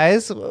it,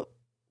 guys.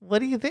 What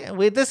do you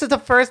think? This is the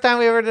first time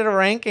we ever did a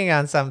ranking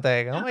on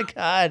something. Oh my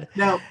god.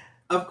 Now,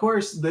 of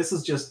course, this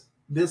is just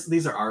this.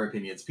 These are our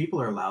opinions.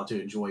 People are allowed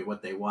to enjoy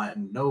what they want,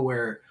 and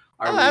nowhere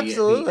are Oh, we at the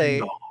absolutely.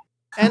 end all.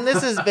 And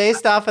this is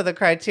based off of the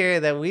criteria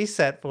that we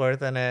set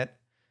forth in it.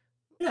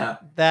 Yeah,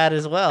 That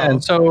as well.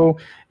 And so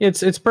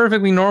it's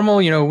perfectly normal.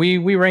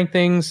 We rank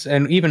things,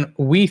 and even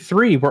we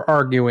three were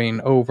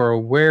arguing over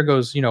where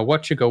goes,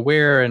 what should go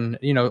where. And,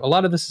 a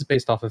lot of this is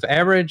based off of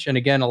average. And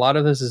again, a lot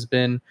of this has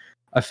been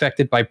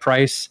affected by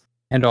price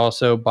and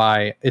also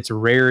by its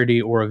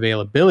rarity or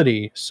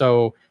availability.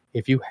 So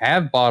if you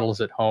have bottles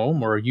at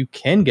home or you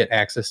can get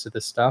access to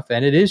this stuff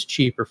and it is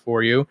cheaper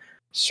for you,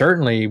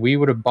 certainly we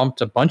would have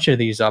bumped a bunch of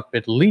these up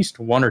at least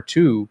one or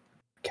two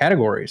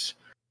categories.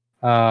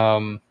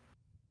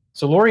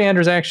 So Lori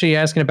Ander's actually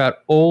asking about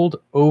Old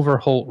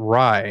Overholt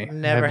Rye.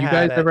 Never Have you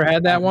had guys it. ever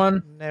had that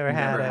one? Never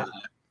had it.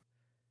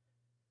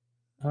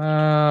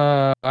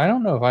 I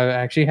don't know if I've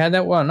actually had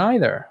that one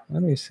either.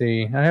 Let me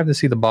see. I have to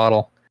see the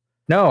bottle.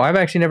 No, I've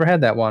actually never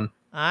had that one.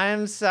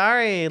 I'm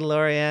sorry,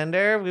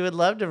 Loriander. We would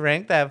love to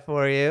rank that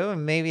for you.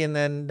 And maybe in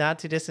the not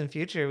too distant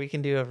future we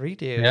can do a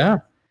redo. Yeah.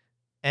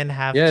 And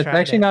have Yeah, it's tried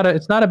actually it.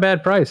 it's not a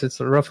bad price. It's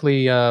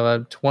roughly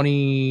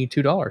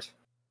 $22.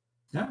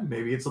 yeah.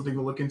 Maybe it's something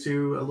to look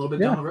into a little bit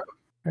Yeah. down the road.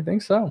 I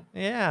think so.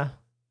 Yeah.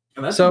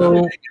 And that's So-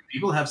 another thing. If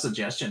people have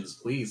suggestions,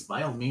 please,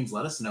 by all means,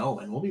 let us know,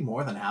 and we'll be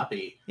more than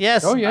happy.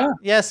 Yes. Oh yeah.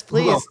 Yes,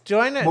 please. Well,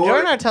 Join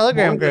more- our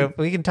Telegram more than- group.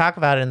 We can talk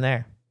about it in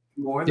there.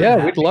 More than Yeah,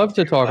 happy we'd love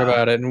to talk uh,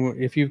 about it.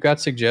 And if you've got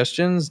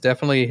suggestions,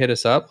 definitely hit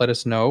us up. Let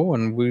us know,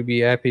 and we'd be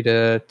happy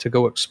to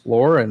go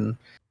explore and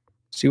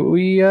see what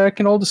we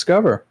can all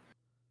discover.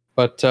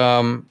 But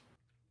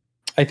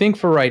I think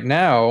for right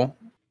now,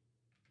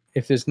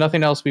 if there's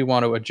nothing else we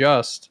want to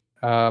adjust,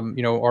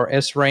 our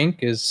S rank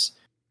is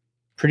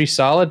pretty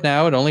solid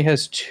now. It only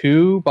has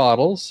 2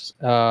 bottles,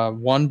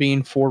 one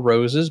being Four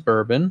Roses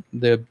bourbon,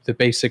 the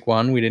basic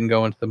one. We didn't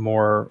go into the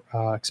more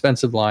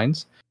expensive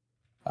lines.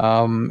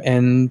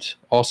 And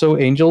also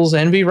Angel's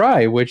Envy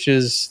Rye, which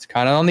is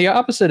kind of on the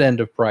opposite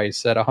end of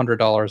price at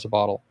 $100 a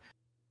bottle.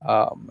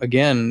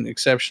 Again,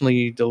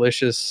 exceptionally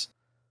delicious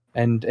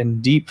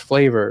and deep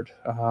flavored.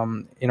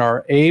 In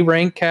our A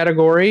rank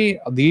category,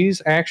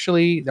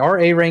 our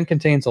A rank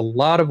contains a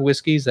lot of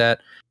whiskeys that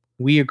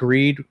we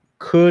agreed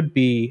could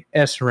be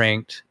S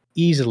ranked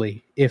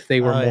easily if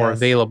they were Oh, more yes.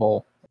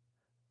 available.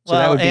 So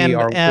that would be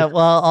our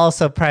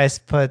also price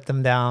put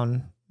them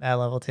down that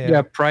level too.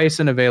 Yeah, price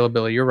and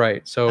availability. You're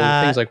right. So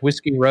things like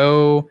Whiskey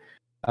Row,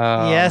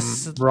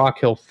 yes. Rock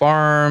Hill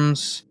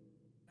Farms,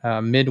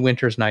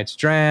 Midwinter's Night's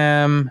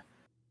Dram.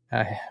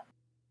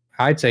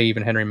 I'd say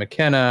even Henry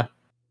McKenna.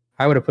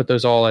 I would have put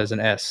those all as an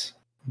S,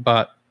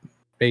 but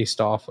based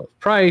off of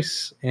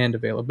price and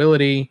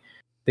availability,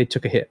 they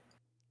took a hit.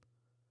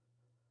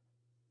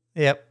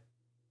 Yep.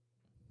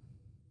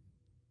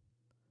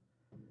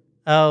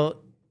 Oh,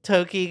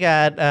 Toki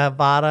got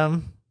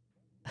bottom.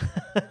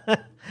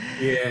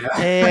 Yeah.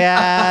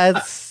 Yeah,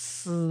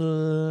 it's.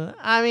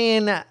 I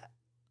mean,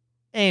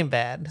 ain't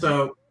bad.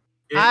 So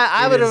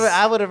I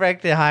would have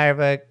ranked it higher,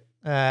 but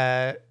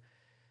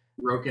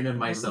Roken and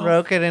myself.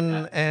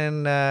 Roken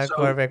and So,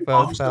 Corbick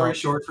long both story felt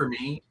short, for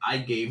me, I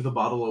gave the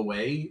bottle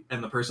away,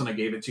 and the person I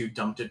gave it to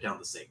dumped it down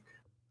the sink.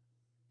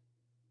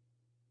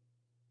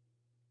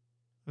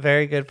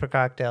 very good for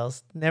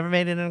cocktails. Never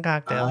made it in a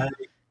cocktail. I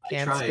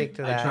Can't tried. speak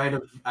to that.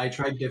 I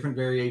tried different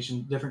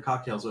different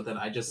cocktails with it.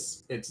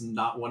 It's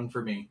not one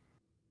for me.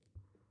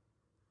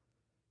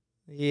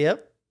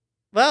 Yep.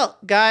 Well,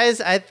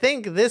 guys, I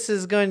think this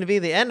is going to be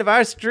the end of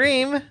our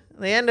stream,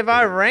 the end of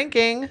our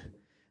ranking,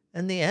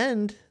 and the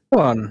end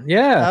Fun.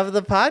 Yeah. of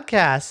the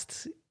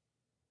podcast.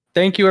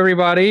 Thank you,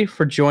 everybody,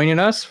 for joining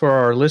us. For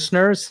our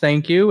listeners,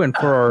 thank you. And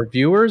for our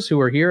viewers who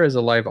are here as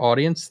a live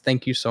audience,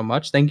 thank you so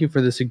much. Thank you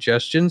for the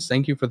suggestions.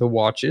 Thank you for the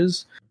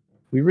watches.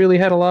 We really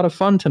had a lot of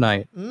fun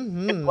tonight.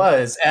 Mm-hmm. It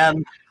was.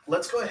 And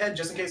let's go ahead,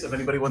 just in case if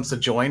anybody wants to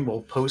join,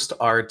 we'll post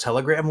our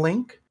Telegram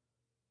link.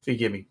 If you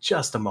give me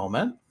just a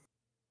moment.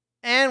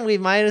 And we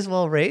might as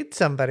well rate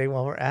somebody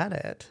while we're at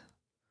it.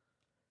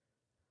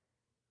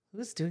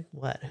 Who's doing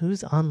what?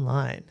 Who's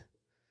online?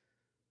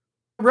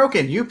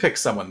 Roken, you pick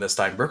someone this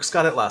time. Brooks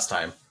got it last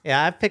time.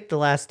 Yeah, I picked the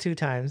last 2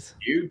 times.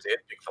 You did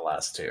pick the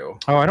last two.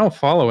 Oh, I don't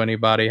follow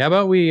anybody. How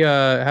about we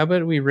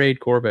raid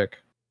Corbick?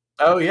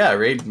 Oh yeah,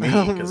 raid me.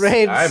 'cause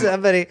Raid I'm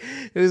somebody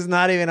who's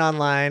not even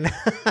online.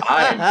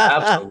 I'm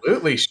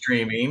absolutely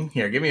streaming.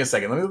 Here, give me a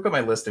second. Let me look at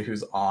my list of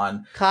who's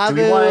on. Kabu,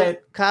 do we want?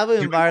 Kabu do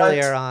and we Barley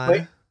want- are on.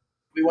 wait,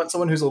 we want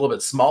someone who's a little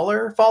bit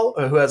smaller,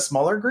 who has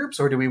smaller groups,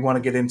 or do we want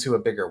to get into a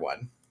bigger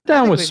one?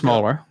 Down think with we go-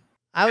 smaller.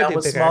 I would Down do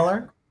with bigger.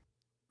 smaller.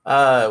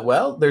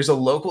 Well, there's a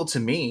local to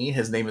me.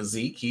 His name is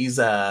Zeke. He's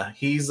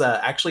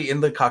actually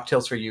in the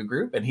Cocktails for You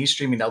group, and he's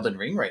streaming Elden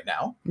Ring right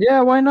now.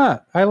 Yeah, why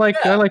not? I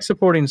like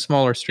supporting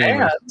smaller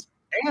streamers.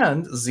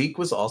 And Zeke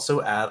was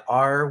also at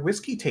our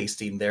whiskey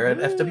tasting there at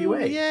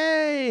FWA.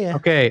 Yay!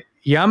 Okay,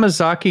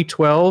 Yamazaki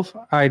 12.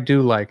 I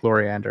do like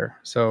Loriander,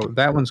 so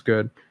that one's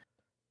good.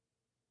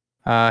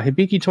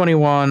 Hibiki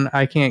 21.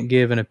 I can't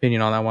give an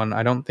opinion on that one.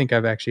 I don't think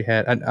I've actually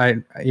had.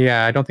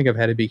 I don't think I've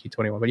had Hibiki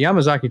 21, but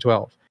Yamazaki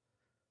 12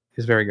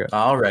 is very good.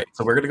 All right,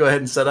 so we're gonna go ahead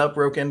and set up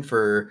Roukan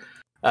for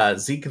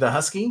Zeke the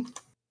Husky.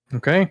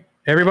 Okay,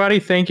 everybody,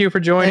 thank you for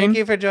joining. Thank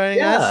you for joining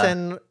Yeah. us,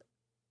 and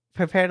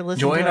prepare to listen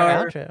Join to our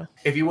our- outro.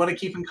 If you want to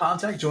keep in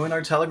contact, join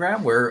our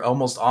Telegram. We're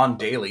almost on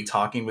daily,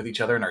 talking with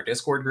each other in our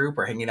Discord group.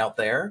 We're hanging out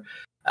there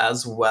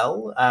as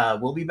well.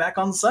 We'll be back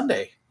on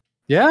Sunday.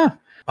 Yeah.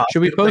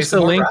 Should we Possibly to play post some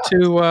a more link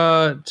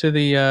rounds. to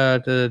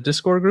the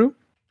Discord group?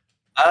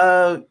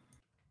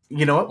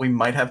 You know what? We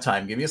might have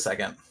time. Give me a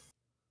second.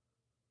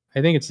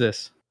 I think it's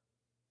this.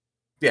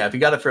 Yeah, if you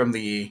got it from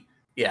the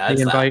The it's that.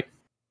 invite.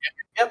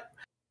 Yep.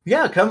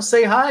 Yeah, come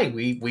say hi.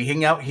 We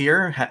hang out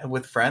here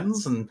with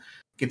friends and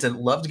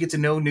love to get to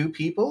know new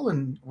people,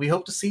 and we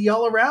hope to see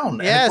y'all around.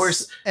 Yes, And of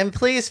course, and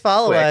please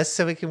follow quick. us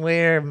so we can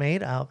wear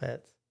maid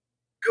outfits.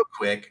 go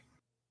quick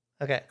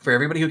Okay. for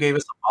everybody who gave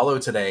us a follow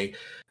today.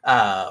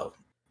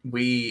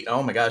 We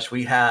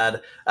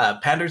had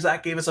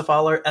Panderzak gave us a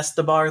follow,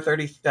 Estebar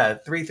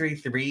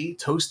 333,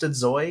 Toasted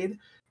Zoid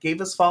gave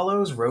us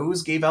follows,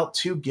 Rose gave out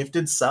 2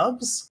 gifted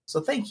subs.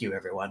 So thank you,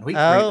 everyone. We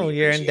Oh, greatly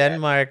you're in appreciate it.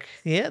 Denmark.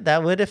 Yeah,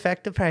 that would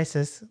affect the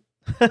prices.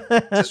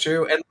 That's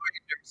true. And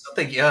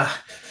something, yeah,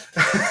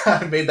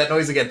 I made that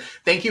noise again.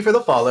 Thank you for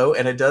the follow,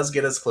 and it does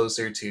get us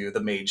closer to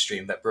the Mage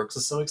stream that Brooks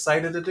is so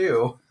excited to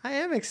do. I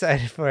am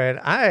excited for it.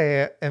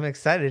 I am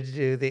excited to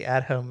do the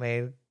at-home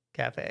made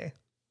cafe.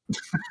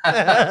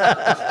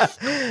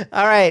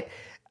 All right.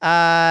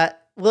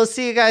 We'll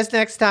see you guys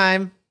next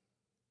time.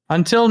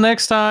 Until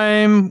next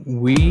time,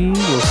 we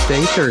will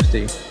stay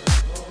thirsty.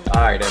 All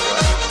right,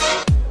 everyone.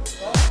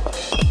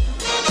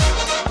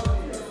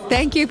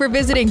 Thank you for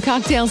visiting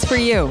Cocktails for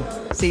You.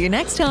 See you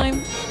next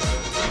time.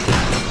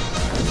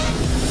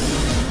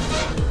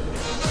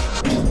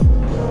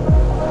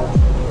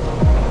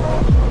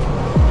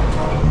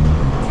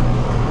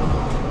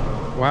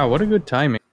 Wow, what a good timing.